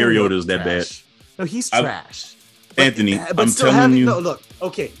 No, Mariota is that bad. No, he's trash. Anthony, I'm telling you. No, look,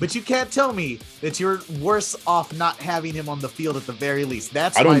 okay, but you can't tell me that you're worse off not having him on the field at the very least. I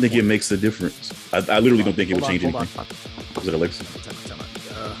don't think it makes a difference. I literally don't think it would change anything. Was it Alexa?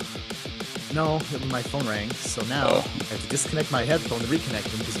 No, my phone rang, so now I have to disconnect my headphone to reconnect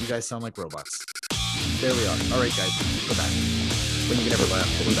them because you guys sound like robots. There we are. All right, guys, go back. When you can ever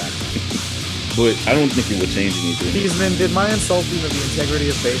laugh, we'll back. But I don't think it would change anything. Cheeseman, did my insulting of the integrity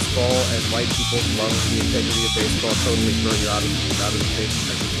of baseball and white people love the integrity of baseball totally throw you out of the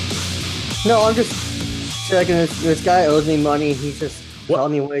station? No, I'm just checking. This guy owes me money. He's just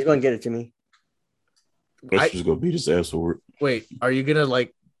telling me when he's going to get it to me. Let's just go beat his ass for it. Wait, are you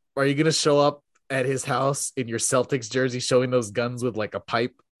gonna show up at his house in your Celtics jersey, showing those guns with like a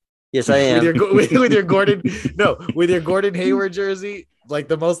pipe? Yes, I am. with your Gordon Hayward jersey, like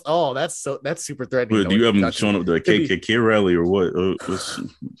the most. Oh, that's super threatening. Do you have him showing up to a KKK rally or what?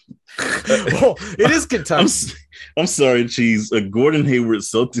 It is Kentucky. I'm sorry, Cheese. A Gordon Hayward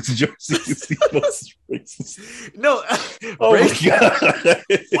Celtics jersey is the most racist. No, oh my god!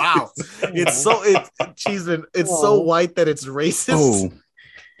 Wow, it's so white that it's racist. Oh.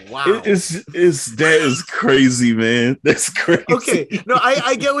 Wow, that is crazy, man. That's crazy. Okay, no,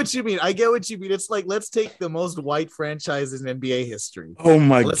 I get what you mean. It's like, let's take the most white franchise in NBA history. Oh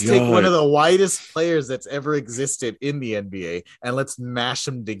my god! Let's take one of the whitest players that's ever existed in the NBA and let's mash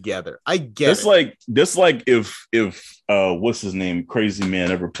them together. I get it. That's like if what's his name, crazy man,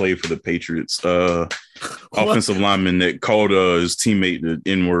 ever played for the Patriots? Offensive lineman that called his teammate the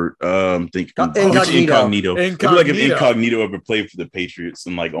N-word. Incognito. Like if Incognito ever played for the Patriots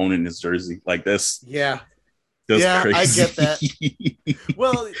and like owning his jersey, like that's crazy. I get that.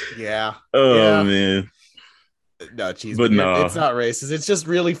 Well, yeah. Oh man. No, cheese. But no, it's not racist. It's just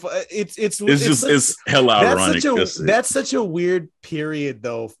really fun. It's hella ironic. That's such a weird period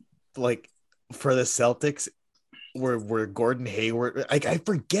though. Like for the Celtics. Where Gordon Hayward, like I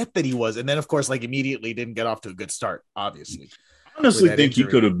forget that he was, and then of course, like immediately didn't get off to a good start. Obviously, I honestly think he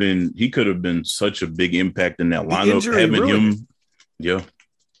could have been such a big impact in that lineup. Having him,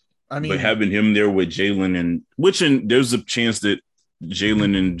 but having him there with Jalen and there's a chance that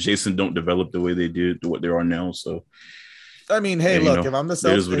Jalen and Jason don't develop the way they did to what they are now. So, I mean, hey, look, if I'm the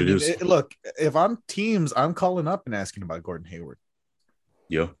Celtics, look, if I'm teams, I'm calling up and asking about Gordon Hayward.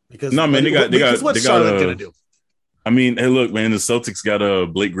 Yeah, because what's Charlotte gonna do? I mean, hey, look, man, the Celtics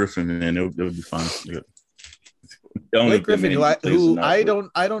got Blake Griffin, and it'll be fine. Blake Griffin, who I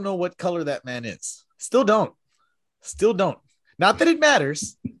don't know what color that man is. Still don't. Not that it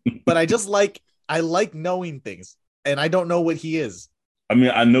matters, but I like knowing things, and I don't know what he is. I mean,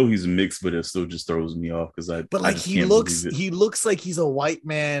 I know he's mixed, but it still just throws me off because he looks like he's a white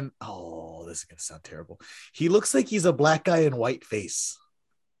man. Oh, this is gonna sound terrible. He looks like he's a black guy in white face.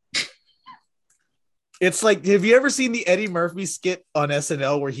 It's like, have you ever seen the Eddie Murphy skit on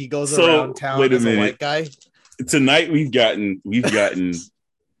SNL where he goes around town as a white guy? Tonight we've gotten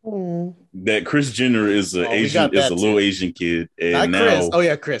that Kris Jenner is a little Asian kid, and now Chris. Oh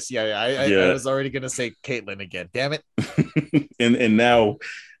yeah, Chris. Yeah. I was already gonna say Caitlyn again. Damn it. and now,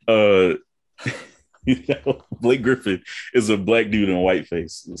 Blake Griffin is a black dude in a white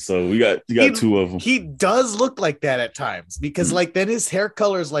face. So you got two of them. He does look like that at times because like then his hair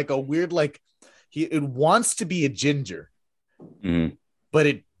color is like a weird like. It wants to be a ginger, but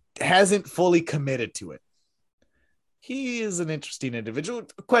it hasn't fully committed to it. He is an interesting individual.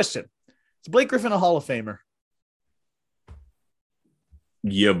 Question: is Blake Griffin a Hall of Famer?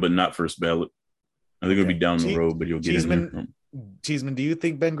 Yeah, but not first ballot. I think it'll be down the road, but he'll get in there. Cheeseman, do you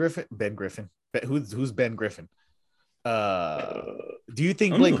think Ben Griffin? Who's Ben Griffin? Do you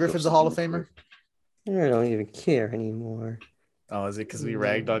think Blake Griffin's a Hall of Famer? I don't even care anymore. Oh, is it because we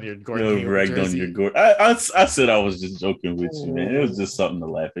ragged on your Gordon No, Hayward ragged jersey? on your Gordon. I said I was just joking with you, man. It was just something to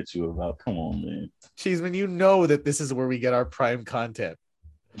laugh at you about. Come on, man. Cheeseman, you know that this is where we get our prime content.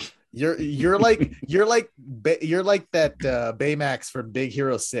 You're like that Baymax from Big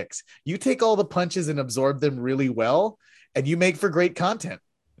Hero 6. You take all the punches and absorb them really well, and you make for great content.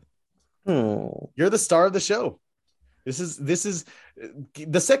 You're the star of the show. This is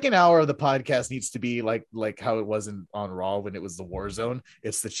the second hour of the podcast needs to be like how it was on Raw when it was the War Zone.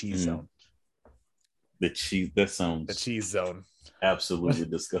 It's the cheese zone. The cheese. That sounds the cheese zone. Absolutely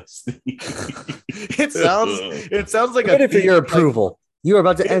disgusting. It sounds like ready for your approval. You are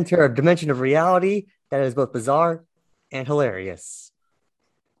about to enter a dimension of reality that is both bizarre and hilarious.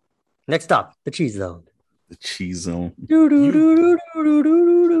 Next up, the cheese zone. The cheese zone.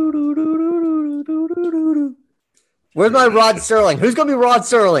 Where's my Rod Sterling? Who's gonna be Rod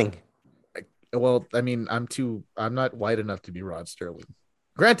Sterling? Well, I mean, I'm not white enough to be Rod Sterling.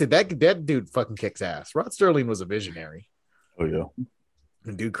 Granted, that dude fucking kicks ass. Rod Sterling was a visionary. Oh yeah.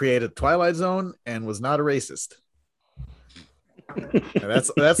 The dude created Twilight Zone and was not a racist.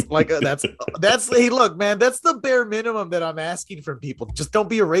 that's hey, look, man, that's the bare minimum that I'm asking from people. Just don't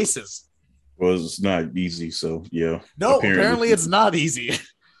be a racist. Well, it's not easy, so yeah. No, apparently it's not easy.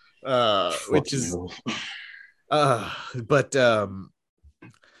 Which is but I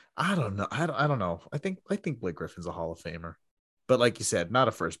don't know. I don't know. I think Blake Griffin's a Hall of Famer. But like you said, not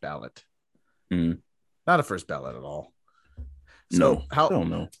a first ballot. Not a first ballot at all. So no, I don't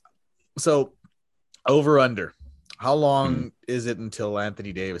know. So over under. How long is it until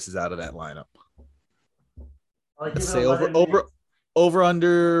Anthony Davis is out of that lineup? Let's say over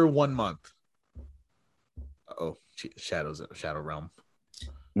under 1 month. Oh, Shadow Realm.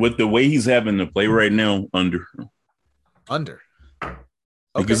 With the way he's having to play right now, under. Okay.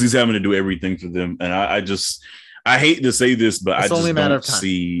 Because he's having to do everything for them. And I hate to say this, but it's I just don't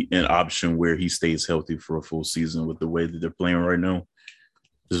see an option where he stays healthy for a full season with the way that they're playing right now.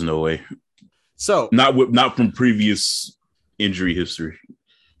 There's no way. So not from previous injury history.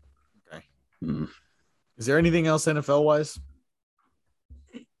 Okay. Is there anything else NFL wise?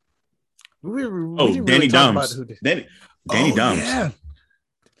 Danny Dimes. Danny Dimes. Yeah.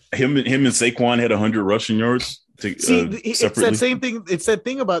 Him and Saquon had 100 rushing yards. It's that same thing. It's that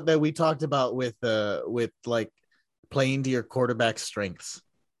thing about that we talked about with like playing to your quarterback's strengths.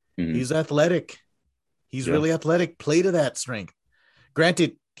 He's athletic. He's really athletic. Play to that strength.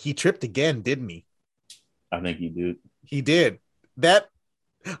 Granted, he tripped again, didn't he? I think he did. He did. That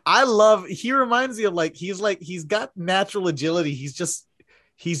I love. He reminds me of he's got natural agility. He's just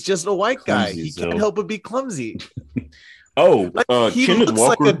a white guy. He can't help but be clumsy. He Kenneth looks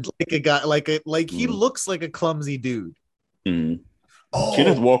Walker, like a guy, he looks like a clumsy dude.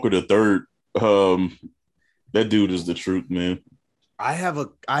 Kenneth Walker the third. That dude is the truth, man. I had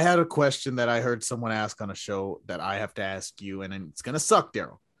a question that I heard someone ask on a show that I have to ask you, and it's gonna suck,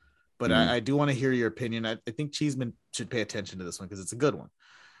 Daryl. But I do want to hear your opinion. I think Cheeseman should pay attention to this one because it's a good one.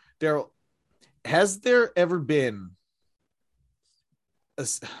 Daryl, has there ever been a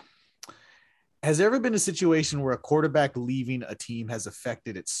situation where a quarterback leaving a team has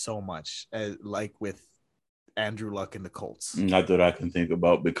affected it so much, as like with Andrew Luck and the Colts? Not that I can think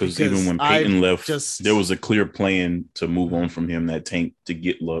about, because even when Peyton left, there was a clear plan to move on from him that tanked to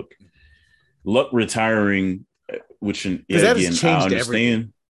get Luck. Luck retiring, which again, I understand,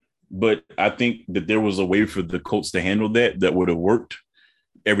 everything. But I think that there was a way for the Colts to handle that would have worked,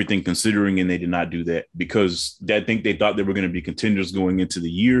 everything considering, and they did not do that because I think they thought they were going to be contenders going into the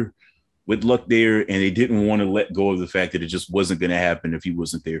year with Luck there, and they didn't want to let go of the fact that it just wasn't going to happen if he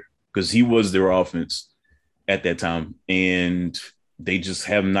wasn't there, because he was their offense at that time, and they just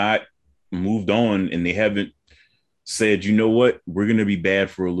have not moved on, and they haven't said, you know what, we're going to be bad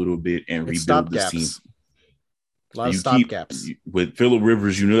for a little bit and rebuild this team. A lot of stopgaps. With Phillip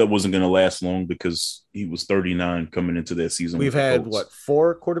Rivers, you knew that wasn't going to last long because he was 39 coming into that season. We've had,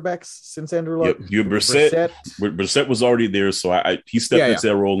 4 quarterbacks since Andrew Luck? Yep. Brissett was already there, so he stepped into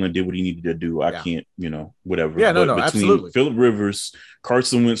that role and did what he needed to do. I can't, whatever. Yeah, no, absolutely. Phillip Rivers,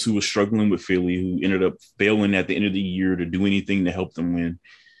 Carson Wentz, who was struggling with Philly, who ended up failing at the end of the year to do anything to help them win,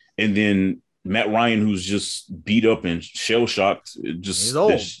 and then Matt Ryan, who's just beat up and shell-shocked. He's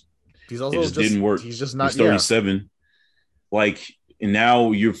old. He's also it just didn't work. He's just not. He's 37. And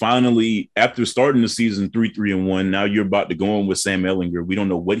now you're finally, after starting the season 3-3-1, now you're about to go on with Sam Ehlinger. We don't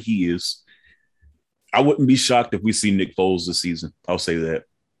know what he is. I wouldn't be shocked if we see Nick Foles this season. I'll say that.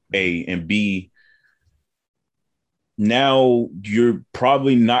 A and B. now you're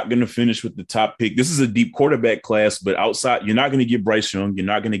probably not going to finish with the top pick. This is a deep quarterback class, but outside, you're not going to get Bryce Young. You're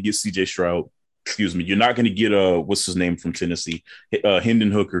not going to get CJ Stroud. Excuse me. You're not going to get what's his name from Tennessee,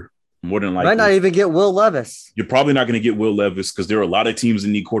 Hendon Hooker. More than likely, might not even get Will Levis. You're probably not going to get Will Levis because there are a lot of teams that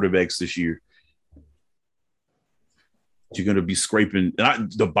need quarterbacks this year. You're going to be scraping not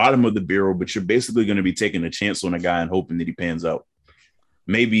the bottom of the barrel, but you're basically going to be taking a chance on a guy and hoping that he pans out.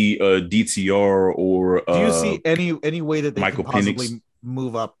 Maybe a DTR or do you see any way that they Michael can possibly Penix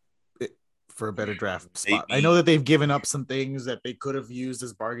move up for a better draft spot? Maybe. I know that they've given up some things that they could have used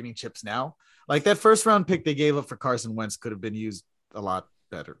as bargaining chips now. Like that first round pick they gave up for Carson Wentz could have been used a lot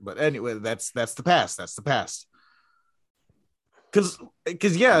better. But anyway, that's the past. That's the past.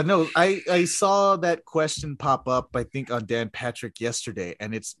 Because yeah, no, I saw that question pop up, I think, on Dan Patrick yesterday,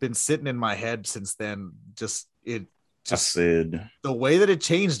 and it's been sitting in my head since then. I said the way that it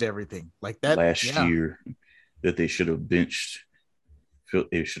changed everything like that last year that they should have benched.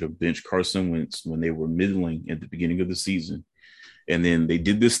 They should have benched Carson Wentz when they were middling at the beginning of the season. And then they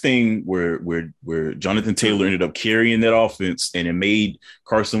did this thing where Jonathan Taylor ended up carrying that offense, and it made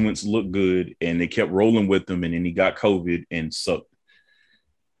Carson Wentz look good, and they kept rolling with him, and then he got COVID and sucked.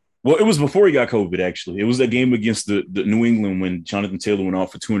 Well, it was before he got COVID, actually. It was that game against the New England when Jonathan Taylor went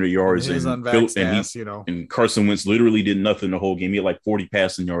off for 200 yards and Carson Wentz literally did nothing the whole game. He had like 40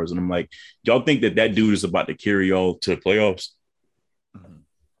 passing yards. And I'm like, y'all think that dude is about to carry y'all to the playoffs? Mm-hmm.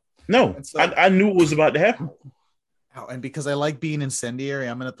 No, I knew it was about to happen. And because I like being incendiary,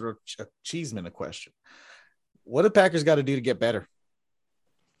 I'm going to throw Cheeseman a question. What do Packers got to do to get better?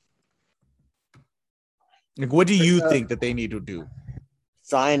 Like, what do you think that they need to do?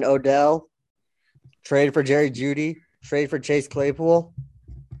 Sign Odell, trade for Jerry Jeudy, trade for Chase Claypool.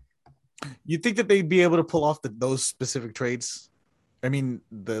 You think that they'd be able to pull off those specific trades? I mean,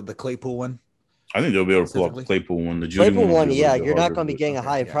 the Claypool one. I think they'll be able to pull off the Claypool one. The Jeudy Claypool one, yeah. You're not going to be getting a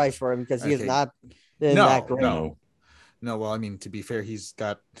high price for him because he is not that great. No, well, I mean, to be fair, he's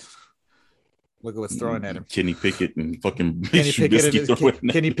got. Look at what's thrown at him. Kenny Pickett and fucking Kenny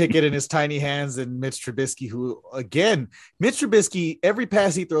Pickett in his tiny hands, and Mitch Trubisky, who again, Mitch Trubisky, every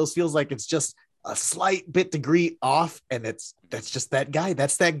pass he throws feels like it's just a slight bit degree off, and that's just that guy.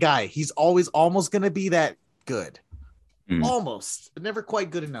 That's that guy. He's always almost going to be that good, almost, but never quite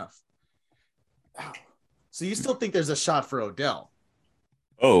good enough. Ow. So you still think there's a shot for Odell?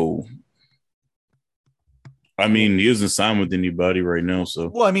 Oh. I mean, he isn't signed with anybody right now, so.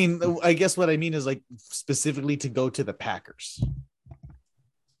 Well, I mean, I guess what I mean is like specifically to go to the Packers.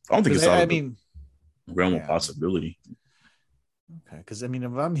 I don't think it's out of the realm of possibility. Okay, because I mean,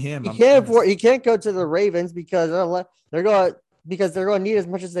 if I'm him, he can't go to the Ravens because they're going to need as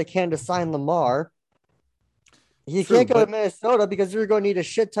much as they can to sign Lamar. He can't go to Minnesota because you're going to need a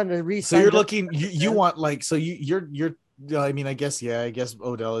shit ton to re-sign. So you're looking, you want like, so you're. I mean, I guess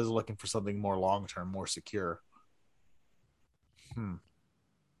Odell is looking for something more long-term, more secure.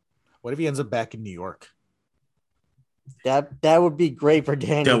 What if he ends up back in New York? That would be great for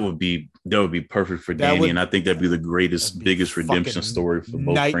Danny. That would be perfect for Danny, and I think that'd be the biggest redemption story for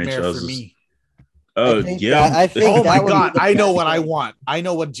both franchises. For me. Oh my God, I know what I want. I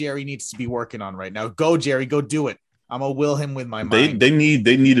know what Jerry needs to be working on right now. Go, Jerry, go do it. I'm gonna will him with my mind. They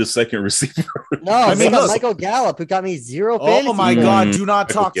need a second receiver. No, I mean Michael Gallup, who got me 0 fantasy. Oh my God! Do not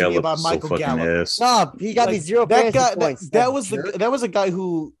talk to me about Michael Gallup. No, he got me 0 fantasy points. That was a guy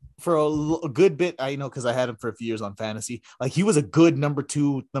who, for a good bit, I know because I had him for a few years on fantasy. Like he was a good number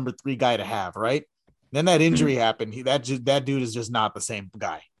 2, number 3 guy to have, right? Then that injury happened. That dude is just not the same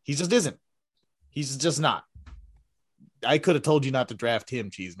guy. He just isn't. He's just not. I could have told you not to draft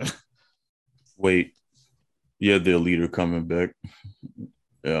him, Cheeseman. Wait. Yeah, the leader coming back.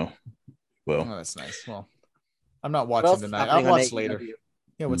 Yeah. Well, that's nice. Well, I'm not watching tonight. I'll watch later.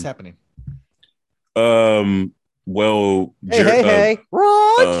 Yeah, what's happening? Well, hey,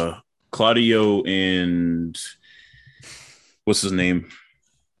 Raj! Claudio and what's his name?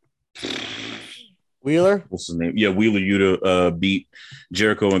 Wheeler. What's his name? Yeah, Wheeler Yuta beat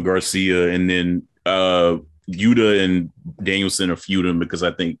Jericho and Garcia, and then Yuta and Danielson are feuding because I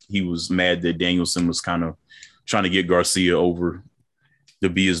think he was mad that Danielson was kind of trying to get Garcia over to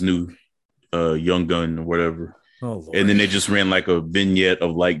be his new young gun or whatever. Oh, and then they just ran like a vignette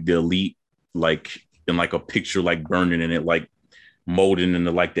of like the elite, like in like a picture, like burning in it, like molding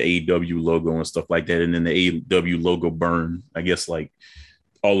into like the AEW logo and stuff like that. And then the AEW logo burned. I guess like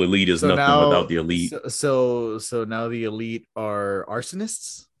all elite is nothing without the elite. So now the elite are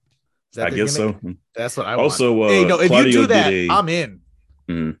arsonists? I guess so. That's what I want. Also, hey, no, if you do that, I'm in.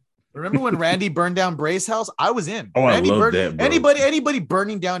 Remember when Randy burned down Bray's house? I was in. Oh, Randy I love that, bro. Anybody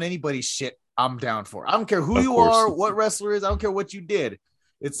burning down anybody's shit, I'm down for. I don't care who Of you course. are, what wrestler is. I don't care what you did.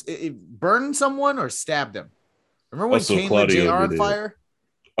 Burn someone or stab them. Remember when Also, Kane lit JR Claudio on did it. fire?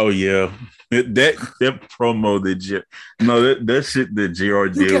 Oh yeah, that promo that shit that JR You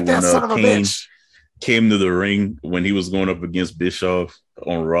did get that when son of a Kane bitch. came to the ring when he was going up against Bischoff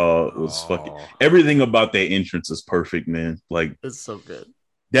on Raw was fucking Oh. everything about that entrance is perfect, man. Like It's so good.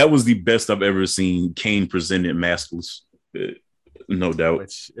 that was the best I've ever seen Kane presented maskless, no doubt.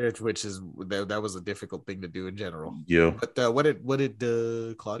 Which is that was a difficult thing to do in general. Yeah, But what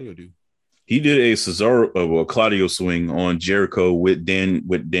did Claudio do? he did a Claudio swing on Jericho with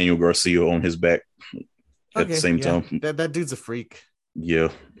Daniel Garcia on his back at the same time. That dude's a freak. Yeah.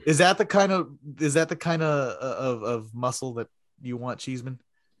 Is that the kind of muscle that you want, Cheeseman?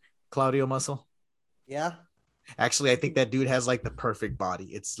 Claudio muscle? Yeah. Actually, I think that dude has like the perfect body.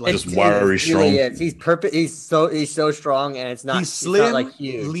 It's like Just wiry, strong. He's perfect. He's so strong, and it's not. He's slim, not like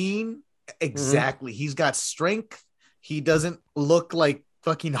huge. lean. Exactly. He's got strength. He doesn't look like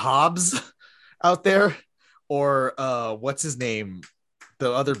fucking Hobbs out there, or what's his name?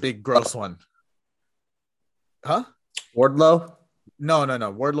 The other big gross one. Huh? Wardlow. No.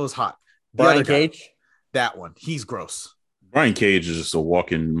 Wardlow's hot. The Brian other guy, Cage. that one. He's gross. Brian Cage is just a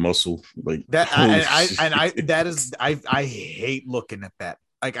walking muscle. Like That holy I shit. hate looking at that.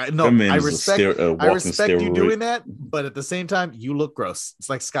 Like I respect steroid. you doing that, but at the same time, you look gross. It's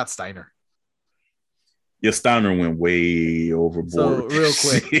like Scott Steiner. Yeah, Steiner went way overboard. So real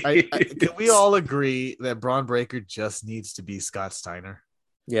quick, can we all agree that Braun Breaker just needs to be Scott Steiner?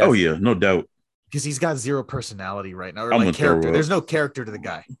 Yeah. Oh yeah, no doubt. Because he's got zero personality right now, or I'm like gonna throw character. up. There's no character to the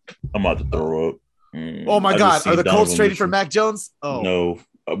guy. I'm about to throw up. Oh my I God, just see are the Colts Donovan trading for Mitchell. Mac Jones? Oh No,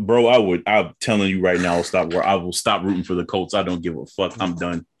 bro, I'm telling you right now, I will stop rooting for the Colts. I don't give a fuck. I'm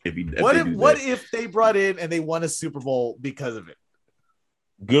done. If they do that. If they brought in and they won a Super Bowl because of it?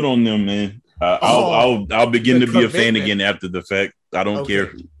 Good on them, man. I'll begin the to be a fan commitment. again after the fact. I don't Okay.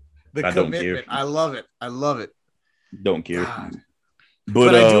 care. The I don't commitment. care. I love it. I love it. Don't care. God.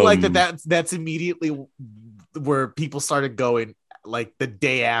 But I do like that's immediately where people started going like the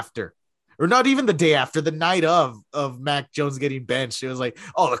day after, or not even the day after, the night of Mac Jones getting benched. It was like,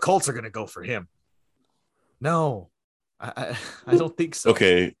 oh, the Colts are gonna go for him. No, I don't think so.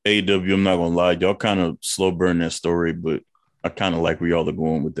 Okay, AEW, I'm not gonna lie, y'all kind of slow burn that story, but I kind of like where y'all are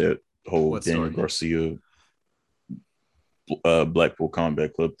going with that whole What Daniel story? Garcia Blackpool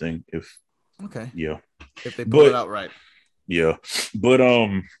Combat Club thing. If they pull it out right. Yeah. But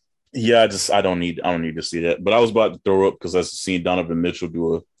yeah, I don't need to see that. But I was about to throw up because I seen Donovan Mitchell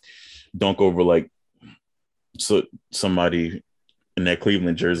do a dunk over like somebody in that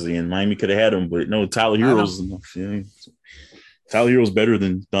Cleveland jersey, and Miami could have had him, but no, Tyler Hero's enough. Yeah. Tyler Hero's better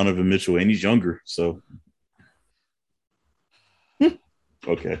than Donovan Mitchell, and he's younger. So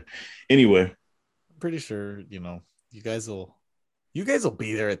okay. Anyway. I'm pretty sure, you guys will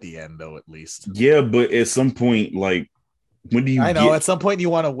be there at the end though, at least. Yeah, but at some point, like when do you at some point you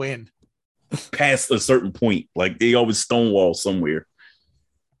want to win past a certain point? Like they always stonewall somewhere.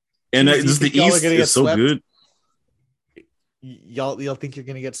 And Do you just the think y'all are East gonna get is so swept? good. Y'all think you're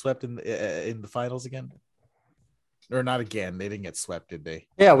gonna get swept in the finals again? Or not again? They didn't get swept, did they?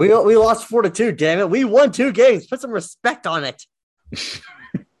 Yeah, we lost 4-2. Damn it, we won 2 games. Put some respect on it.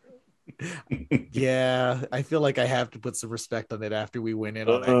 Yeah, I feel like I have to put some respect on it after we win in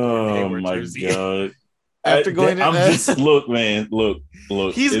on that. Oh Hayward my jersey. god! After going in, I'm just look, man, look.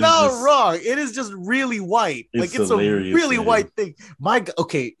 He's it's not just- wrong. It is just really white. It's It's hilarious, a really man. white thing.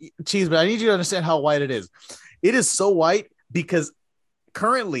 Okay, Cheeseman, I need you to understand how white it is. It is so white because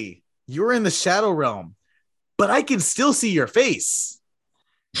currently you're in the shadow realm, but I can still see your face.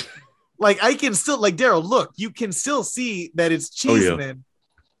 Like I can still, like Daryl, look, you can still see that it's Oh, yeah. Cheeseman.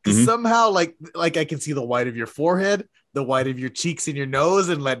 Mhm. Somehow, like I can see the white of your forehead, the white of your cheeks and your nose,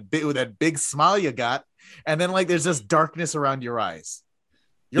 and that big smile you got. And then like there's just darkness around your eyes.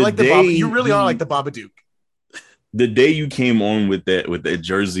 You're like you really are like the Babadook. The day you came on with that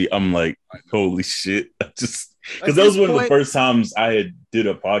jersey, I'm like, holy shit! Because At that was this one of the point- first times I had did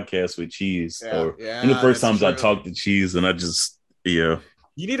a podcast with Cheese, Yeah, or one of the yeah, first that's times I true. talked to Cheese, and I just yeah.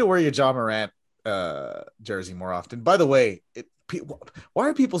 You need to wear your John Morant jersey more often. By the way, why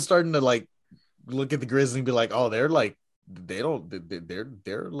are people starting to like look at the Grizzlies and be like, oh, they're like they're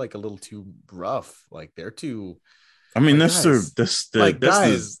like a little too rough. Like they're too. I mean, Like, that's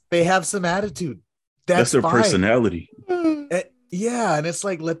guys, they have some attitude. that's their fine. personality. Yeah, and it's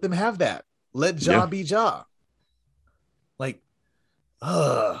like let them have that. Let Ja Yeah. be Ja. Like,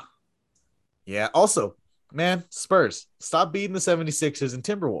 yeah. Also, man, Spurs, stop beating the 76ers and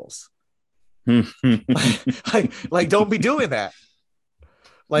Timberwolves. Like, don't be doing that.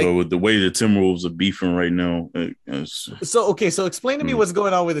 Like, but with the way the Timberwolves are beefing right now, so explain to me what's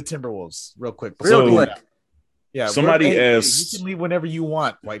going on with the Timberwolves, real quick. Real quick. Yeah, somebody hey, asked. You can leave whenever you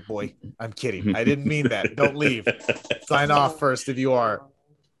want, white boy. I'm kidding. I didn't mean that. Don't leave. Sign off first if you are.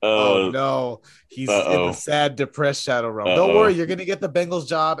 Oh no, he's in the sad, depressed shadow realm. Don't worry, you're gonna get the Bengals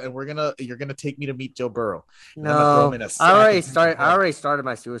job, and you're gonna take me to meet Joe Burrow. No, I already started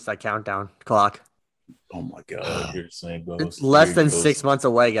my suicide countdown clock. Oh my god, here the same goes. It's less than 6 months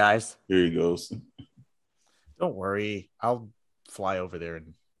away, guys. Here he goes. Don't worry, I'll fly over there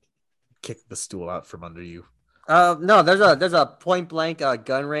and kick the stool out from under you. No, there's a point blank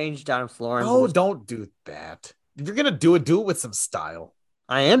gun range down in Florence. Oh, don't do that. If you're gonna do it with some style.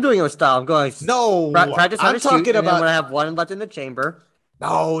 I am doing it with style. I'm going. No, practice how I'm to talking shoot, about when I have one left in the chamber.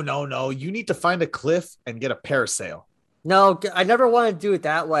 No. You need to find a cliff and get a parasail. No, I never want to do it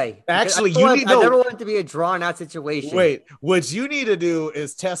that way. Actually, I never want it to be a drawn out situation. Wait, what you need to do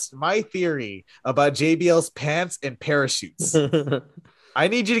is test my theory about JBL's pants and parachutes. I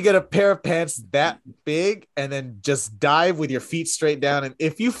need you to get a pair of pants that big and then just dive with your feet straight down. And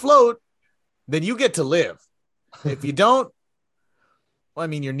if you float, then you get to live. If you don't, well, I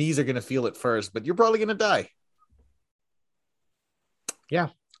mean, your knees are going to feel it first, but you're probably going to die. Yeah.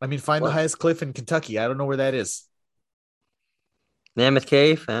 I mean, find the highest cliff in Kentucky. I don't know where that is. Mammoth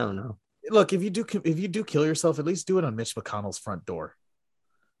Cave? I don't know. Look, if you do kill yourself, at least do it on Mitch McConnell's front door.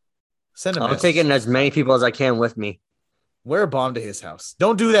 Send him. I'm taking as many people as I can with me. Wear a bomb to his house.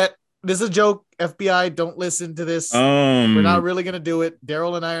 Don't do that. This is a joke. FBI, don't listen to this. We're not really going to do it.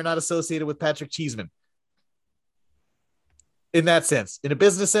 Daryl and I are not associated with Patrick Cheeseman. In that sense. In a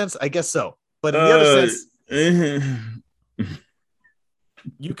business sense, I guess so. But in the other sense,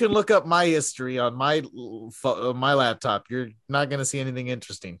 you can look up my history on my laptop. You're not going to see anything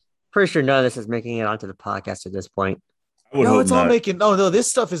interesting. Pretty sure none of this is making it onto the podcast at this point. No, it's all making. No,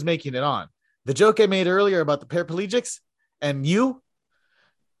 this stuff is making it on. The joke I made earlier about the paraplegics and you.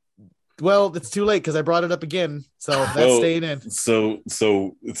 Well, it's too late because I brought it up again, so that's staying in. So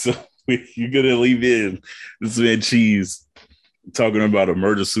you're gonna leave in this man Cheese talking about a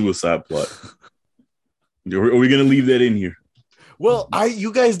murder-suicide plot. Are we gonna leave that in here? Well,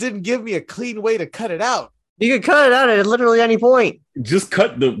 you guys didn't give me a clean way to cut it out. You can cut it out at literally any point. Just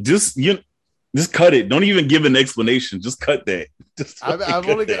cut cut it. Don't even give an explanation. Just cut that. I'm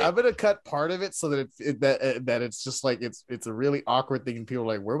gonna cut part of it so that it's just like it's a really awkward thing, and people are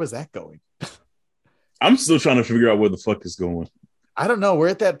like, where was that going? I'm still trying to figure out where the fuck it's going. I don't know. We're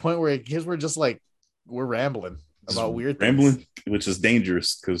at that point where we're just like we're rambling about weird things. Which is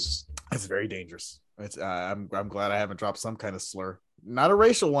dangerous because it's very dangerous. It's I'm glad I haven't dropped some kind of slur, not a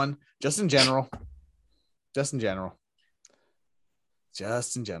racial one, just in general. I think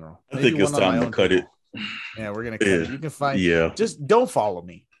it's time to cut it. Yeah, we're gonna cut it. You can find. Yeah. Just don't follow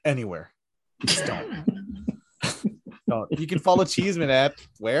me anywhere. Just don't. Don't. You can follow Cheeseman at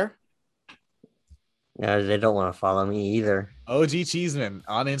where? Yeah, they don't want to follow me either. OG Cheeseman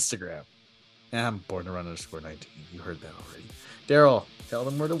on Instagram. And I'm born_19. You heard that already. Daryl, tell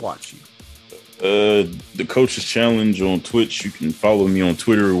them where to watch you. The Coach's Challenge on Twitch. You can follow me on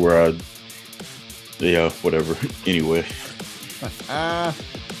Twitter where whatever. Anyway.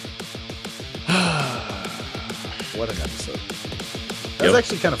 What an episode. That was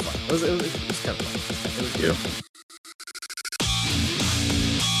actually kind of fun. It was kind of fun. It was good.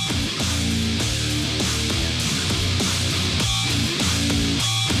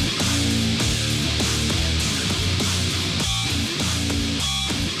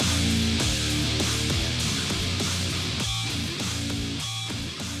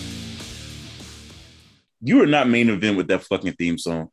 You are not main event with that fucking theme song.